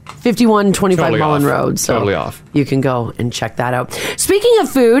 5125 Totally Mullen off. Road. So Totally off. You can go and check that out. Speaking of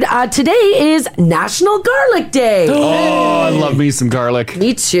food, today is National Garlic Day. Oh, I love me some garlic.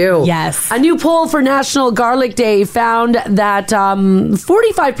 Me too. Yes. A new poll for National Garlic Day found that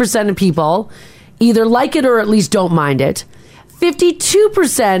 45% of people either like it or at least don't mind it.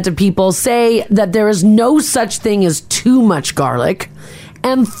 52% of people say that there is no such thing as too much garlic.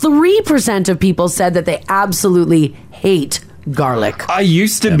 And 3% of people said that they absolutely hate garlic. I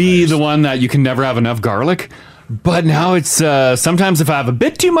used to be the one that you can never have enough garlic. But now it's sometimes if I have a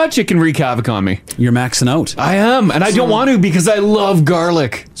bit too much, it can wreak havoc on me. You're maxing out. I am, and I don't want to because I love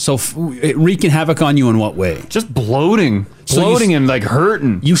garlic. So it wreaking havoc on you in what way? Just bloating, and like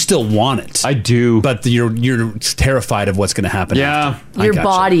hurting. You still want it. I do, but you're terrified of what's going to happen. Yeah, after. Your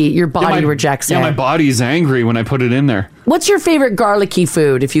body rejects it. Yeah, my body's angry when I put it in there. What's your favorite garlicky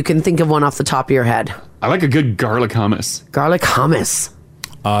food, if you can think of one off the top of your head? I like a good garlic hummus. Garlic hummus.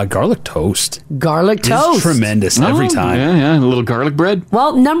 Garlic toast. Garlic It's toast. tremendous every time. Yeah, a little garlic bread.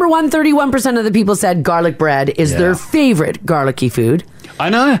 Well, number one, 31% of the people said garlic bread is their favorite garlicky food. I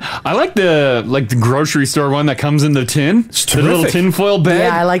know. I like the grocery store one that comes in the tin. It's the little tinfoil bag.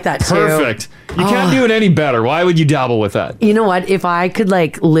 Yeah, I like that too. Perfect. You can't do it any better. Why would you dabble with that? You know what? If I could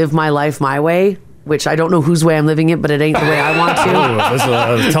live my life my way, which I don't know whose way I'm living it, but it ain't the way I want to.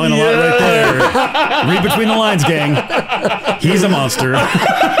 That's telling a lot right there. Read between the lines, gang. He's a monster.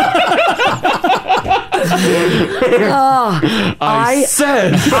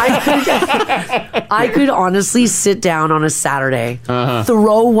 I could honestly sit down on a Saturday,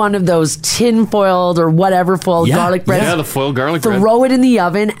 throw one of those tin foiled or whatever foiled garlic breads. Yeah, the foiled garlic bread. Throw it in the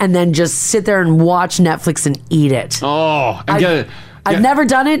oven and then just sit there and watch Netflix and eat it. Oh, I've never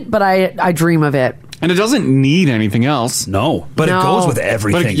done it, but I dream of it. And it doesn't need anything else. No, but it goes with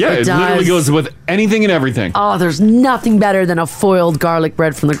everything. But it literally goes with anything and everything. Oh, there's nothing better than a foiled garlic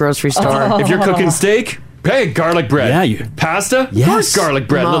bread from the grocery store. If you're cooking steak, hey, garlic bread. Yeah, pasta, Yes. of course, garlic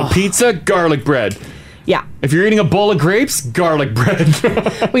bread. Oh. Little pizza, garlic bread. Yeah. If you're eating a bowl of grapes, garlic bread.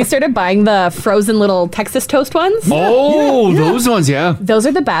 We started buying the frozen little Texas toast ones. Oh, those ones, yeah. Those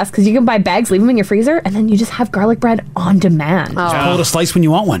are the best because you can buy bags, leave them in your freezer, and then you just have garlic bread on demand. Just pull out a slice when you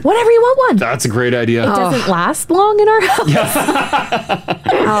want one. Whatever you want one. That's a great idea. It doesn't last long in our house.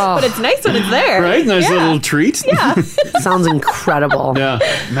 But it's nice when it's there. Right? Nice Yeah. little treat. Yeah. Sounds incredible. Yeah.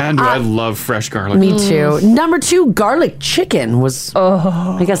 Man, do I love fresh garlic. Me too. Number two, garlic chicken was.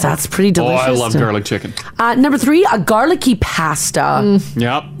 I guess that's pretty delicious. Oh, I love garlic chicken. Number three, a garlicky pasta,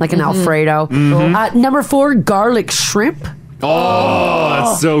 Yep. like an Alfredo. Number four, garlic shrimp. Oh,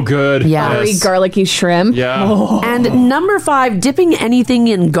 that's so good. Yeah. Very garlicky shrimp. Yeah. Oh. And number five, dipping anything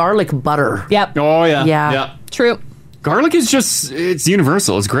in garlic butter. Yep. Oh, yeah. Yeah. True. Garlic is it's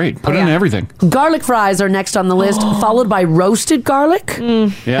universal. It's great. Put it in everything. Garlic fries are next on the list, followed by roasted garlic. Yeah.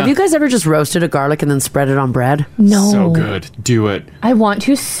 Have you guys ever just roasted a garlic and then spread it on bread? No. So good. Do it. I want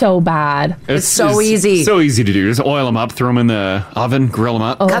to so bad. It's so easy. So easy to do. Just oil them up, throw them in the oven, grill them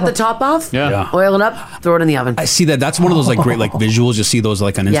up. Cut the top off, Yeah. oil it up, throw it in the oven. I see that. That's one of those great visuals. You see those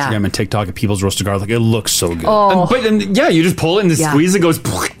on Instagram Yeah. and TikTok of people's roasted garlic. It looks so good. Yeah, you just pull it and squeeze it, goes, and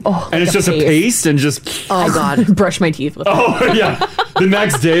it's like just a a paste and just. Oh, God. Brush my teeth with it. Oh yeah. The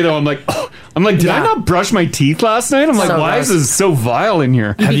next day though, I'm like, did I not brush my teeth last night? I'm like, So why gross. is this so vile in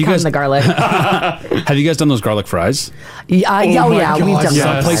here? Have you guys the garlic. Have you guys done those garlic fries? Yeah, we've done Some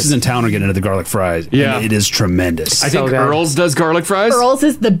some. places in town are getting into the garlic fries. Yeah. and it is tremendous. I think good. Earl's does garlic fries. Earl's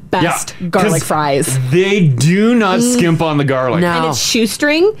is the best Yeah, garlic 'cause fries. They do not skimp on the garlic. No. And it's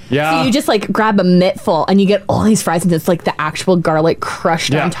shoestring. Yeah. So you just grab a mittful and you get all these fries and it's like the actual garlic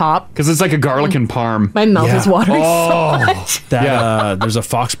crushed on top. Because it's like a garlic and parm. My mouth is watering Oh. so much. There's a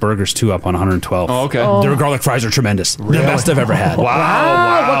Fox Burgers too up on 112. Oh, okay. Their garlic fries are tremendous. The best I've ever had.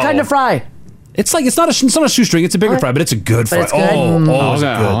 Wow. What kind of fry? It's not a shoestring. It's a bigger fry, but it's a good fry. it's good. It's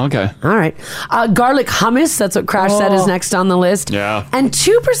good. Okay. All right. Garlic hummus, that's what Crash said is next on the list. Yeah. And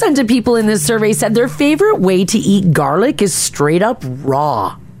 2% of people in this survey said their favorite way to eat garlic is straight up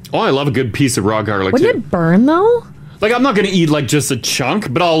raw. Oh, I love a good piece of raw garlic Wouldn't too. it burn though? Like I'm not gonna eat just a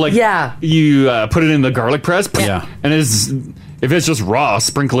chunk, but I'll you put it in the garlic press. Yeah. And if it's just raw,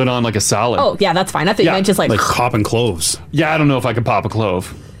 sprinkle it on like a salad. Oh yeah, that's fine. I thought you meant just Like popping cloves. Yeah, I don't know if I could pop a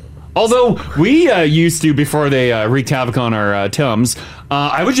clove. Although we used to, before they wreaked havoc on our Tums,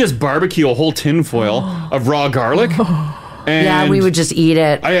 I would just barbecue a whole tin foil of raw garlic. And Yeah, we would just eat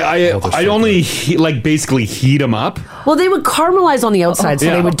it. I only basically heat them up, Well, they would caramelize on the outside, so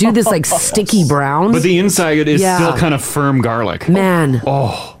Yeah. they would do this sticky brown. but the inside is Yeah. still kind of firm garlic. Man.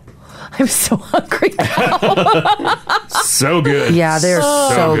 Oh. I'm so hungry. So good. Yeah, they're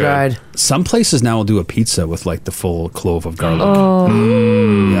so good. Some places now will do a pizza with like the full clove of garlic.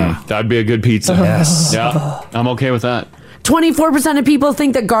 Yeah, that'd be a good pizza. Yes. Yeah, I'm okay with that. 24% of people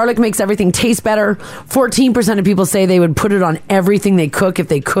think that garlic makes everything taste better. 14% of people say they would put it on everything they cook if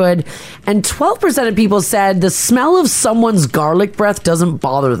they could. And 12% of people said the smell of someone's garlic breath doesn't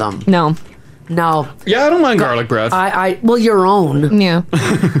bother them. No. Yeah, I don't mind garlic breath. Well, your own. Yeah.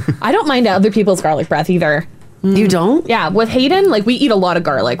 I don't mind other people's garlic breath either. You don't? Yeah, with Hayden, like we eat a lot of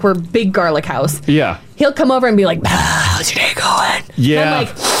garlic. We're a big garlic house. Yeah. He'll come over and be like, how's your day going? Yeah. And I'm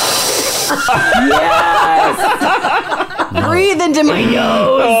like, yes! Breathe into my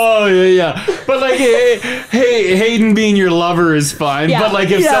nose. Oh, yeah. But like, hey, Hayden being your lover is fine. Yeah. But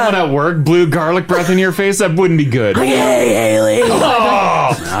like, if someone at work blew garlic breath in your face, that wouldn't be good. Hey, Haley.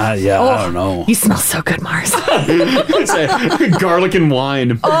 I don't know. You smell so good, Mars. Garlic and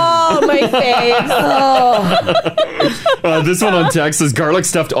wine. Oh, my face. Oh. This one on text says garlic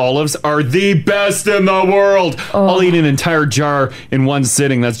stuffed olives are the best in the world. I'll eat an entire jar in one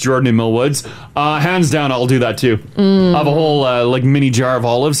sitting. That's Jordan in Millwoods. Hands down, I'll do that too. I'll have a whole like mini jar of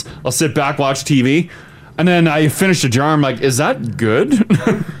olives. I'll sit back, watch TV, and then I finish a jar. I'm like, is that good?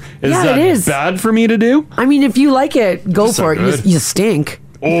 It is bad for me to do? I mean, if you like it, go So for good. it. You stink.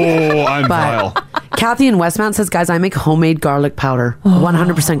 Oh, I'm vile. Kathy in Westmount says, guys, I make homemade garlic powder.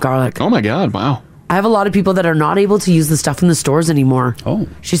 100% garlic. Oh my God, wow. I have a lot of people that are not able to use the stuff in the stores anymore. Oh.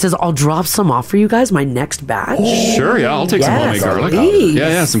 She says, I'll drop some off for you guys, my next batch. Sure, yeah, I'll take some homemade garlic. Please.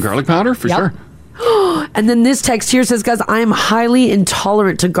 Yeah, some garlic powder for sure. And then this text here says, guys, I am highly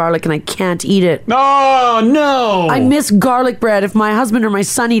intolerant to garlic and I can't eat it. Oh, no. I miss garlic bread. If my husband or my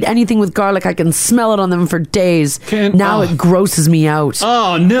son eat anything with garlic, I can smell it on them for days. Now it grosses me out.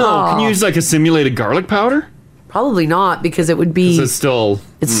 Oh, no. Can you use like a simulated garlic powder? Probably not, because it would be... It's still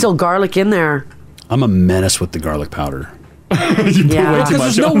garlic in there. I'm a menace with the garlic powder. Yeah.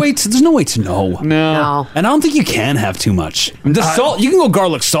 Because there's no way to know. No. And I don't think you can have too much. The salt, you can go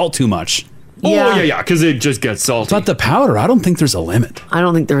garlic salt too much. Yeah, because it just gets salty. But the powder, I don't think there's a limit. I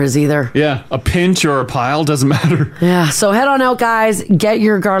don't think there is either. Yeah, a pinch or a pile doesn't matter. Yeah, so head on out, guys. Get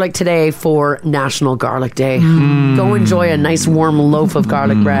your garlic today for National Garlic Day. Go enjoy a nice warm loaf of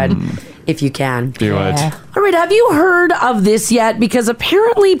garlic bread if you can. Do it. All right, have you heard of this yet? Because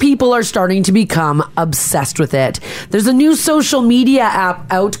apparently people are starting to become obsessed with it. There's a new social media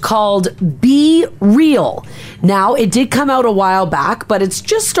app out called Be Real. Now, it did come out a while back, but it's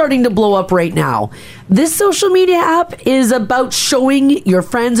just starting to blow up right now. This social media app is about showing your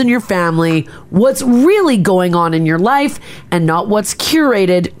friends and your family what's really going on in your life and not what's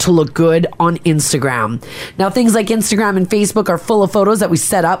curated to look good on Instagram. Now, things like Instagram and Facebook are full of photos that we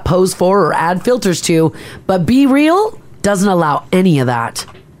set up, pose for, or add filters to, but Be Real doesn't allow any of that.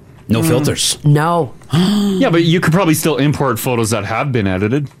 No filters. No. Yeah, but you could probably still import photos that have been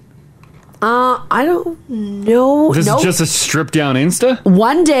edited. I don't know. This is just a stripped down Insta?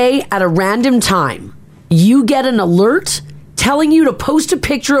 One day at a random time, you get an alert telling you to post a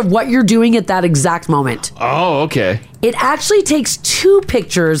picture of what you're doing at that exact moment. Oh, okay. It actually takes two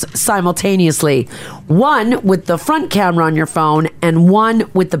pictures simultaneously. One with the front camera on your phone and one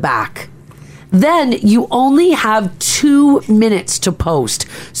with the back. Then you only have 2 minutes to post.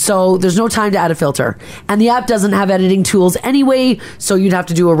 So there's no time to add a filter. And the app doesn't have editing tools anyway, so you'd have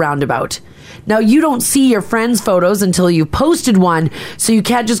to do a roundabout. Now, you don't see your friends' photos until you've posted one, so you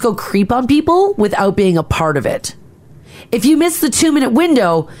can't just go creep on people without being a part of it. If you miss the 2-minute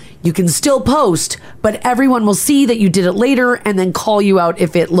window, you can still post, but everyone will see that you did it later and then call you out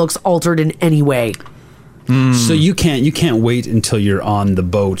if it looks altered in any way. So you can't wait until you're on the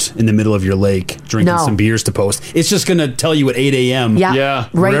boat in the middle of your lake drinking some beers to post. It's just going to tell you at 8 a.m. Yeah,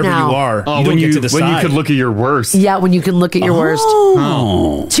 right wherever now. you are. Oh, you don't get to decide. when you could look at your worst. Yeah, when you can look at your worst.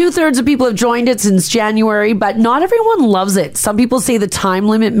 2/3 of people have joined it since January, but not everyone loves it. Some people say the time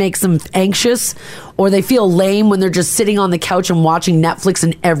limit makes them anxious, or they feel lame when they're just sitting on the couch and watching Netflix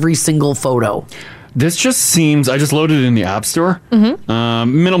in every single photo. This just seems, I just loaded it in the App Store.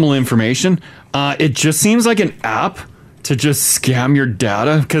 Minimal information. It just seems like an app to just scam your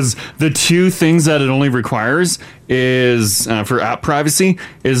data, because the two things that it only requires is, for app privacy,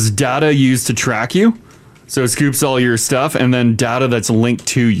 is data used to track you. So it scoops all your stuff, and then data that's linked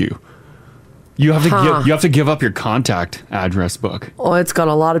to you. You have to give up your contact address book. Oh, it's got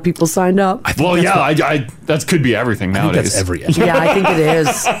a lot of people signed up. That could be everything nowadays. That's every Yeah, I think it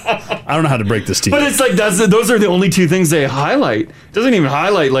is. I don't know how to break this to you. But it's like those are the only two things they highlight. It doesn't even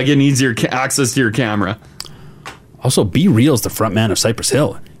highlight like it needs your access to your camera. Also, Be Real is the front man of Cypress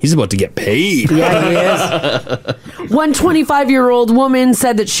Hill. He's about to get paid. Yeah, he is. One 25-year-old woman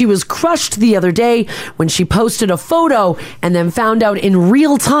said that she was crushed the other day when she posted a photo and then found out in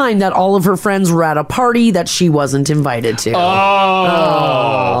real time that all of her friends were at a party that she wasn't invited to.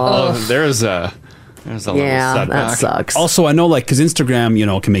 There's a little setback. That sucks. Also, I know, like, because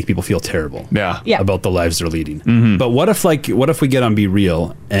Instagram, can make people feel terrible. Yeah. About the lives they're leading. But what if we get on Be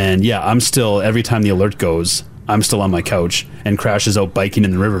Real and I'm still, every time the alert goes, I'm still on my couch and Crash is out biking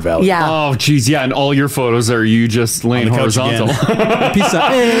in the river valley. Yeah. Oh, geez, yeah, and all your photos are you just laying horizontal. Peace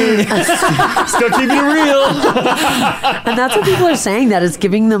out. Hey. Still keeping it real. And that's what people are saying, that it's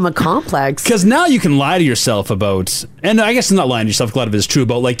giving them a complex. Because now you can lie to yourself about, and I guess not lying to yourself, a lot of it is true,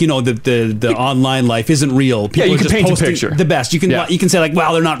 about the online life isn't real. People you are can just paint a posting picture. the best. You can say like,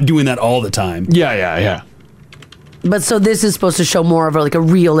 wow, they're not doing that all the time. Yeah. But so this is supposed to show more of a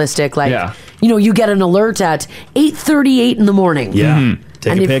realistic, you get an alert at 8:38 in the morning. Yeah.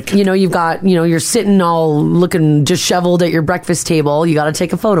 Take and a if, pic. you've got, you're sitting all looking disheveled at your breakfast table, you got to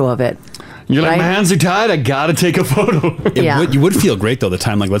take a photo of it. You're like, my hands are tied. I got to take a photo. You would feel great though. The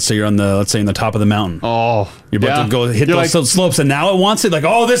time, like, let's say you're on the top of the mountain. Oh, you're about to go hit those slopes, and now it wants it. Like,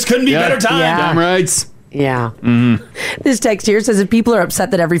 oh, this couldn't be better time. Yeah. Damn right. Yeah. This text here says if people are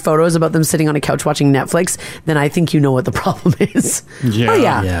upset that every photo is about them sitting on a couch watching Netflix, then I think you know what the problem is. Yeah. Oh,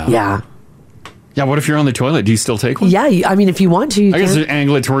 yeah. Yeah, what if you're on the toilet? Do you still take one? Yeah, I mean, if you want to, you I guess can.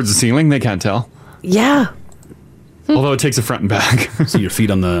 angle it towards the ceiling. They can't tell. Yeah. Although it takes a front and back. See your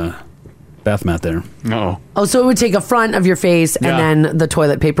feet on the bath mat there. No. Oh, so it would take a front of your face and then the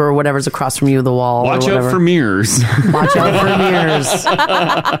toilet paper or whatever's across from you, the wall. Watch or out for mirrors. Watch out for mirrors.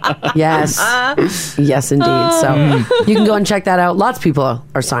 Yes. Yes, indeed. So you can go and check that out. Lots of people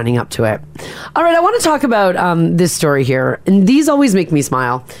are signing up to it. All right, I want to talk about this story here. And these always make me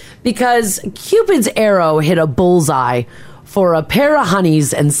smile because Cupid's arrow hit a bullseye for a pair of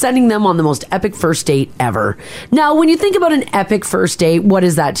honeys and sending them on the most epic first date ever. Now, when you think about an epic first date, what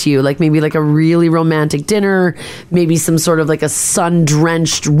is that to you? Like maybe like a really romantic dinner, maybe some sort of like a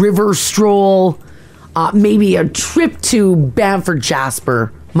sun-drenched river stroll, maybe a trip to Banff or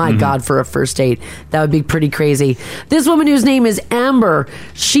Jasper. My God, for a first date. That would be pretty crazy. This woman whose name is Amber,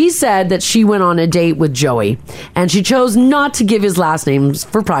 she said that she went on a date with Joey and she chose not to give his last name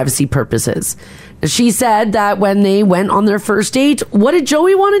for privacy purposes. She said that when they went on their first date, what did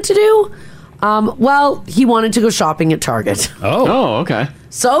Joey wanted to do? Well, he wanted to go shopping at Target. Oh, okay.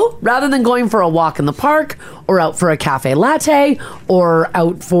 So, rather than going for a walk in the park or out for a cafe latte or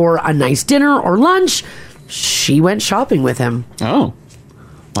out for a nice dinner or lunch, she went shopping with him. Oh.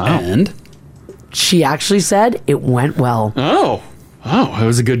 Wow. And she actually said it went well. Oh, it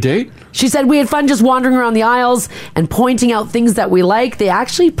was a good date? She said we had fun just wandering around the aisles and pointing out things that we like. They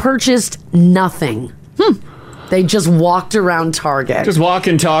actually purchased nothing. They just walked around Target. Just walk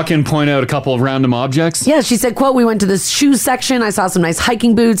and talk and point out a couple of random objects? Yeah, she said, quote, we went to the shoe section. I saw some nice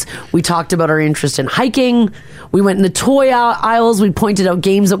hiking boots. We talked about our interest in hiking. We went in the toy aisles. We pointed out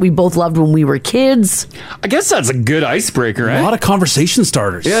games that we both loved when we were kids. I guess that's a good icebreaker, a lot of conversation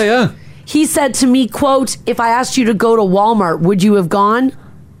starters. Yeah. He said to me, quote, if I asked you to go to Walmart, would you have gone?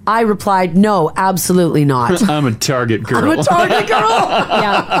 I replied, no, absolutely not. I'm a Target girl. I'm a Target girl.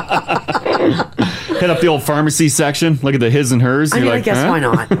 Hit up the old pharmacy section. Look at the his and hers. I mean, You're I like, guess huh? why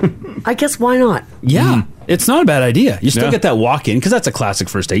not? I guess why not? Yeah. It's not a bad idea. You still Yeah. get that walk in because that's a classic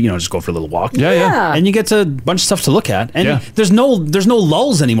first date. Just go for a little walk. Yeah. And you get a bunch of stuff to look at. And there's no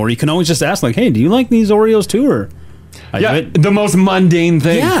lulls anymore. You can always just ask like, hey, do you like these Oreos too? Or the most mundane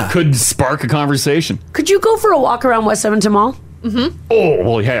thing could spark a conversation. Could you go for a walk around West Edmonton Mall? Mm-hmm. Oh,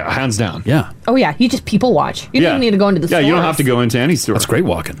 well, yeah, hands down. Yeah. Oh, yeah. You just people watch. You don't even need to go into the store. Yeah, you don't have to go into any store. That's great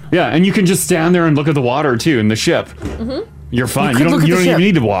walking. Yeah, and you can just stand there and look at the water, too, in the ship. Mm-hmm. You're fine. You You could don't, look at you the don't even ship.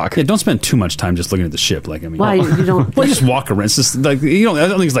 need to walk. Yeah, don't spend too much time just looking at the ship. Like, I mean, Why? You don't. Well, just walk around. It's just like, I don't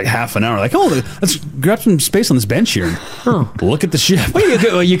think it's like half an hour. Like, let's grab some space on this bench here and look at the ship.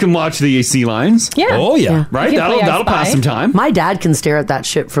 Well, you can watch the sea lions. Yeah. Oh, yeah. Right? That'll pass some time. My dad can stare at that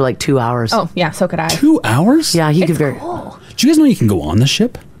ship for like 2 hours. Oh, yeah, so could I. 2 hours? Yeah, he could very. Do you guys know you can go on the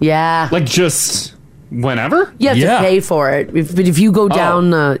ship? Yeah. Like just whenever? You have to pay for it. But if you go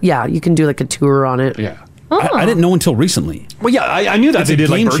down, you can do like a tour on it. Yeah. I didn't know until recently. Well, yeah, I knew that It's they a did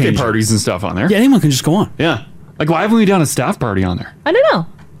like game birthday changer. parties and stuff on there. Yeah, anyone can just go on. Yeah. Like, why haven't we done a staff party on there? I don't know.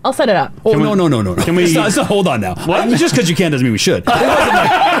 I'll set it up. Oh, no. Can we? It's not, hold on now. What? Just because you can doesn't mean we should.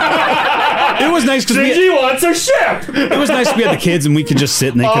 It was nice because JG wants a ship. It was nice we had the kids and we could just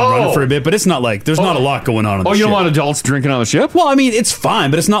sit and they could run it for a bit, but it's not like there's not a lot going on. Oh, you don't want adults drinking on the ship? Well, I mean, it's fine,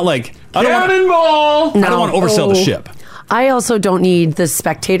 but it's not like I don't want Cannonball. to oversell the ship. I also don't need the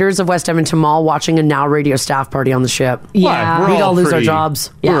spectators of West Edmonton Mall watching a Now Radio staff party on the ship. Yeah. We'd all lose our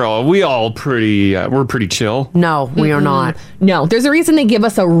jobs. Yeah. We're pretty chill. No, we are not. No, there's a reason they give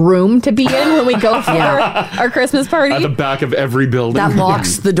us a room to be in when we go for our Christmas party. At the back of every building. That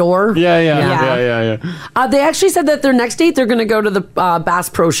locks the door. Yeah. They actually said that their next date, they're going to go to the Bass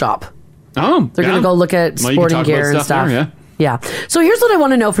Pro Shop. Oh, they're going to go look at sporting gear and stuff. There, yeah. So here's what I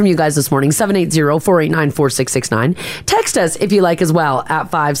want to know from you guys this morning. 780-489-4669. Text us if you like as well at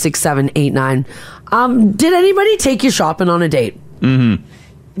 56789. Did anybody take you shopping on a date? Mm-hmm.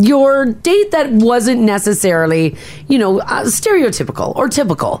 Your date that wasn't necessarily, stereotypical or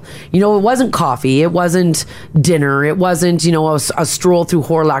typical. It wasn't coffee. It wasn't dinner. It wasn't, a stroll through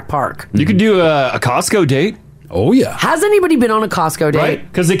Horlock Park. You could do a Costco date. Oh, yeah. Has anybody been on a Costco date? Right,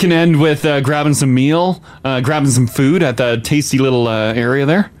 because it can end with grabbing some meal, grabbing some food at that tasty little area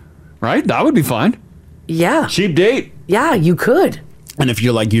there. Right? That would be fine. Yeah. Cheap date. Yeah, you could. And if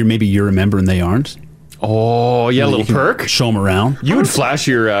you're maybe you're a member and they aren't. Oh, yeah, a little perk. Show them around. You would flash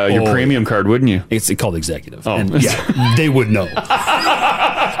your premium card, wouldn't you? It's called executive. Oh. And yeah, they would know.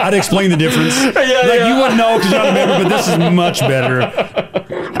 I'd explain the difference. You wouldn't know because you're not a member, but this is much better.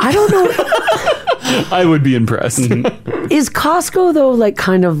 I don't know. I would be impressed. Is Costco, though,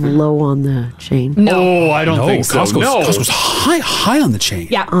 kind of low on the chain? No. Oh, I don't think so. Costco's high on the chain.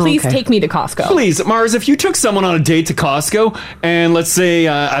 Yeah, please take me to Costco. Please, Mars, if you took someone on a date to Costco, and let's say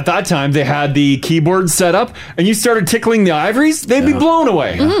at that time they had the keyboard set up, and you started tickling the ivories, they'd be blown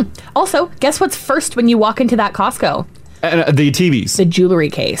away. Mm-hmm. Also, guess what's first when you walk into that Costco? The TVs. The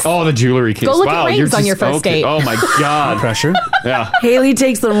jewelry case. Oh, the jewelry case. Go look at rings on your first date. Oh, my God. Pressure? Yeah. Haley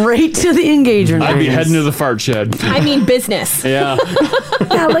takes them right to the engagement I'd be rings. heading to the fart shed. I mean business. Yeah.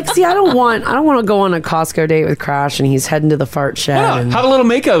 See, I don't want to go on a Costco date with Crash and he's heading to the fart shed. Yeah, have a little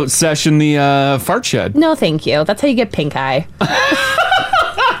makeout session, the fart shed. No, thank you. That's how you get pink eye.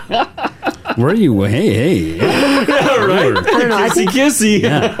 Where are you? Hey. Yeah, right? I don't know. Kissy.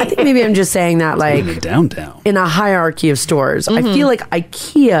 Yeah. I think maybe I'm just saying that downtown. In a hierarchy of stores. I feel like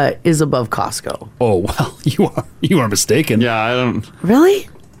IKEA is above Costco. Oh, well, you are mistaken. Yeah, I don't... Really?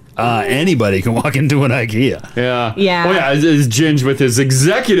 Anybody can walk into an IKEA. Yeah. Yeah. Oh, yeah, is Ginge with his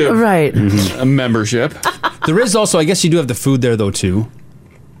executive membership. There is also, I guess you do have the food there, though, too.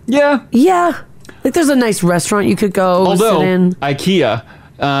 Yeah. Yeah. There's a nice restaurant you could go sit in. IKEA...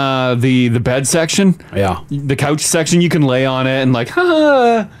 the bed section, the couch section, you can lay on it and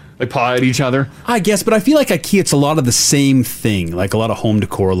paw at each other. I guess, but I feel like IKEA, it's a lot of the same thing, like a lot of home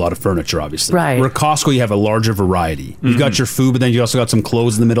decor, a lot of furniture, obviously. Right. Where Costco, you have a larger variety. You've got your food, but then you also got some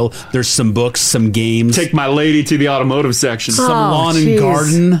clothes in the middle. There's some books, some games. Take my lady to the automotive section. Some lawn and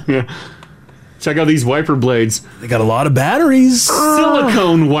garden. Yeah. Check out these wiper blades. They got a lot of batteries.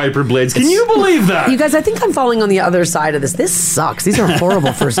 Silicone wiper blades. Can you believe that? You guys, I think I'm falling on the other side of this. This sucks. These are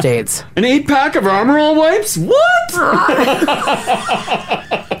horrible first dates. An 8-pack of Armor All wipes? What?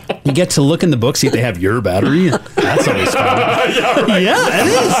 You get to look in the book, see if they have your battery. That's always fun. Yeah, it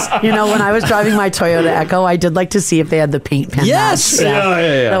is. When I was driving my Toyota Echo, I did like to see if they had the paint pen. Yes. match.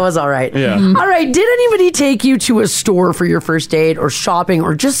 Yeah. That was all right. Yeah. All right. Did anybody take you to a store for your first date or shopping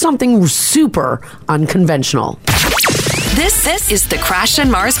or just something super unconventional? This is the Crash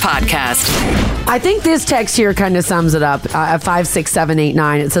and Mars podcast. I think this text here kind of sums it up at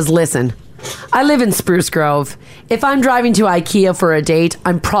 56789. It says, listen, I live in Spruce Grove. If I'm driving to IKEA for a date,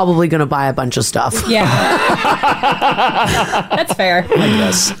 I'm probably going to buy a bunch of stuff. Yeah. That's fair. I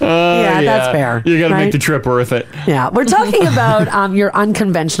guess. That's fair. You got to right? make the trip worth it. Yeah, we're talking about your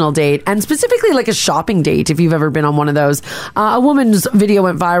unconventional date and specifically like a shopping date, if you've ever been on one of those. A woman's video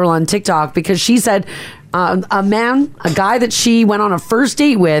went viral on TikTok because she said a guy that she went on a first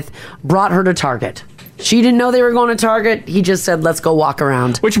date with brought her to Target. She didn't know they were going to Target. He just said, let's go walk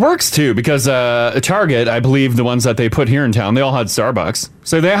around. Which works, too, because Target, I believe the ones that they put here in town, they all had Starbucks.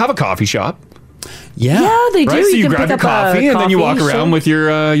 So they have a coffee shop. Yeah. Yeah, they do. Right? So you can grab pick your up coffee and then you walk sure. around with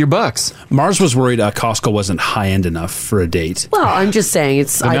your bucks. Mars was worried Costco wasn't high-end enough for a date. Well, I'm just saying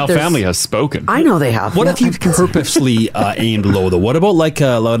it's... The Mel family has spoken. I know they have. What if you purposely aimed low, though? What about like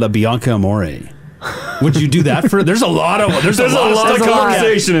La Bianca Amore? Would you do that for? There's a lot of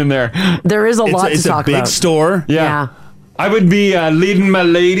conversation in there. There is a lot to talk about. It's a big store. Yeah. I would be leading my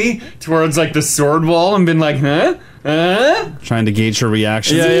lady towards like the sword wall and been like, huh? Trying to gauge her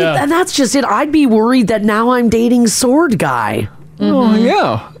reaction. Yeah. And that's just it. I'd be worried that now I'm dating sword guy. Oh,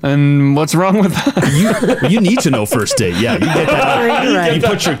 yeah. And what's wrong with that? You need to know first date. Yeah, you get that. Right. You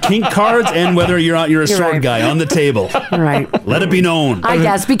put your kink cards and whether you're a sword guy on the table. Right. Let it be known. I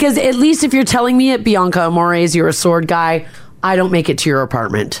guess, because at least if you're telling me at Bianca Amore's you're a sword guy, I don't make it to your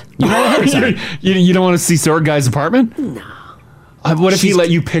apartment. You don't want to see Sword Guy's apartment? No. What if he let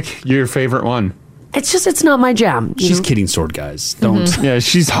you pick your favorite one? It's not my jam. She's kidding, Sword Guys. Don't. Yeah,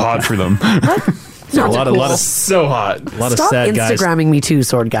 she's hot for them. A lot of so hot. A lot Stop of sad guys Instagramming me too,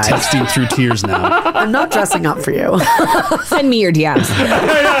 Sword Guy. texting through tears now. I'm not dressing up for you. Send me your DMs.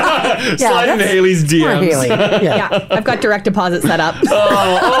 Slide into Haley's Poor DMs. Haley. Yeah. I've got direct deposit set up.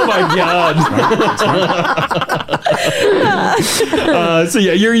 Oh my god. So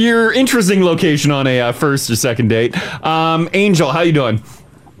yeah, your interesting location on a first or second date. Angel, how you doing?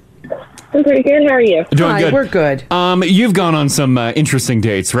 I'm pretty good. How are you? Doing good. We're good. You've gone on some interesting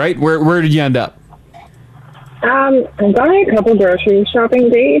dates, right? Where did you end up? I've gone on a couple grocery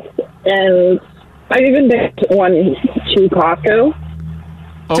shopping dates, and I've even been to one to Costco.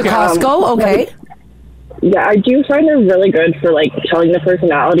 To Costco? Okay. Yeah, I do find they're really good for like telling the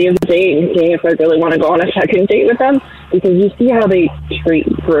personality of the date and seeing if I really want to go on a second date with them, because you see how they treat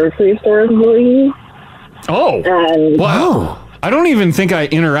grocery store employees. Oh, and wow. I don't even think I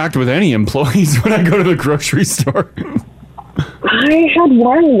interact with any employees when I go to the grocery store. I had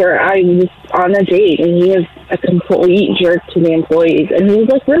one where I was on a date, and he was a complete jerk to the employees, and he was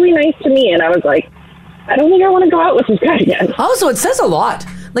like really nice to me, and I was like, I don't think I want to go out with this guy again. Oh, so it says a lot.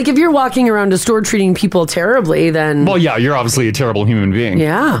 Like if you're walking around a store treating people terribly, then... Well, yeah, you're obviously a terrible human being.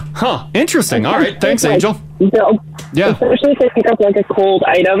 Yeah. Huh. Interesting. All right. Thanks, Like, Angel. Yeah. Especially if they pick up like a cold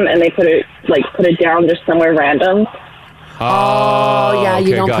item and they put it down just somewhere random. Oh, yeah, you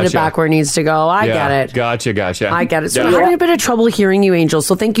okay, don't put it gotcha. back where it needs to go. I Yeah, get it. Gotcha. I get it. So Yeah. I'm having a bit of trouble hearing you, Angel,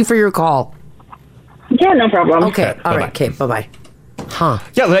 so thank you for your call. Yeah, no problem. Okay, all right, okay, bye-bye. Huh.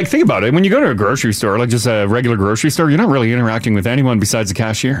 Yeah, like think about it. When you go to a grocery store, like just a regular grocery store, you're not really interacting with anyone besides the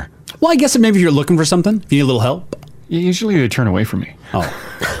cashier. Well, I guess maybe if you're looking for something, you need a little help. Usually they turn away from me. Oh.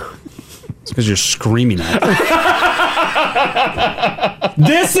 It's because you're screaming at them.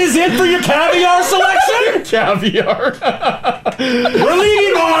 This is it for your caviar selection? Caviar. We're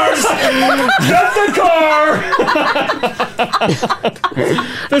leaving, Mars! Get the car!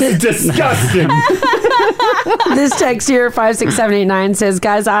 This is disgusting. This text here, 56789, says,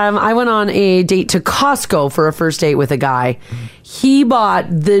 guys, I went on a date to Costco for a first date with a guy. He bought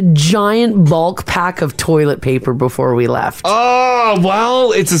the giant bulk pack of toilet paper before we left. Oh,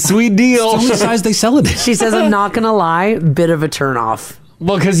 well, it's a sweet deal. It's the only size they sell it in. She says, I'm not going to lie, bit of a turnoff.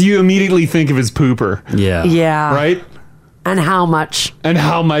 Well, because you immediately think of his pooper. Yeah. Yeah. Right? And how much? And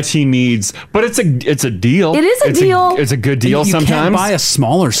how much he needs. But it's a deal. It is a deal. It's a good deal You sometimes. can't buy a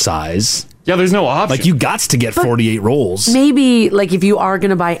smaller size. Yeah, there's no option. Like, you gots to get 48 rolls. Maybe, like, if you are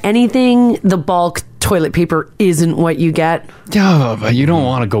going to buy anything, the bulk toilet paper isn't what you get. Yeah, but you don't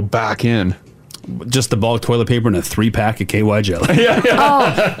want to go back in. Just the bulk toilet paper and a 3-pack of KY jelly. Yeah.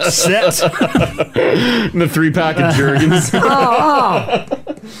 Oh. Set. The 3-pack of Jergens.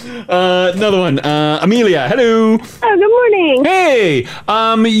 Another one. Amelia, hello. Oh, good morning. Hey,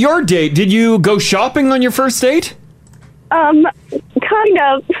 your date, did you go shopping on your first date? Kind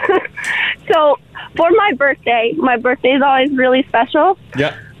of. So, for my birthday is always really special.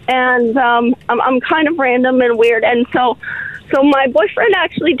 Yeah. And I'm kind of random and weird, and so my boyfriend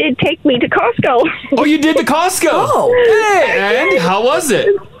actually did take me to Costco. Oh, you did to Costco? Oh. Hey, and how was it?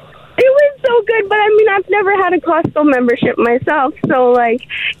 It was so good, but I mean, I've never had a Costco membership myself, so like,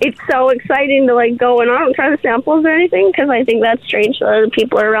 it's so exciting to like go and I don't try the samples or anything because I think that's strange that other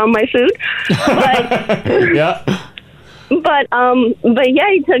people are around my food. But Yeah. But yeah,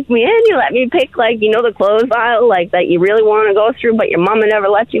 he took me in. He let me pick, like, you know, the clothes aisle, like, that you really want to go through, but your mama never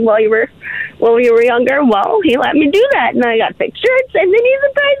let you while you were younger. Well, he let me do that, and I got picked shirts, and then he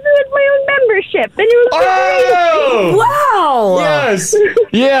surprised me with my own membership, and it was Oh! Wow! Yes.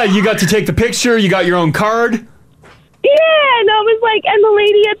 Yeah, you got to take the picture. You got your own card. Yeah, and I was like, and the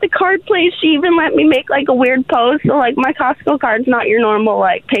lady at the card place, she even let me make like a weird pose. So like my Costco card's not your normal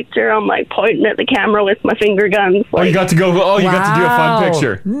like picture. I'm like pointing at the camera with my finger guns. Oh, you got to go. Oh, you got to do a fun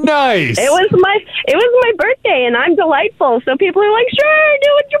picture. Nice. It was my birthday, and I'm delightful. So people are like, sure, do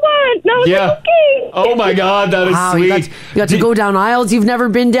what you want. No, Yeah. it's okay. Oh my God, that is Wow, sweet. you got to go down aisles you've never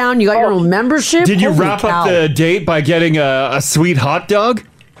been down. You got your own membership. Did you Holy wrap cow. up the date by getting a sweet hot dog?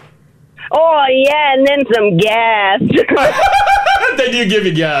 Oh yeah, and then some gas. They do give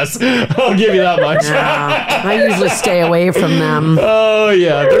you gas. I'll give you that much. Yeah, I usually stay away from them. Oh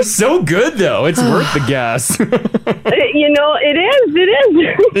yeah, they're so good though. It's worth the gas. You know, it is.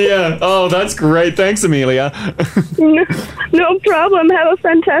 Yeah. Oh, that's great. Thanks, Amelia. No problem. Have a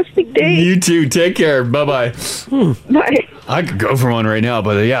fantastic day. You too. Take care. Bye-bye. Bye. I could go for one right now,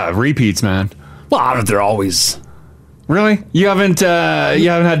 but yeah, repeats, man. Well, they're always Really? You haven't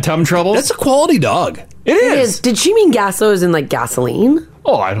had tum troubles? That's a quality dog. It is. Did she mean gaso as in like gasoline?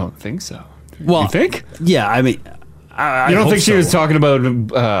 Oh, I don't think so. Well, you think? Yeah, I mean, you don't think she was talking about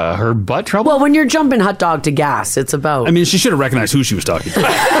her butt trouble? Well, when you're jumping hot dog to gas, it's about. I mean, she should have recognized who she was talking to.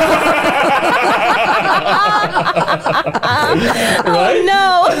 Oh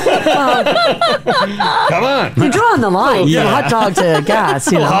no! Come on. You're drawing the line Yeah. from hot dog to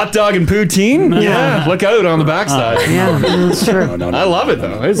gas. You know? Hot dog and poutine? Yeah. Look out on the backside. Yeah, that's true. No. I love it,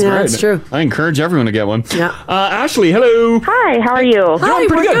 though. It's Yeah, great. it's true. I encourage everyone to get one. Yeah. Ashley, hello. Hi, how are you? Hi,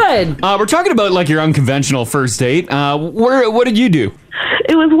 Pretty we're good. We're talking about like your unconventional first date. What did you do?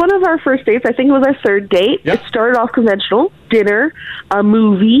 It was one of our first dates. I think it was our third date. Yep. It started off conventional, dinner, a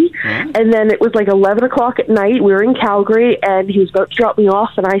movie, and then it was like 11 o'clock at night. We were in Calgary, and he was about to drop me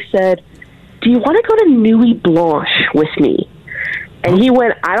off, and I said, do you want to go to Nuit Blanche with me? And he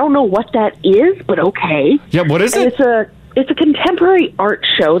went, I don't know what that is, but okay. Yeah, what is it? It's a contemporary art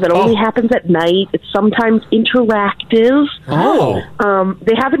show that only happens at night. It's sometimes interactive. Oh.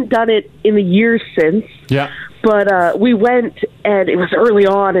 They haven't done it in the years since. Yeah. But we went, and it was early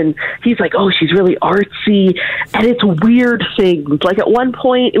on, and he's like, oh, she's really artsy, and it's weird things. Like, at one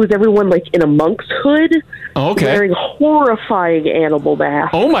point, it was everyone, like, in a monk's hood, wearing horrifying animal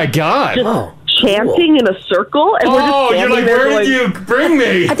masks. Oh, my God. Just chanting in a circle, and we're just you're standing like, there where did you bring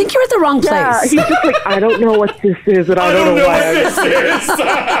me? I think you're at the wrong place. Yeah, he's just like, I don't know what this is, and I don't know what why. this is.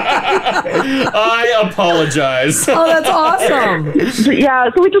 I apologize. Oh, that's awesome. But yeah,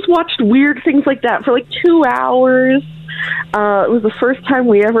 so we just watched weird things like that for like 2 hours. It was the first time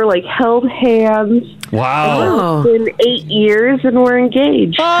we ever like held hands. Wow. It's been 8 years and we're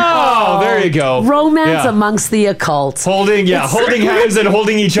engaged. Oh, there you go. Romance Yeah. amongst the occult. Holding hands and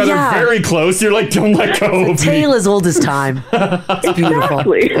holding each other Yeah. very close. You're like, don't let go of me. Tale as old as time. It's beautiful.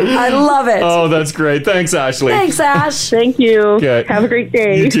 I love it. Oh, that's great. Thanks, Ashley. Thanks, Ash. Thank you. Okay. Have a great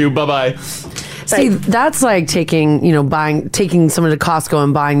day. You too. Bye-bye. See, that's like taking someone to Costco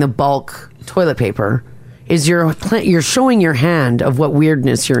and buying the bulk toilet paper. Is you're showing your hand of what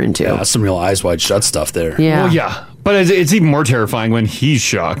weirdness you're into. Yeah, that's some real eyes wide shut stuff there. Yeah. Well, yeah. But it's even more terrifying when he's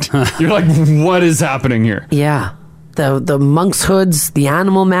shocked. You're like, what is happening here? Yeah. The monk's hoods, the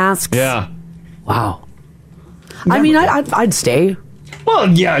animal masks. Yeah. Wow. I mean, I'd stay.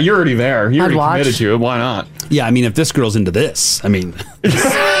 Well, yeah, you're already there. You're I'd already watch. committed to it. Why not? Yeah, I mean, if this girl's into this, I mean, see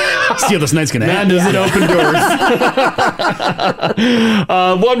how this night's gonna Man end. doesn't open doors.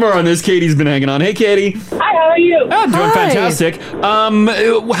 One more on this. Katie's been hanging on. Hey, Katie. Hi, how are you? I'm doing fantastic.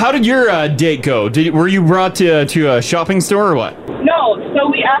 How did your date go? Were you brought to a shopping store or what? No, so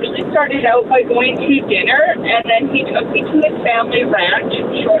we actually started out by going to dinner, and then he took me to his family ranch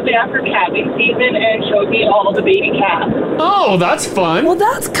shortly after calving season and showed me all the baby calves. Oh, that's fun. Well,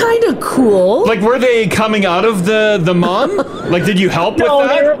 that's kind of cool. Like, were they coming out of the mom? Like, did you help with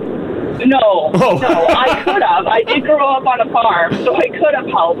that? No, I could have. I did grow up on a farm, so I could have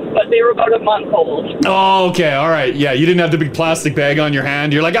helped, but they were about a month old. Oh, okay, all right. Yeah, you didn't have the big plastic bag on your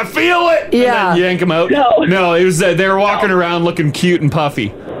hand. You're like, I feel it. Yeah. And then you yank them out. No, it was they were walking around looking cute and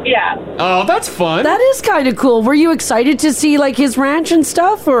puffy. Yeah. Oh, that's fun. That is kind of cool. Were you excited to see like his ranch and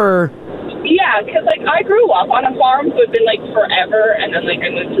stuff, or? Yeah, because like I grew up on a farm, so it'd been like forever, and then like I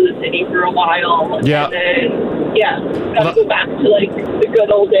moved to the city for a while. Yeah. And then got to go back to like the good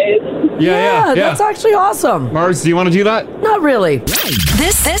old days. Yeah. That's actually awesome. Mars, do you want to do that? Not really.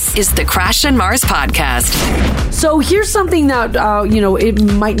 This is the Crash and Mars podcast. So here's something that it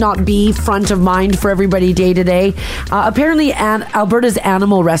might not be front of mind for everybody day to day. Apparently, Alberta's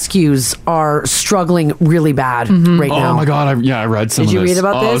animal rescues are struggling really bad right now. Oh my God! I read some. Did you read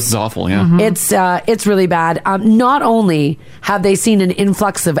about this? Oh, this is awful. Yeah. It's really bad. Not only have they seen an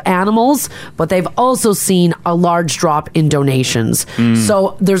influx of animals, but they've also seen a large drop in donations.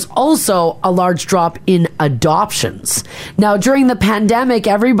 So there's also a large drop in adoptions. Now, during the pandemic,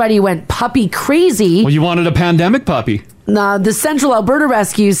 everybody went puppy crazy. Well, you wanted a pandemic puppy. The Central Alberta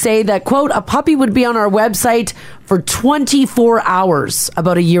Rescues say that, quote, a puppy would be on our website for 24 hours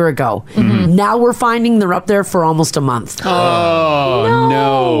about a year ago. Now we're finding they're up there for almost a month. Oh,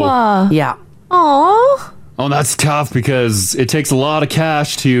 no. Yeah. Aww. Oh, that's tough because it takes a lot of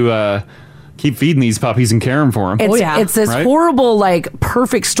cash to keep feeding these puppies and caring for them. It's this horrible, like,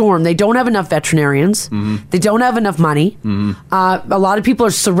 perfect storm. They don't have enough veterinarians. They don't have enough money. A lot of people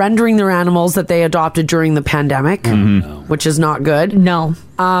are surrendering their animals that they adopted during the pandemic, which is not good. No.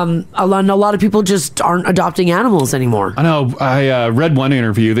 A lot of people just aren't adopting animals anymore. I know. I read one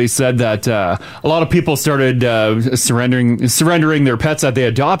interview. They said that a lot of people started surrendering their pets that they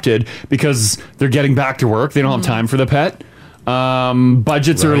adopted because they're getting back to work. They don't have time for the pet.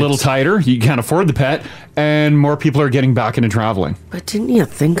 Budgets are a little tighter. You can't afford the pet, and more people are getting back into traveling. But didn't you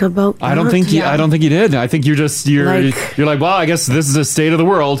think about that? I don't think you did. I think you're like, well, I guess this is the state of the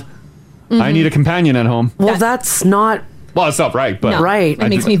world. I need a companion at home. Well, that's not. Well, it's not right, but It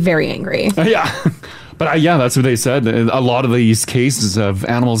makes me very angry. Yeah. But that's what they said. A lot of these cases of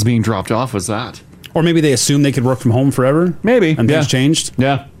animals being dropped off was that. Or maybe they assumed they could work from home forever. Maybe. And things changed.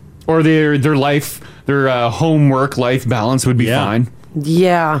 Yeah. Or their home work life balance would be fine.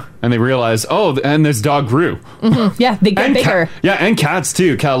 Yeah. And they realized, and this dog grew. Mm-hmm. Yeah, they get bigger. And cats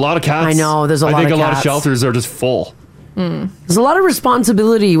too. A lot of cats. I know, there's a lot of I think a lot of cats. shelters are just full. There's a lot of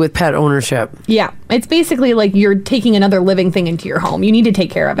responsibility with pet ownership. Yeah, it's basically like you're taking another living thing into your home. You need to take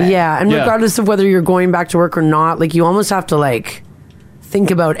care of it. Yeah, and regardless of whether you're going back to work or not, like you almost have to like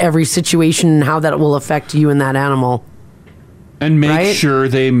think about every situation and how that will affect you and that animal. And make sure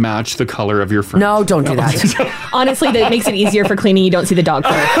they match the color of your fur. No, don't do that. Honestly, that makes it easier for cleaning. You don't see the dog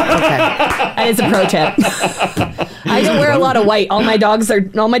fur. Okay. That is a pro tip. I don't wear a lot of white. All my dog's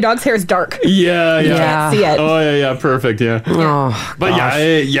hair is dark. Yeah. You can't see it. Oh, yeah, perfect, yeah. Oh, but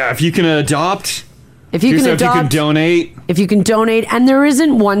if you can adopt, if you can donate. If you can donate, and there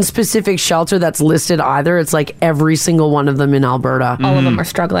isn't one specific shelter that's listed either. It's like every single one of them in Alberta. All of them are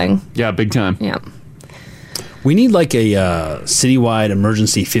struggling. Yeah, big time. Yeah. We need like a citywide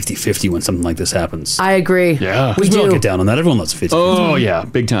emergency 50-50 when something like this happens. I agree. Yeah. We all get down on that. Everyone loves 50-50. Oh, yeah.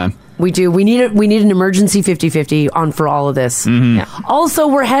 Big time. We do. We need an emergency 50-50 on for all of this. Yeah. Also,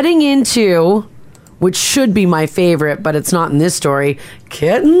 we're heading into, which should be my favorite, but it's not in this story,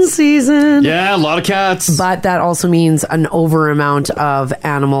 kitten season. Yeah, a lot of cats. But that also means an over amount of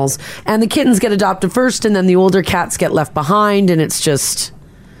animals. And the kittens get adopted first, and then the older cats get left behind, and it's just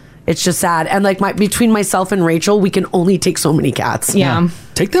sad. And like between myself and Rachel, we can only take so many cats. Yeah.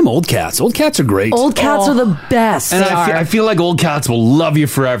 Take them old cats. Old cats are great. Old cats are the best. And I feel like old cats will love you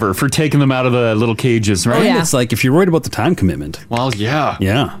forever for taking them out of the little cages, right? And it's like if you're worried about the time commitment. Well, yeah.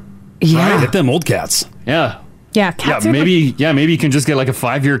 Yeah. Yeah. Get them old cats. Yeah. Yeah, cats are maybe you can just get like a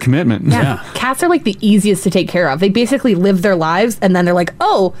 5-year commitment. Yeah. Cats are like the easiest to take care of. They basically live their lives and then they're like,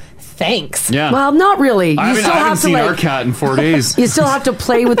 oh, thanks. Yeah. Well, not really. I haven't seen our cat in 4 days. You still have to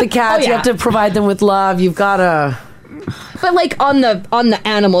play with the cats. You have to provide them with love. You've got to. But like on the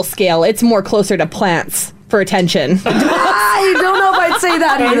animal scale, it's more closer to plants for attention. I don't know if I'd say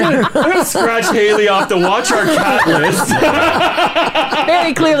that either. I'm gonna scratch Haley off the watch our cat list.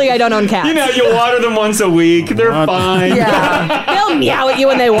 Very clearly, I don't own cats. You know, you water them once a week. They're fine. Yeah. They'll meow at you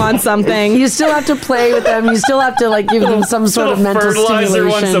when they want something. You still have to play with them. You still have to like give them some sort of mental fertilizer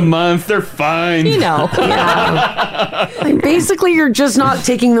stimulation. once a month. They're fine. You know. Yeah. Like, basically, you're just not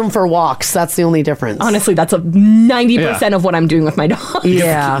taking them for walks. That's the only difference. Honestly, that's 90% of what I'm doing with my dog.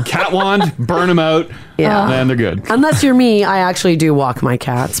 Yeah. Cat wand, burn them out. Yeah. And then they're good. Unless you're me, I actually do walk my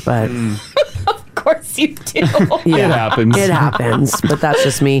cats, but Of course you do. yeah, It happens. It happens, but that's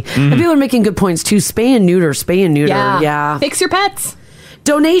just me. And people are making good points too. Spay and neuter. Yeah. Fix your pets.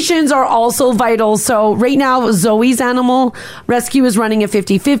 Donations are also vital. So right now, Zoe's Animal Rescue is running a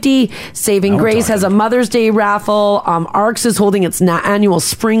 50-50. Saving Grace has a Mother's Day raffle. ARCS is holding its annual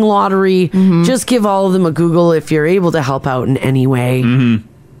spring lottery. Just give all of them a Google if you're able to help out in any way.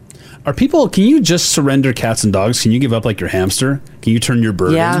 Can you just surrender cats and dogs? Can you give up like your hamster? Can you turn your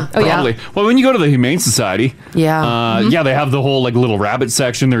bird Yeah. in? Probably. Well, when you go to the Humane Society, they have the whole like little rabbit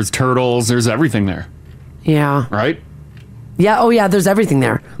section. There's turtles. There's everything there. Yeah. Right? Yeah. Oh, yeah. There's everything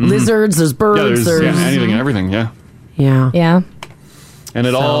there. Lizards. There's birds. there's there's anything and everything. Yeah. Yeah. Yeah. And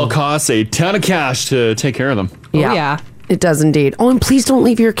it all costs a ton of cash to take care of them. Yeah. Oh, yeah. It does indeed. Oh, and please don't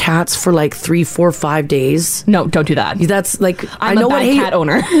leave your cats for like 3, 4, 5 days. No, don't do that. That's like I'm a bad cat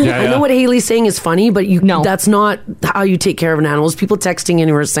owner. I know what Haley's saying is funny, but that's not how you take care of an animal. There's people texting in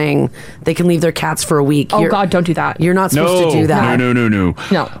who are saying they can leave their cats for a week. Oh, God, don't do that. You're not supposed to do that.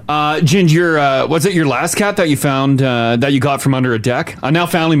 No. Ginger, was it your last cat that you found that you got from under a deck? A now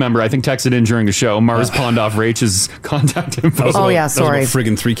family member, I think, texted in during the show. Mars pawned off Rach's contact info. Oh, yeah, sorry. That was about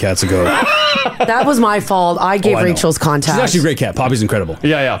friggin' 3 cats ago. That was my fault. I gave I know. Rachel's contact. She's actually a great cat. Poppy's incredible.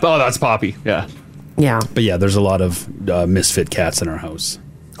 Yeah. Oh, that's Poppy. Yeah. Yeah. But yeah, there's a lot of misfit cats in our house.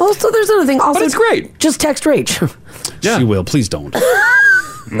 Also, there's another thing. Also, But it's great. Just text Rach. Yeah. She will. Please don't.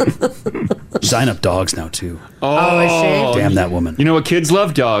 Sign up dogs now, too. Oh, is she? Damn that woman. You know what? Kids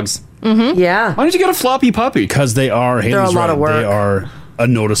love dogs. Yeah. Why don't you get a floppy puppy? Because they are, Haley's They're a lot right, of work. they are a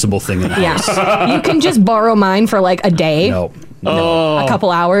noticeable thing in the house. Yeah. You can just borrow mine for like a day. No. A couple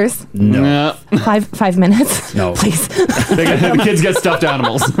hours. No. 5 minutes. No. Please. The kids get stuffed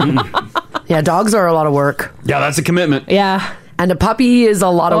animals. Yeah, dogs are a lot of work. Yeah, that's a commitment. Yeah. And a puppy is a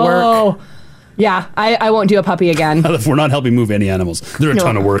lot of work. Oh. Yeah, I won't do a puppy again. If we're not helping move any animals, they're a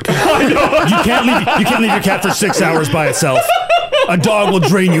ton of work. You can't leave your cat for 6 hours by itself. A dog will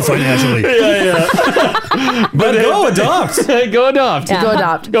drain you financially. But go adopt. Go adopt. Yeah. Go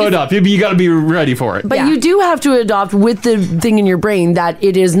adopt. Go adopt. You got to be ready for it. But you do have to adopt with the thing in your brain that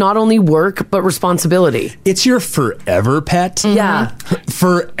it is not only work, but responsibility. It's your forever pet. Yeah.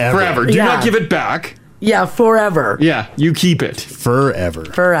 Forever. Do not give it back. Yeah, forever. Yeah, you keep it. Forever.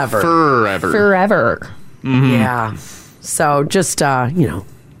 Forever. Yeah. So just, and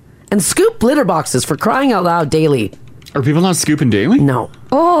scoop litter boxes for crying out loud daily. Are people not scooping daily? No.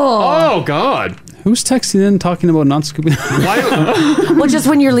 Oh, God. Who's texting in talking about not scooping? Well, just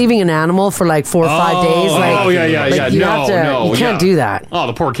when you're leaving an animal for like 4 or 5 days. Like, you can't do that. Oh,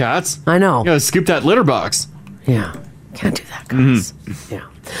 the poor cats. I know. You gotta scoop that litter box. Yeah. Can't do that, guys. Yeah.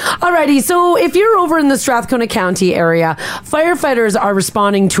 Alrighty, so if you're over in the Strathcona County area, firefighters are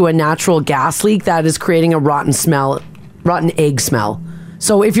responding to a natural gas leak that is creating a rotten egg smell.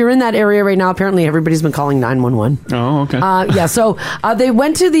 So if you're in that area right now, apparently everybody's been calling 911. Oh, okay. So they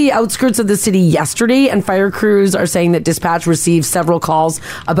went to the outskirts of the city yesterday, and fire crews are saying that dispatch received several calls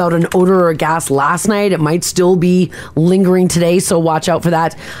about an odor or gas last night. It might still be lingering today, so watch out for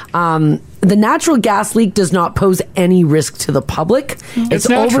that. The natural gas leak does not pose any risk to the public. It's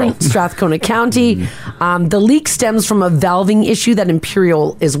over in Strathcona County. The leak stems from a valving issue that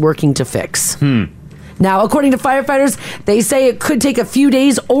Imperial is working to fix. Now, according to firefighters, they say it could take a few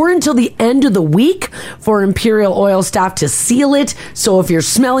days or until the end of the week for Imperial Oil staff to seal it. So if you're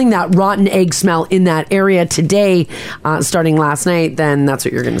smelling that rotten egg smell in that area today, starting last night, then that's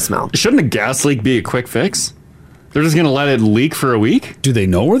what you're going to smell. Shouldn't a gas leak be a quick fix? They're just going to let it leak for a week? Do they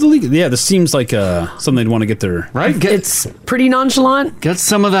know where the leak? Yeah, this seems like something they'd want to get their... Right? It's pretty nonchalant. Get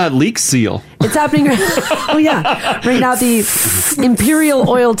some of that leak seal. It's happening right now at the Imperial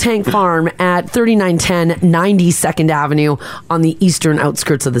Oil Tank Farm at 3910 92nd Avenue on the eastern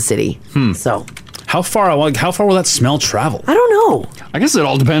outskirts of the city. So... How far will that smell travel? I don't know. I guess it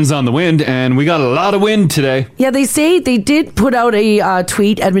all depends on the wind, and we got a lot of wind today. Yeah, they say they did put out a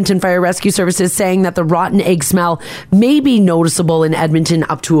tweet, Edmonton Fire Rescue Services, saying that the rotten egg smell may be noticeable in Edmonton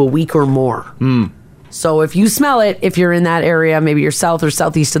up to a week or more. So if you smell it, if you're in that area, maybe you're south or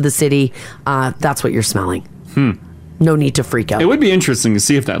southeast of the city, that's what you're smelling. No need to freak out. It would be interesting to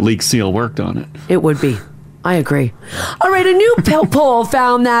see if that leak seal worked on it. It would be. I agree. All right, a new poll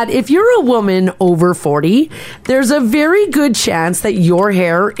found that if you're a woman over 40, there's a very good chance that your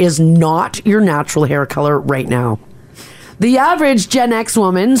hair is not your natural hair color right now. The average Gen X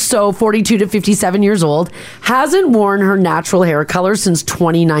woman, so 42 to 57 years old, hasn't worn her natural hair color since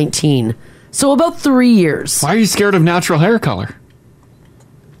 2019. So about 3 years. Why are you scared of natural hair color?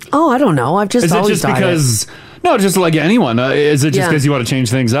 Oh, I don't know. I've just always Is it just because... No, just like anyone. Is it just because you want to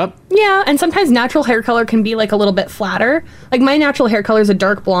change things up? Yeah, and sometimes natural hair color can be like a little bit flatter. Like my natural hair color is a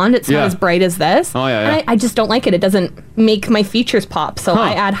dark blonde. It's not as bright as this. Oh, yeah. And I just don't like it. It doesn't make my features pop, so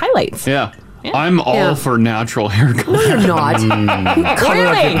I add highlights. Yeah. I'm all for natural hair color. No, you're not.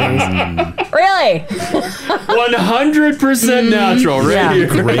 Really? 100% natural, right here.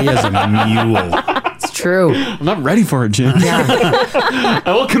 Gray as a mule. It's true. I'm not ready for it, Jim. I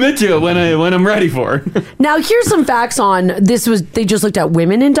will commit to it when I'm ready for it. Now, here's some facts on this. They just looked at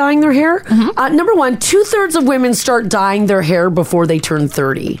women and dyeing their hair. Number one, 2/3 of women start dyeing their hair before they turn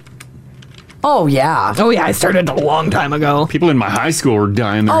 30. Oh, yeah. I started a long time ago. People in my high school were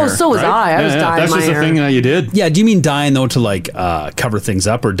dyeing their hair. So was I. I was dyeing That's my just hair. a thing that you did. Yeah, do you mean dyeing though to like cover things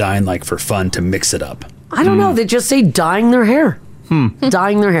up, or dyeing like for fun to mix it up? I don't know. They just say dyeing their hair.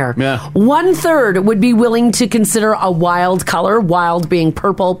 Dyeing their hair. Yeah. 1/3 would be willing to consider a wild color, wild being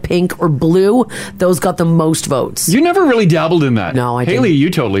purple, pink, or blue. Those got the most votes. You never really dabbled in that. No, I Haley, didn't. you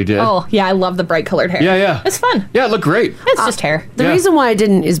totally did. Oh, yeah, I love the bright colored hair. Yeah. It's fun. Yeah, it looked great. It's just hair. The reason why I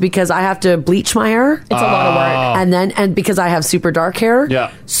didn't is because I have to bleach my hair. It's a lot of work. And because I have super dark hair.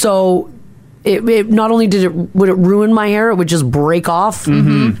 Yeah. So it not only would it ruin my hair, it would just break off.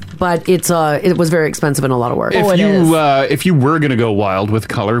 But it was very expensive and a lot of work. If you were gonna go wild with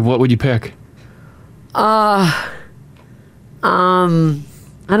color, what would you pick? I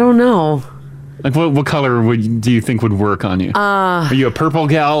don't know. Like what color do you think would work on you? Are you a purple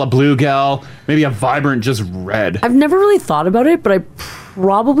gal, a blue gal, maybe a vibrant just red? I've never really thought about it, but I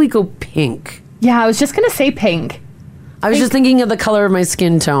probably go pink. Yeah, I was just gonna say pink. I was just thinking of the color of my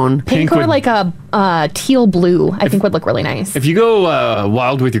skin tone. Pink or like a teal blue, I think would look really nice. If you go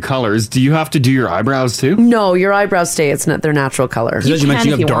wild with your colors, do you have to do your eyebrows too? No, your eyebrows stay. It's not their natural color. Because you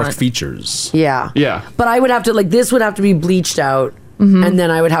mentioned you have dark features. Yeah. Yeah. But I would have to, this would have to be bleached out, and then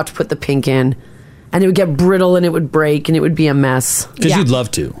I would have to put the pink in, and it would get brittle, and it would break, and it would be a mess. Because you'd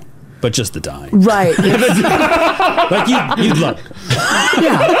love to. But just the dye. Right. Like you'd love it.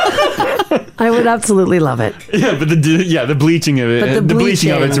 I would absolutely love it. Yeah, but the bleaching of it, But the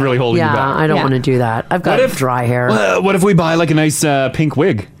bleaching of it's really holding you back. I don't want to do that. I've got dry hair. What if we buy like a nice pink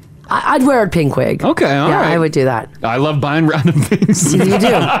wig? I'd wear a pink wig. Okay, all right. I would do that. I love buying random things. You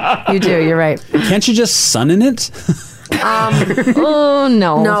do. You're right. Can't you just sun in it? Oh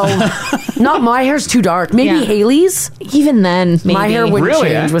no, not my hair's too dark. Maybe Haley's. Even then, maybe. My hair wouldn't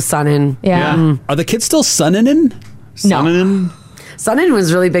change with sun-in. Are the kids still sunning? Sun-in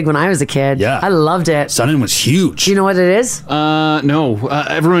was really big when I was a kid. Yeah. I loved it. Sun-in was huge. Do you know what it is? No.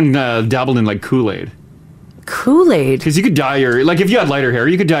 Everyone dabbled in like Kool-Aid. Kool-Aid? Because you could dye your, like if you had lighter hair,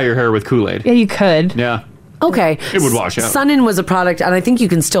 you could dye your hair with Kool-Aid. Yeah, you could. Yeah. Okay. It would wash out. Sun-In was a product, and I think you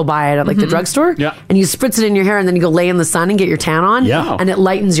can still buy it at like the drugstore. Yeah. And you spritz it in your hair, and then you go lay in the sun and get your tan on. Yeah. And it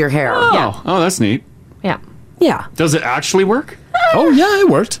lightens your hair. Oh, that's neat. Yeah. Yeah. Does it actually work? Oh yeah, it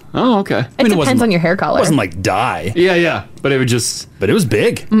worked. Oh, okay. It depends on your hair color. It wasn't like dye. Yeah. But it would just. But it was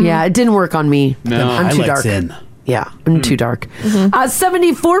big. Yeah, it didn't work on me. No. I'm too Highlights dark. in. Yeah, I'm too dark.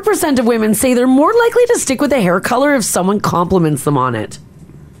 74% of women say they're more likely to stick with a hair color if someone compliments them on it.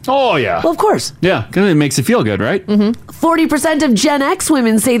 Oh, yeah. Well, of course. Yeah, because it makes you feel good, right? 40% of Gen X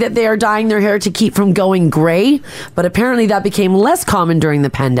women say that they are dyeing their hair to keep from going gray, but apparently that became less common during the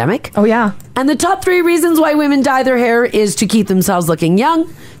pandemic. Oh, yeah. And the top 3 reasons why women dye their hair is to keep themselves looking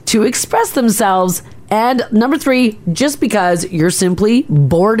young, to express themselves, and number 3, just because you're simply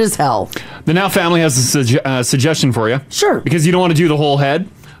bored as hell. The Now family has a suggestion for you. Sure. Because you don't want to do the whole head.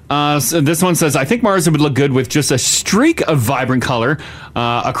 So this one says, I think Marza would look good with just a streak of vibrant color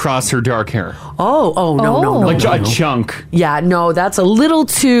across her dark hair. No. Like a chunk. Yeah, no, that's a little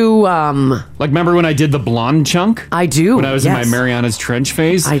too... Like, remember when I did the blonde chunk? I do. When I was in my Mariana's Trench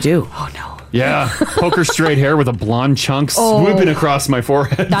phase? I do. Oh, no. Yeah, poker straight hair with a blonde chunk swooping across my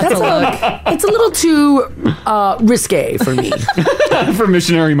forehead. That's a look. It's a little too risque for me. For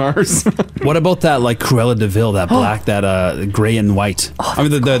Missionary Mars. What about that like Cruella de Vil, that black, that gray and white? I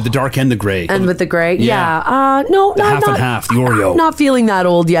mean the dark and the gray. And with the gray? Yeah. Yeah. No, The I'm half not, and half, the Oreo. I'm not feeling that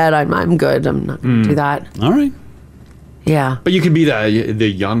old yet. I'm good. I'm not going to do that. All right. Yeah. But you could be the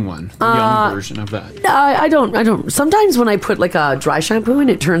young one, the young version of that. No, I don't. Sometimes when I put like a dry shampoo in,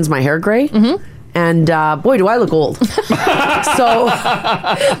 it turns my hair gray. And boy, do I look old. So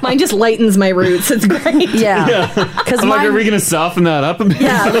mine just lightens my roots. It's great. Yeah. Because I'm like, are we going to soften that up a bit?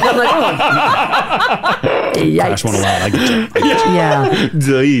 Yeah. Like, I'm like, oh. Crash one a lot. I get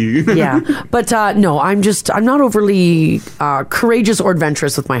you. Yeah. But no, I'm not overly courageous or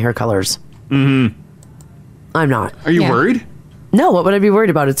adventurous with my hair colors. I'm not. Are you worried? No, what would I be worried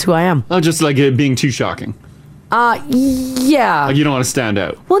about? It's who I am. Oh, just like it being too shocking. Yeah. Like you don't want to stand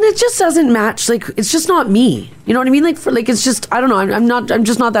out. Well, it just doesn't match. Like, it's just not me. You know what I mean? Like, it's just, I don't know. I'm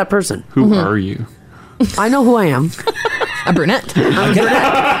just not that person. Who are you? I know who I am. A brunette. I'm a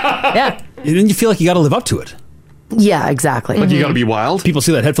brunette. Yeah. And you feel like you got to live up to it. Yeah, exactly. Like you got to be wild. People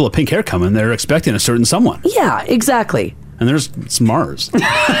see that head full of pink hair coming, they're expecting a certain someone. Yeah, exactly. And it's Mars.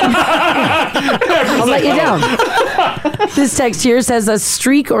 I'll let you down. This text here says a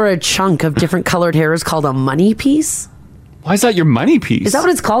streak or a chunk of different colored hair is called a money piece. Why is that your money piece? Is that what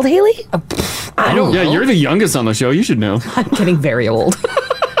it's called, Haley? I don't know. Yeah, you're the youngest on the show. You should know. I'm getting very old.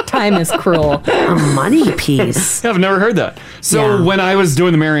 Time is cruel. A money piece. Yeah, I've never heard that. So when I was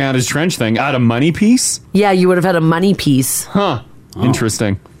doing the Mariana's Trench thing, I had a money piece? Yeah, you would have had a money piece. Huh.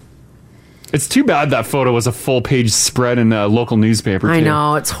 Interesting. It's too bad that photo was a full-page spread in a local newspaper, too. I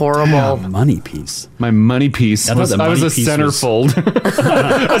know, it's horrible. Money piece. My money piece. I was a centerfold.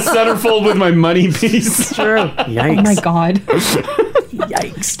 A centerfold with my money piece. True. Yikes. Oh my God.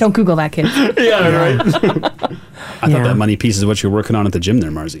 Yikes. Don't Google that, kid. Yeah, right. I thought that money piece is what you're working on at the gym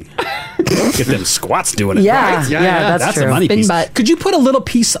there, Marzi. Get them squats doing it. Yeah, right? yeah, that's true. a money Spin piece. butt. Could you put a little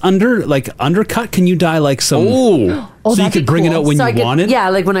piece under, like undercut? Can you dye like some? Oh, so you that'd could be bring it cool. out when So you I could- want it. Yeah,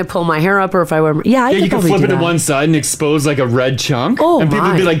 like when I pull my hair up or if I wear... Yeah, You could probably flip do it to that. one side and expose like a red chunk. Oh, and people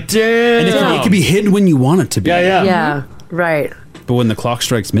would be my. like, damn. And it could be hidden when you want it to be. Yeah. Yeah, right. But when the clock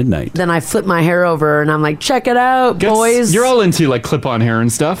strikes midnight, Then I flip my hair over and I'm like, check it out, boys. You're all into like clip-on hair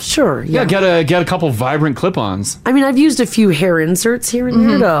and stuff. Sure, yeah. Get a couple vibrant clip-ons. I mean, I've used a few hair inserts here and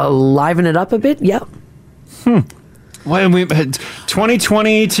there to liven it up a bit. Yep. Why we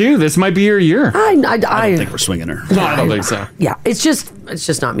 2022? This might be your year. I don't think we're swinging her. No, I don't think so. Yeah, it's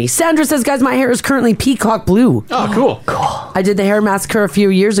just not me. Sandra says, guys, my hair is currently peacock blue. Oh, cool. I did the hair massacre a few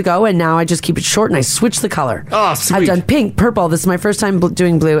years ago, and now I just keep it short and I switch the color. Oh, sweet. I've done pink, purple. This is my first time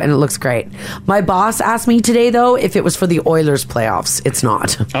doing blue, and it looks great. My boss asked me today, though, if it was for the Oilers playoffs. It's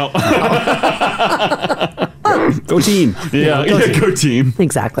not. Oh. Go team. Yeah, go team.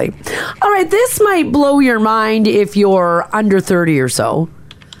 Exactly. All right, this might blow your mind if you're under 30 or so.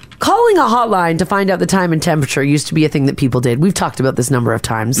 Calling a hotline to find out the time and temperature used to be a thing that people did. We've talked about this a number of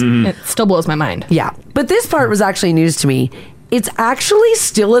times. It still blows my mind. Yeah. But this part was actually news to me. It's actually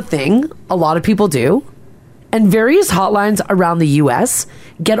still a thing a lot of people do. And various hotlines around the U.S.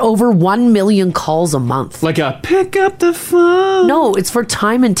 get over 1 million calls a month. Like a pick up the phone. No, it's for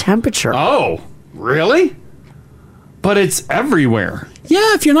time and temperature. Oh, really? But it's everywhere.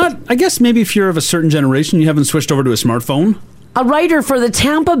 Yeah, if you're not, I guess maybe if you're of a certain generation, you haven't switched over to a smartphone. A writer for the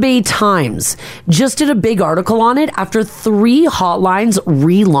Tampa Bay Times just did a big article on it after 3 hotlines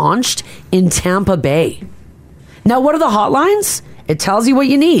relaunched in Tampa Bay. Now, what are the hotlines? It tells you what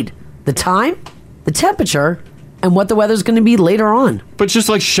you need. The time, the temperature, and what the weather's going to be later on. But just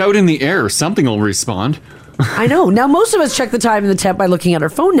like shout in the air, something will respond. I know. Now, most of us check the time and the temp by looking at our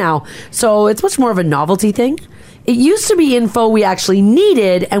phone now, so it's much more of a novelty thing. It used to be info we actually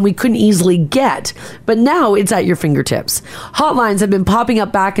needed and we couldn't easily get, but now it's at your fingertips. Hotlines have been popping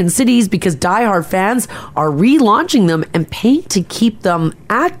up back in cities because diehard fans are relaunching them and paying to keep them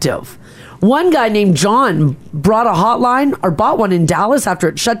active. One guy named John bought one in Dallas after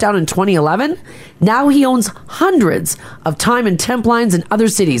it shut down in 2011. Now he owns hundreds of time and temp lines in other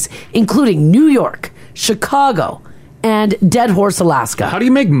cities, including New York, Chicago, and Dead Horse, Alaska. How do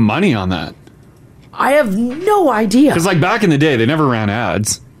you make money on that? I have no idea. Because like back in the day, they never ran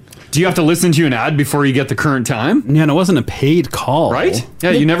ads. Do you have to listen to an ad before you get the current time? Yeah, and it wasn't a paid call. Right?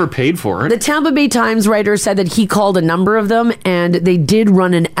 Yeah, you never paid for it. The Tampa Bay Times writer said that he called a number of them and they did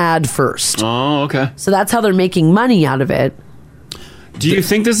run an ad first. Oh, okay. So that's how they're making money out of it. Do you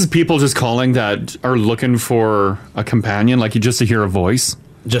think this is people just calling that are looking for a companion, like just to hear a voice?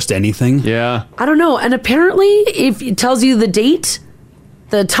 Just anything? Yeah. I don't know. And apparently, if it tells you the date,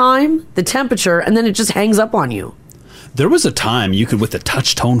 the time, the temperature, and then it just hangs up on you. There was a time you could, with a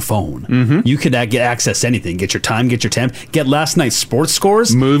touch tone phone, you could get access to anything. Get your time, get your temp, get last night's sports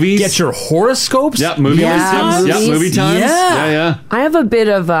scores, movies, get your horoscopes. Yeah, movie times. Yeah, movie times. Yeah. I have a bit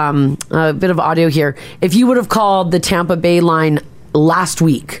of audio here. If you would have called the Tampa Bay line last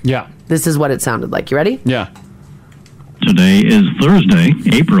week, this is what it sounded like. You ready? Yeah. Today is Thursday,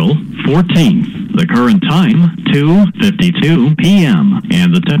 April 14th. The current time, 2:52 p.m.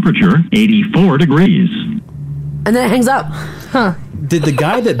 And the temperature, 84 degrees. And then it hangs up. Huh. Did the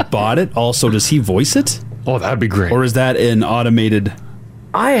guy that bought it also, does he voice it? Oh, that'd be great. Or is that an automated?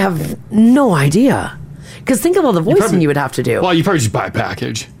 I have no idea. Because think of all the voicing you would have to do. Well, you probably just buy a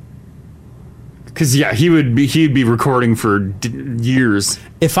package. Because, yeah, he'd be recording for years.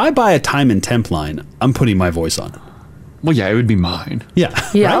 If I buy a time and temp line, I'm putting my voice on it. Well, yeah, it would be mine. Yeah.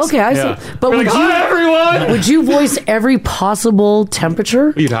 Yeah, right? okay, I Yeah. see. But We're would like, you, "Hi, everyone!" Would you voice every possible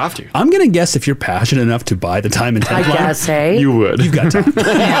temperature? You'd have to. I'm going to guess if you're passionate enough to buy the time and temp I line, guess, hey? You would. You've got time.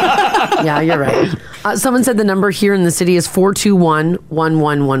 Yeah, you're right. Someone said the number here in the city is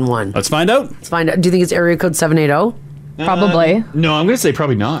 421-1111. Let's find out. Let's find out. Do you think it's area code 780? Probably. No, I'm going to say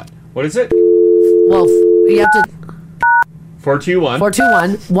probably not. What is it? Well, you have to... 421.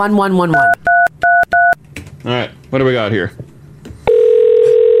 421-1111. All right. What do we got here?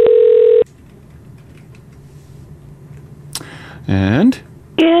 And?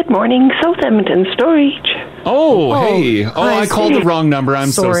 Good morning, South Edmonton Storage. Oh, hey. Oh, I called the wrong number. I'm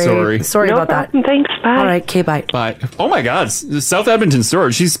so sorry. Sorry No about problem. Thanks, bye. All right, okay, bye. Bye. Oh my God. South Edmonton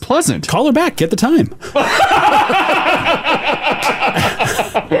Storage. She's pleasant. Call her back. Get the time.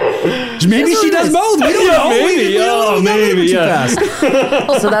 Maybe she does both. We don't know. Maybe. Maybe. Yeah.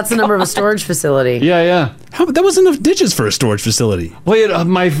 So that's the number of a storage facility. Yeah. That wasn't enough digits for a storage facility. Well,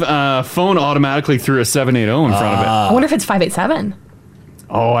 my phone automatically threw a 780 in front of it. I wonder if it's 587.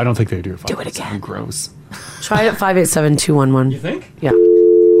 Oh, I don't think they do. Do it again. Gross. Try it at 587-211. You think? Yeah.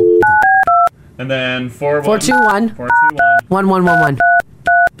 And then 421 1111.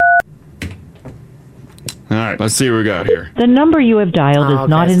 All right, let's see what we got here. The number you have dialed is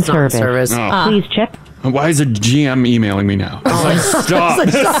not in service. Oh. Please check. Why is a GM emailing me now? It's like, stop.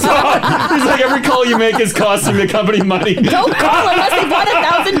 It's like every call you make is costing the company money. Don't call unless they've won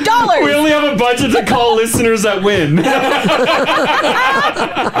 $1,000. We only have a budget to call listeners that win.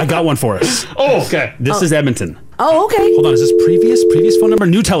 I got one for us. Oh, okay. This is Edmonton. Oh, okay. Hold on. Is this previous phone number?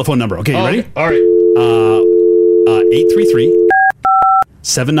 New telephone number. Okay, you ready? All right.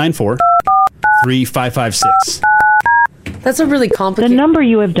 833-794-3556. That's a really complicated... The number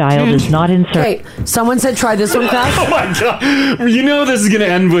you have dialed is not in service. Okay, someone said try this one, Crash. Oh my God. You know this is going to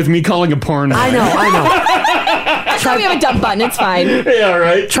end with me calling a porn. I know. That's why we have a dump button. It's fine. Yeah,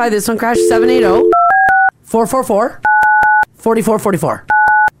 right. Try this one, Crash. 780-444-4444.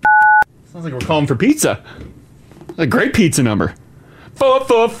 Sounds like we're calling for pizza. A great pizza number.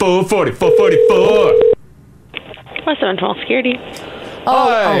 444-4444. Western Small Security.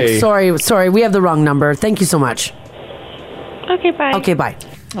 Oh, sorry. We have the wrong number. Thank you so much. Okay, bye. Okay, bye.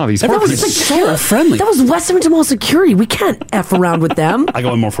 Oh, these That was so friendly. That was Western Mall Security. We can't F around with them. I got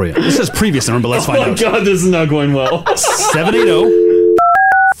one more for you. This says previous number, but let's find out. Oh, God, this is not going well.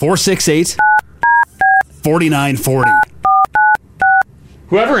 780-468-4940.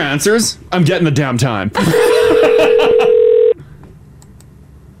 Whoever answers, I'm getting the damn time.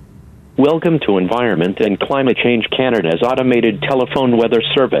 Welcome to Environment and Climate Change Canada's automated telephone weather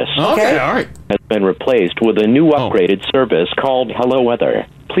service. Okay, all right. Has been replaced with a new upgraded service called Hello Weather.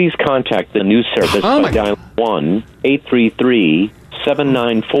 Please contact the new service by dialing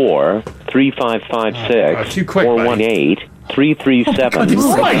 1-833-794-3556 or 1-833-7.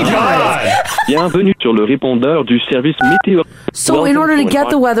 Oh my God! Bienvenue sur le répondeur du service météo. So in order to get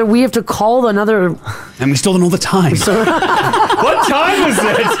the weather, we have to call another... And we still don't know the time. What time is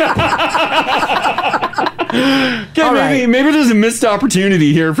it? Okay, maybe there's a missed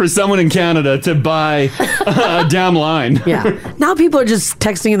opportunity here for someone in Canada to buy a damn line. Yeah. Now people are just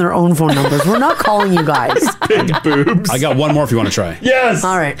texting in their own phone numbers. We're not calling you guys. Big boobs. I got one more if you want to try. Yes.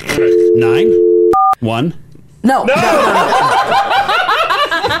 All right. 9-1. No.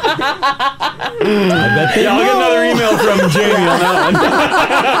 I bet they I'll get another email from Jamie on that one.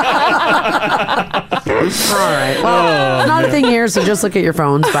 All right. Well, not a thing here, so just look at your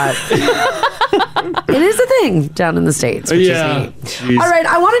phones, but it is a thing down in the States, which is neat. Jeez. All right,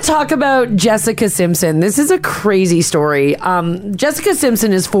 I want to talk about Jessica Simpson. This is a crazy story. Jessica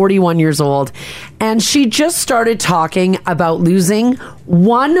Simpson is 41 years old, and she just started talking about losing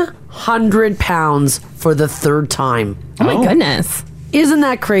 100 pounds for the third time. Oh my goodness. Isn't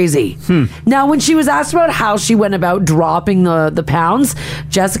that crazy? Now, when she was asked about how she went about dropping the pounds,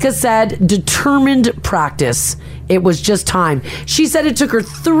 Jessica said determined practice. It was just time. She said it took her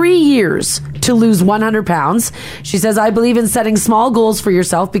 3 years to lose 100 pounds. She says, I believe in setting small goals for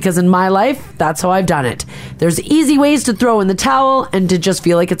yourself because in my life, that's how I've done it. There's easy ways to throw in the towel and to just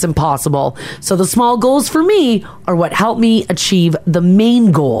feel like it's impossible. So the small goals for me are what helped me achieve the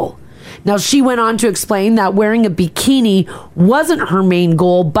main goal. Now, she went on to explain that wearing a bikini wasn't her main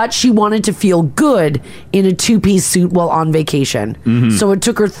goal, but she wanted to feel good in a two-piece suit while on vacation. So it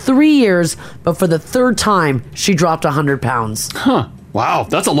took her 3 years, but for the third time, she dropped 100 pounds. Huh. Wow,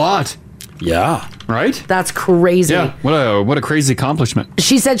 that's a lot. Yeah. Right? That's crazy. Yeah, what a crazy accomplishment.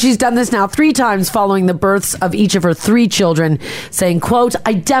 She said she's done this now 3 times following the births of each of her 3 children, saying, quote,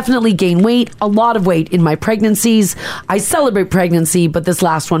 I definitely gained weight, a lot of weight in my pregnancies. I celebrate pregnancy, but this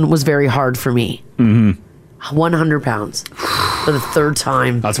last one was very hard for me. 100 pounds for the third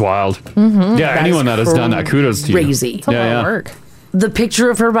time. That's wild. Mhm. Yeah, anyone that has done that, kudos to you. Crazy. It's a lot of work. The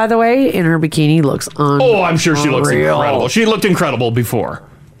picture of her, by the way, in her bikini looks unreal. Oh, I'm sure she looks incredible. She looked incredible before.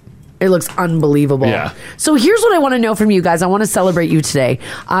 It looks unbelievable. Yeah. So here's what I want to know from you guys. I want to celebrate you today.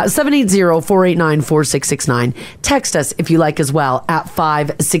 780-489-4669. Text us if you like as well at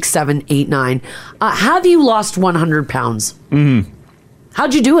 56789. Have you lost 100 pounds?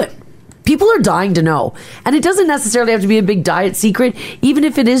 How'd you do it? People are dying to know. And it doesn't necessarily have to be a big diet secret, even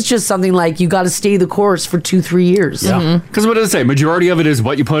if it is just something like you got to stay the course for 2-3 years. Yeah. Because what does it say? Majority of it is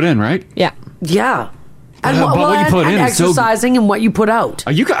what you put in, right? Yeah. Yeah. And, But what you put in is so- exercising and what you put out.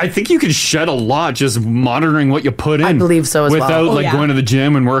 I think you could shed a lot just monitoring what you put in. I believe so as well. without Oh, yeah. going to the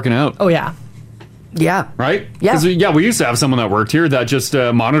gym and working out. Oh, yeah. Yeah. Right? Yeah. 'Cause, we used to have someone that worked here that just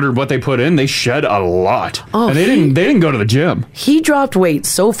monitored what they put in. They shed a lot. Oh, and they didn't go to the gym. He dropped weight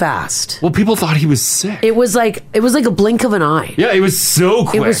so fast. Well, people thought he was sick. It was like a blink of an eye. Yeah, it was so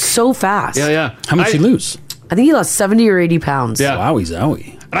quick. It was so fast. Yeah. How much did he lose? I think he lost 70 or 80 pounds. Yeah. Wowie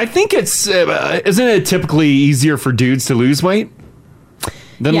zowie. And I think it's isn't it typically easier for dudes to lose weight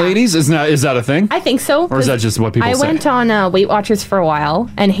than Yeah. ladies? Is that a thing? I think so. Or is that just what people I say? went on Weight Watchers for a while,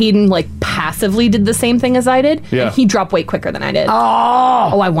 and Hayden passively did the same thing as I did. Yeah. And he dropped weight quicker than I did.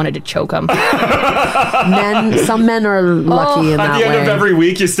 Oh, I wanted to choke him. Some men are lucky in At that the end way. of every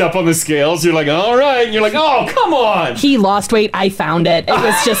week, you step on the scales. You're like, all right. And you're like, oh, come on. He lost weight. I found it. It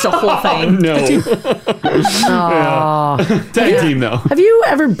was just a whole thing. No. Aw. Tag team though. Have you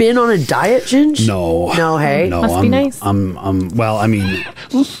ever been on a diet, Ginge? No. No, hey? No, Must be nice. Well, I mean,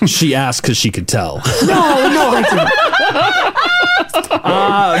 she asked because she could tell. No,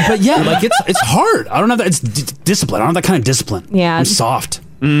 I But yeah, it's hard. I don't have that. It's discipline. I don't have that kind of discipline. Yeah. I'm soft.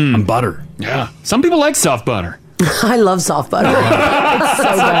 I'm butter. Yeah. Some people like soft butter. I love soft butter. It's so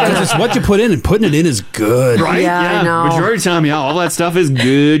good. Because it's what you put in, and putting it in is good. Right? Yeah, I know. Majority of the time, all that stuff is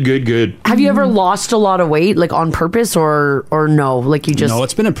good. Have you ever lost a lot of weight, on purpose or no? Like you just... No,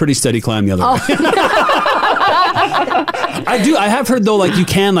 it's been a pretty steady climb the other way. I have heard though, like you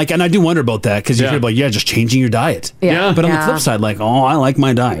can like, and I do wonder about that because you hear like, just changing your diet. Yeah. But on the Yeah. flip side, like, I like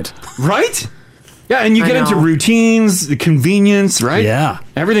my diet. Right? Yeah, and you I get into know. routines, the convenience, right? Yeah.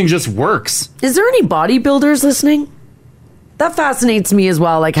 Everything just works. Is there any bodybuilders listening? That fascinates me as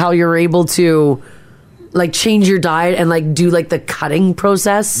well, like how you're able to like change your diet and like do like the cutting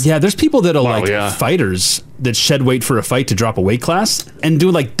process. Yeah, there's people that are fighters that shed weight for a fight to drop a weight class and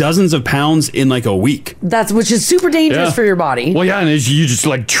do like dozens of pounds in like a week. Which is super dangerous Yeah. for your body. Well, yeah, and you just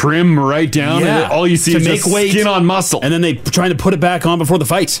like trim right down, and all you see to is make just weight, skin on muscle. and then they trying to put it back on before the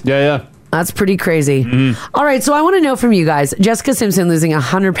fight. Yeah. That's pretty crazy. All right, so I want to know from you guys. Jessica Simpson losing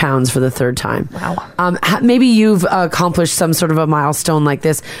 100 pounds for the third time. Wow. Maybe you've accomplished some sort of a milestone like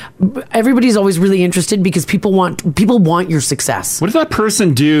this. Everybody's always really interested because people want your success. What did that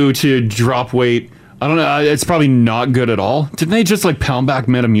person do to drop weight? I don't know. It's probably not good at all. Didn't they just like pound back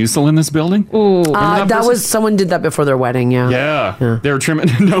Metamucil in this building? Ooh, Remember that was someone did that before their wedding. Yeah. Yeah. They were trimming.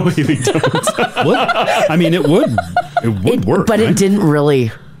 No, they don't. What? I mean, it would work, but right? it didn't really.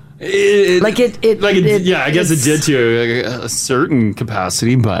 Yeah, I guess it did to a certain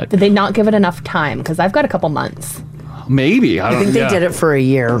capacity, but Did they not give it enough time? Because I've got a couple months. maybe I think they did it for a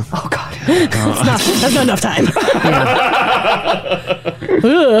year. Oh God, that's not enough time.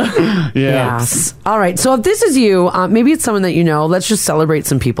 Yes. All right. So if this is you, maybe it's someone that you know. Let's just celebrate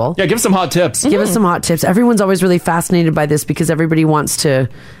some people. Yeah, give us some hot tips. Give us some hot tips. Everyone's always really fascinated by this because everybody wants to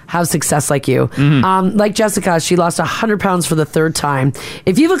have success like you. Like Jessica, she lost 100 pounds for the third time.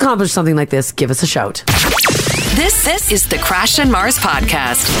 If you've accomplished something like this, give us a shout. This is the Crash and Mars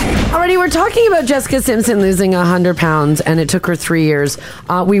podcast. Alrighty, we're talking about Jessica Simpson losing 100 pounds, and it took her 3 years.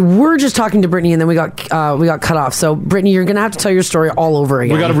 We were just talking to Brittany, and then we got cut off. So, Brittany, you're going to have to tell your story all over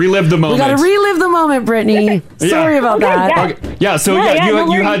again. We got to relive the moment. We got to relive the moment, Brittany. Sorry about that. Okay. Yeah, so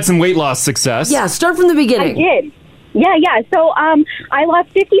you had some weight loss success. Yeah, start from the beginning. I did. Yeah. So I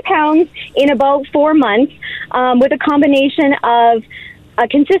lost 50 pounds in about 4 months with a combination of a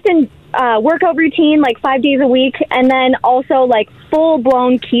consistent workout routine, like 5 days a week, and then also like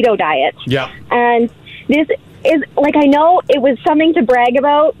full-blown keto diet. Yeah. And this is, like, I know it was something to brag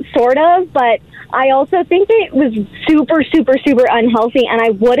about, sort of, but I also think that it was super, super, super unhealthy, and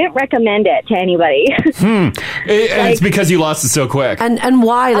I wouldn't recommend it to anybody. And it's because you lost it so quick. And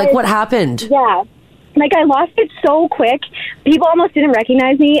why? Like, what happened? Yeah. Like, I lost it so quick. People almost didn't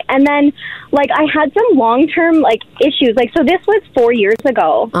recognize me. And then, like, I had some long-term, like, issues. Like, so this was 4 years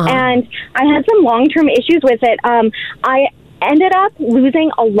ago. And I had some long-term issues with it. I ended up losing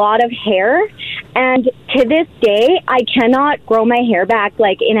a lot of hair. And to this day, I cannot grow my hair back,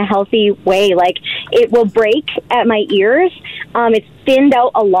 like, in a healthy way. Like, it will break at my ears. It's thinned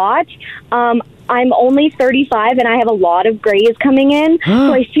out a lot. I'm only 35, and I have a lot of grays coming in.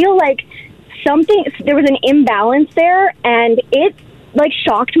 So I feel like there was an imbalance there, and it like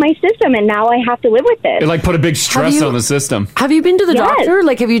shocked my system, and now I have to live with it. It like put a big stress on the system. Have you been to the Yes. doctor?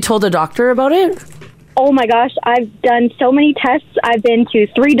 Like, have you told the doctor about it? Oh my gosh, I've done so many tests. I've been to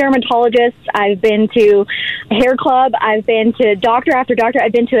 3 dermatologists. I've been to a hair club. I've been to doctor after doctor.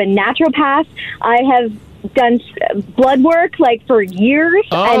 I've been to a naturopath. I have done blood work like for years,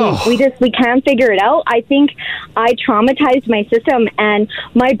 and we can't figure it out. I think I traumatized my system, and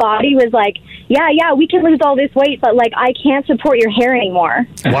my body was like, yeah, we can lose all this weight, but like I can't support your hair anymore.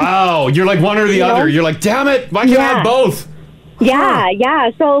 Wow, you're like one or the other. You're like, damn it, why can't I have both? Yeah.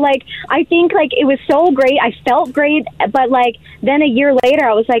 So, like, I think, like, it was so great. I felt great. But, like, then a year later,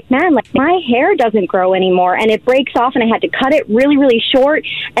 I was like, man, like, my hair doesn't grow anymore. And it breaks off, and I had to cut it really, really short.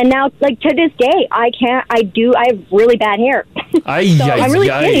 And now, like, to this day, I have really bad hair. So I'm really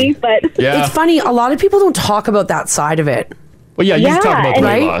skinny, but... It's funny. A lot of people don't talk about that side of it. Well, yeah, you Yeah, talk about the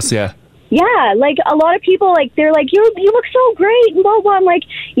weight and- loss, yeah. Yeah, like, a lot of people, like, they're like, you look so great, and blah, blah. I'm like,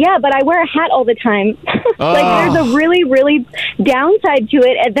 yeah, but I wear a hat all the time. Like, there's a really, really downside to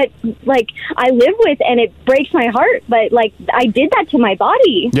it and that, like, I live with, and it breaks my heart. But, like, I did that to my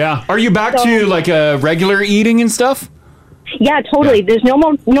body. Yeah. Are you back to like regular eating and stuff? Yeah, totally. There's no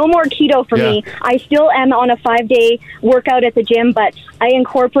more keto for me. I still am on a 5-day workout at the gym, but I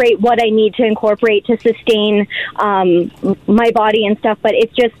incorporate what I need to incorporate to sustain my body and stuff. But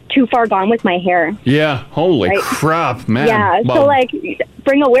it's just too far gone with my hair. Yeah. Holy Right. crap, man. Yeah. Wow. So like,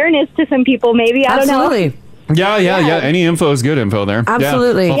 bring awareness to some people. Maybe I don't know. Yeah. Any info is good info there. Yeah.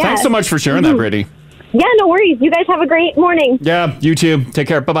 Absolutely. Well, thanks Yeah. so much for sharing that, Brittany. Yeah, no worries. You guys have a great morning. Yeah. You too. Take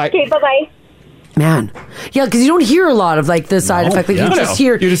care. Bye bye. Okay. Bye bye. Man. Yeah, because you don't hear a lot of like the side effect. Like you just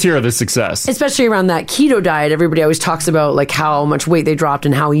hear the success. Especially around that keto diet, everybody always talks about like how much weight they dropped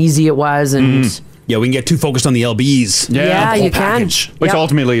and how easy it was, and Yeah, we can get too focused on the LBs. Yeah, The whole you can. package. Which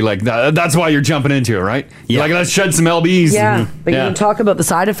ultimately, like, that's why you're jumping into it, right? Yeah. Like, let's shed some LBs. Yeah, Mhm. but you can talk about the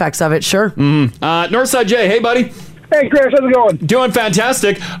side effects of it, sure. Northside Jay, hey, buddy. Hey, Chris, how's it going? Doing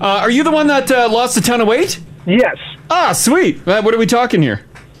fantastic. Are you the one that lost a ton of weight? Yes. Ah, sweet. What are we talking here?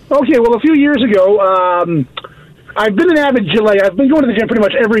 Okay, well, a few years ago, I've been an avid gym. Like, I've been going to the gym pretty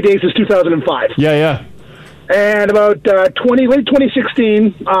much every day since 2005. Yeah. And about late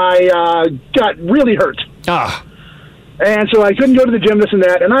 2016, I got really hurt. And so I couldn't go to the gym, this and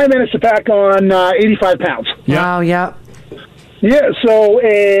that, and I managed to pack on 85 pounds. Wow, yeah. Yeah, so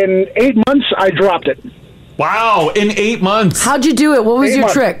in 8 months, I dropped it. Wow, in 8 months. How'd you do it? What was 8 your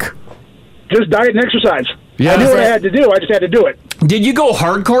months. trick? Just diet and exercise. Yeah. I knew what I had to do. I just had to do it. Did you go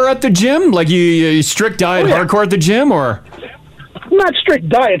hardcore at the gym? Like you strict diet hardcore at the gym, or? Not strict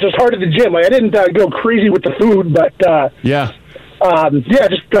diet, just hard at the gym. Like I didn't go crazy with the food, but yeah,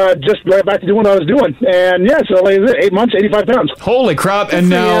 just right back to doing what I was doing. And yeah, so like 8 months, 85 pounds. Holy crap! And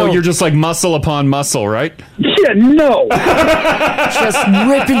now you're just like muscle upon muscle, right? Yeah, no. Just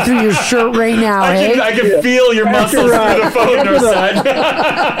ripping through your shirt right now, I can feel your muscles through the phone, Northside.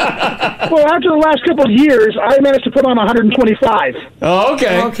 Well, after the last couple of years, I managed to put on 125. Oh,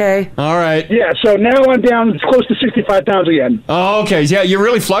 okay. Okay. All right. Yeah, so now I'm down close to 65 pounds again. Oh, okay. Yeah, you're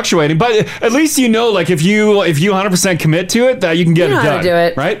really fluctuating, but at least you know, like if you 100% commit to it, that you can get You know it how done. to do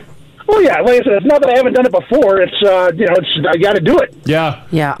it. Right? Well, yeah, like I said, it's not that I haven't done it before. It's I got to do it. Yeah.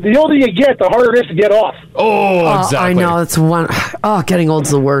 Yeah. The older you get, the harder it is to get off. Oh, exactly. I know, it's one. Oh, getting old's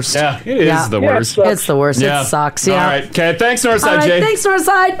the worst. Yeah, it is the worst. It's the worst. Yeah. It sucks. Yeah. All right. Okay. Thanks, Northside All right, Jay. thanks,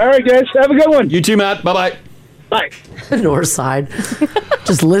 Northside. All right, guys. Have a good one. You too, Matt. Bye-bye. Bye. Northside.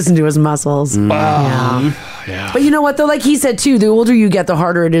 Just listen to his muscles. Wow. Yeah. But you know what, though? Like he said, too, the older you get, the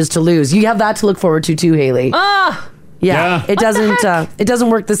harder it is to lose. You have that to look forward to, too, Haley. Yeah. It doesn't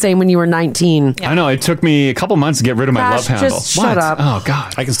work the same when you were 19. I know. It took me a couple months to get rid of my Crash, love handle. just shut up. Oh,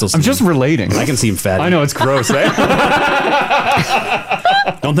 God. I can still see I'm just relating. I can see him fatty. I know. It's gross, eh?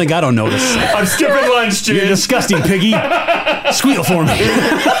 Don't think I don't notice. I'm skipping lunch, Gene. You're disgusting, piggy. Squeal for me.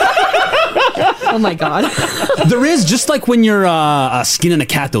 Oh my God. There is, just like when you're skinning a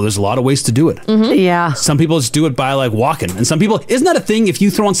cat, though, there's a lot of ways to do it. Yeah. Some people just do it by like walking, and some people, isn't that a thing? If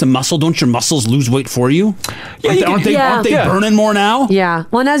you throw on some muscle, don't your muscles lose weight for you? Aren't they burning more now? Yeah.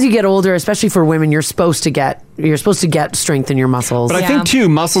 Well, and as you get older, especially for women, you're supposed to get strength in your muscles. But I think, too,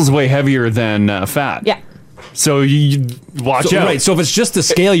 muscle's way heavier than fat. Yeah. So you watch out. Right. So if it's just the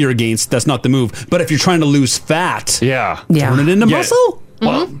scale you're against, that's not the move. But if you're trying to lose fat, Yeah. turn it into muscle.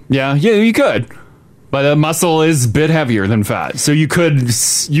 Well, yeah, you could. But the muscle is a bit heavier than fat, so you could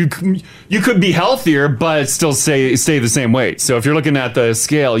be healthier, but still stay the same weight. So if you're looking at the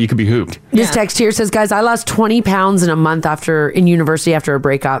scale, you could be hooped. This text here says, guys, I lost 20 pounds in a month in university after a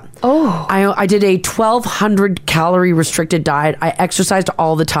breakup. Oh. I did a 1,200 calorie restricted diet. I exercised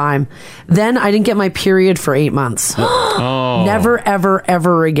all the time. Then I didn't get my period for 8 months. Oh. Never, ever,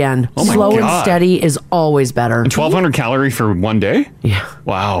 ever again. Oh my Slow and God. steady is always better. 1,200 calorie for one day? Yeah.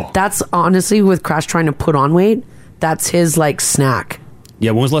 Wow. That's honestly, with Crash trying to put on weight, that's his like snack.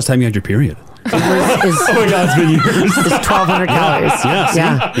 Yeah. When was the last time you had your period? Is, Oh my God, it's been years. It's 1,200 calories.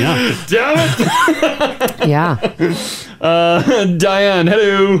 Yeah. Diane,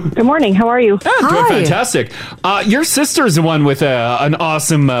 hello. Good morning. How are you? Yeah, doing fantastic. Your sister's the one with an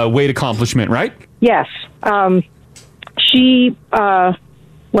awesome weight accomplishment, right? Yes. She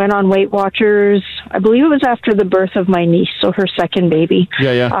went on Weight Watchers. I believe it was after the birth of my niece, so her second baby.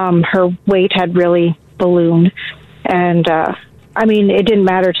 Yeah. Her weight had really ballooned. And, I mean, it didn't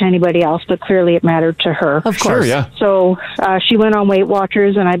matter to anybody else, but clearly it mattered to her. Of course. Sure, yeah. So she went on Weight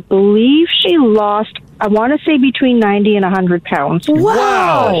Watchers, and I believe she lost, I want to say, between 90 and 100 pounds.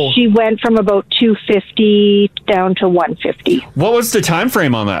 Wow. She went from about 250 down to 150. What was the time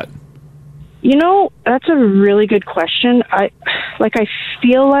frame on that? You know, that's a really good question. I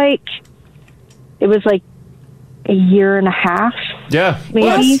feel like it was like a year and a half. Yeah. Maybe.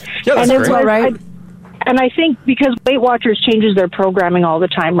 Well, that's and great. right. And I think because Weight Watchers changes their programming all the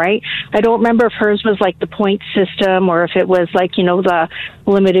time, right? I don't remember if hers was like the point system or if it was like, you know, the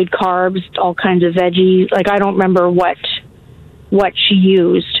limited carbs, all kinds of veggies. Like, I don't remember what she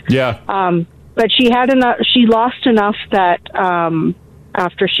used. Yeah. But she had enough. She lost enough that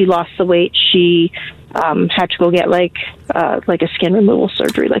after she lost the weight, she had to go get like a skin removal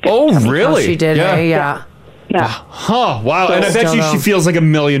surgery. Like, really? She did. Yeah. Yeah. Huh. Wow. So and I bet still you though. she feels like $1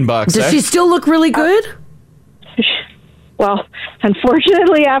 million. Does she still look really good? Well,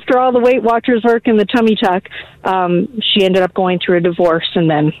 unfortunately, after all the Weight Watchers work and the tummy tuck, she ended up going through a divorce and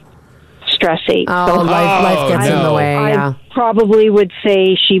then stress ate. Oh, life gets in the way. I probably would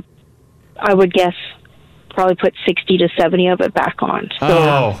say I would guess probably put 60 to 70 of it back on.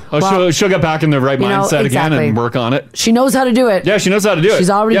 So, she'll get back in the right mindset again and work on it. She knows how to do it. Yeah, she knows how to do it. She's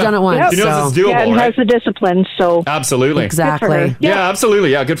already done it once. She knows it's doable, yeah, and right? has the discipline. So Absolutely. Exactly. Good for her. Yeah,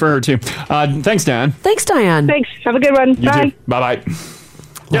 absolutely. Yeah, good for her too. Thanks, Dan. Thanks, Diane. Thanks. Have a good one. Bye. Bye.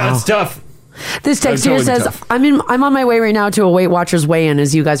 Yeah, it's tough. This text here Totally says, tough. I'm on my way right now to a Weight Watchers weigh-in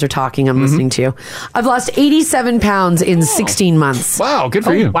as you guys are talking. I'm listening to you. I've lost 87 pounds in 16 months. Wow, good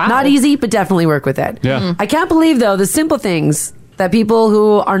for you. Wow. Not easy, but definitely work with it. Yeah. I can't believe, though, the simple things that people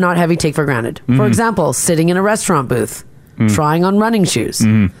who are not heavy take for granted. For example, sitting in a restaurant booth, trying on running shoes.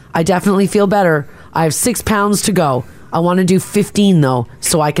 I definitely feel better. I have 6 pounds to go. I want to do 15, though,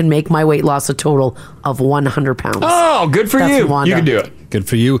 so I can make my weight loss a total of 100 pounds. Oh, good for That's you. Wanda. You can do it. Good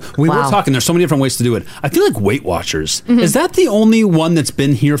for you. We were talking. There's so many different ways to do it. I feel like Weight Watchers. Is that the only one that's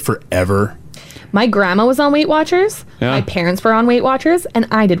been here forever? My grandma was on Weight Watchers. Yeah. My parents were on Weight Watchers, and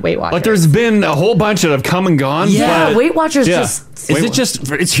I did Weight Watchers. Like, there's been a whole bunch that have come and gone. Yeah, but- Weight Watchers Yeah. just... Is it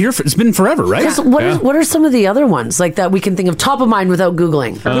just? It's here. It's been forever, right? Because what are some of the other ones like that we can think of top of mind without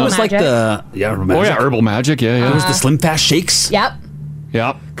Googling? It was like the Herbal Magic. Oh yeah, Herbal Magic. Yeah. There was the Slim Fast Shakes. Yep.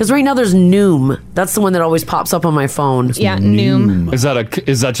 Yep. Because right now there's Noom. That's the one that always pops up on my phone. Yeah, Noom. Is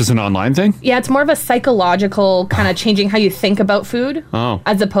that just an online thing? Yeah, it's more of a psychological kind of changing how you think about food. Oh.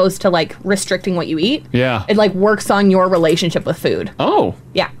 As opposed to like restricting what you eat. Yeah. It like works on your relationship with food. Oh.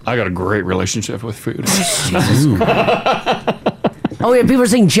 Yeah. I got a great relationship with food. Oh yeah, people are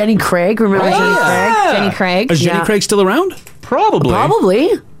saying Jenny Craig. Remember Jenny Craig? Jenny Craig. Is Jenny Craig still around? Probably. Probably.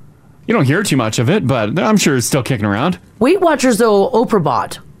 You don't hear too much of it, but I'm sure it's still kicking around. Weight Watchers though, Oprah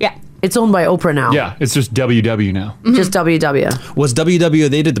bought. Yeah. It's owned by Oprah now. Yeah, it's just WW now. Just WW. Was WW?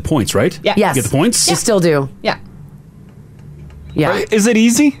 They did the points, right? Yeah. Yes. You get the points. You still do. Yeah. Yeah. Is it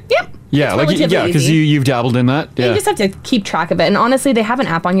easy? Yep. Yeah, It's relatively because easy. you've dabbled in that. You Yeah. just have to keep track of it. And honestly, they have an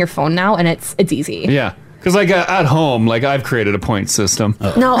app on your phone now, and it's easy. Yeah. Because like at home, like I've created a point system.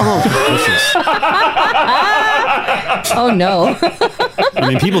 No. Oh no. I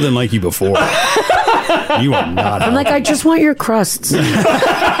mean, people didn't like you before. You are not. I'm like, I just want your crusts.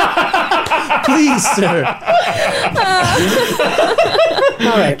 Please, sir.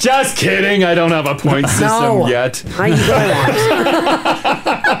 All right. Just kidding. I don't have a point system No. yet.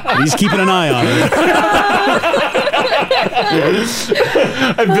 He's keeping an eye on it.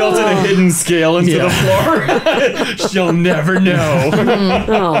 I built in a hidden scale into the floor. She'll never know.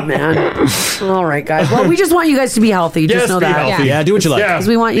 Oh man. All right, guys. Well, we just want you guys to be healthy. Just Yes, know be that. healthy. Yeah, do what you like. Because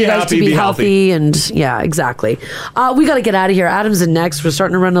we want you Be guys happy, to be be healthy and yeah, exactly. We got to get out of here. Adam's in next. We're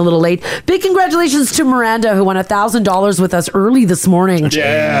starting to run a little late. Big congratulations to Miranda who won $1,000 with us early this morning.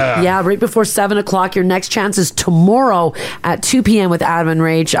 Yeah, right before 7:00. Your next chance is tomorrow at 2 p.m. with Adam and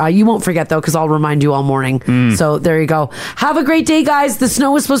Rach. You won't forget though, because I'll remind you all morning. So there you go. Have a great day, guys. The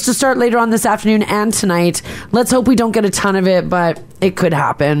snow is supposed to start later on this afternoon and tonight. Let's hope we don't get a ton of it, but it could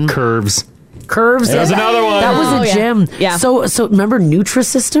happen. Curves. There's another one. That was a gym. Yeah. So remember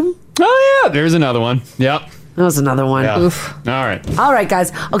Nutrisystem? Oh yeah, there's another one. Yep. That was another one. Yeah. Oof. All right. All right,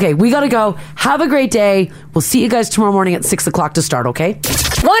 guys. Okay, we got to go. Have a great day. We'll see you guys tomorrow morning at 6:00 to start, okay?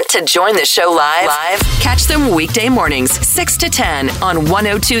 Want to join the show live? Catch them weekday mornings, 6 to 10 on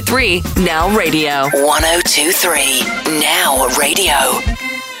 102.3 Now Radio. 102.3 Now Radio.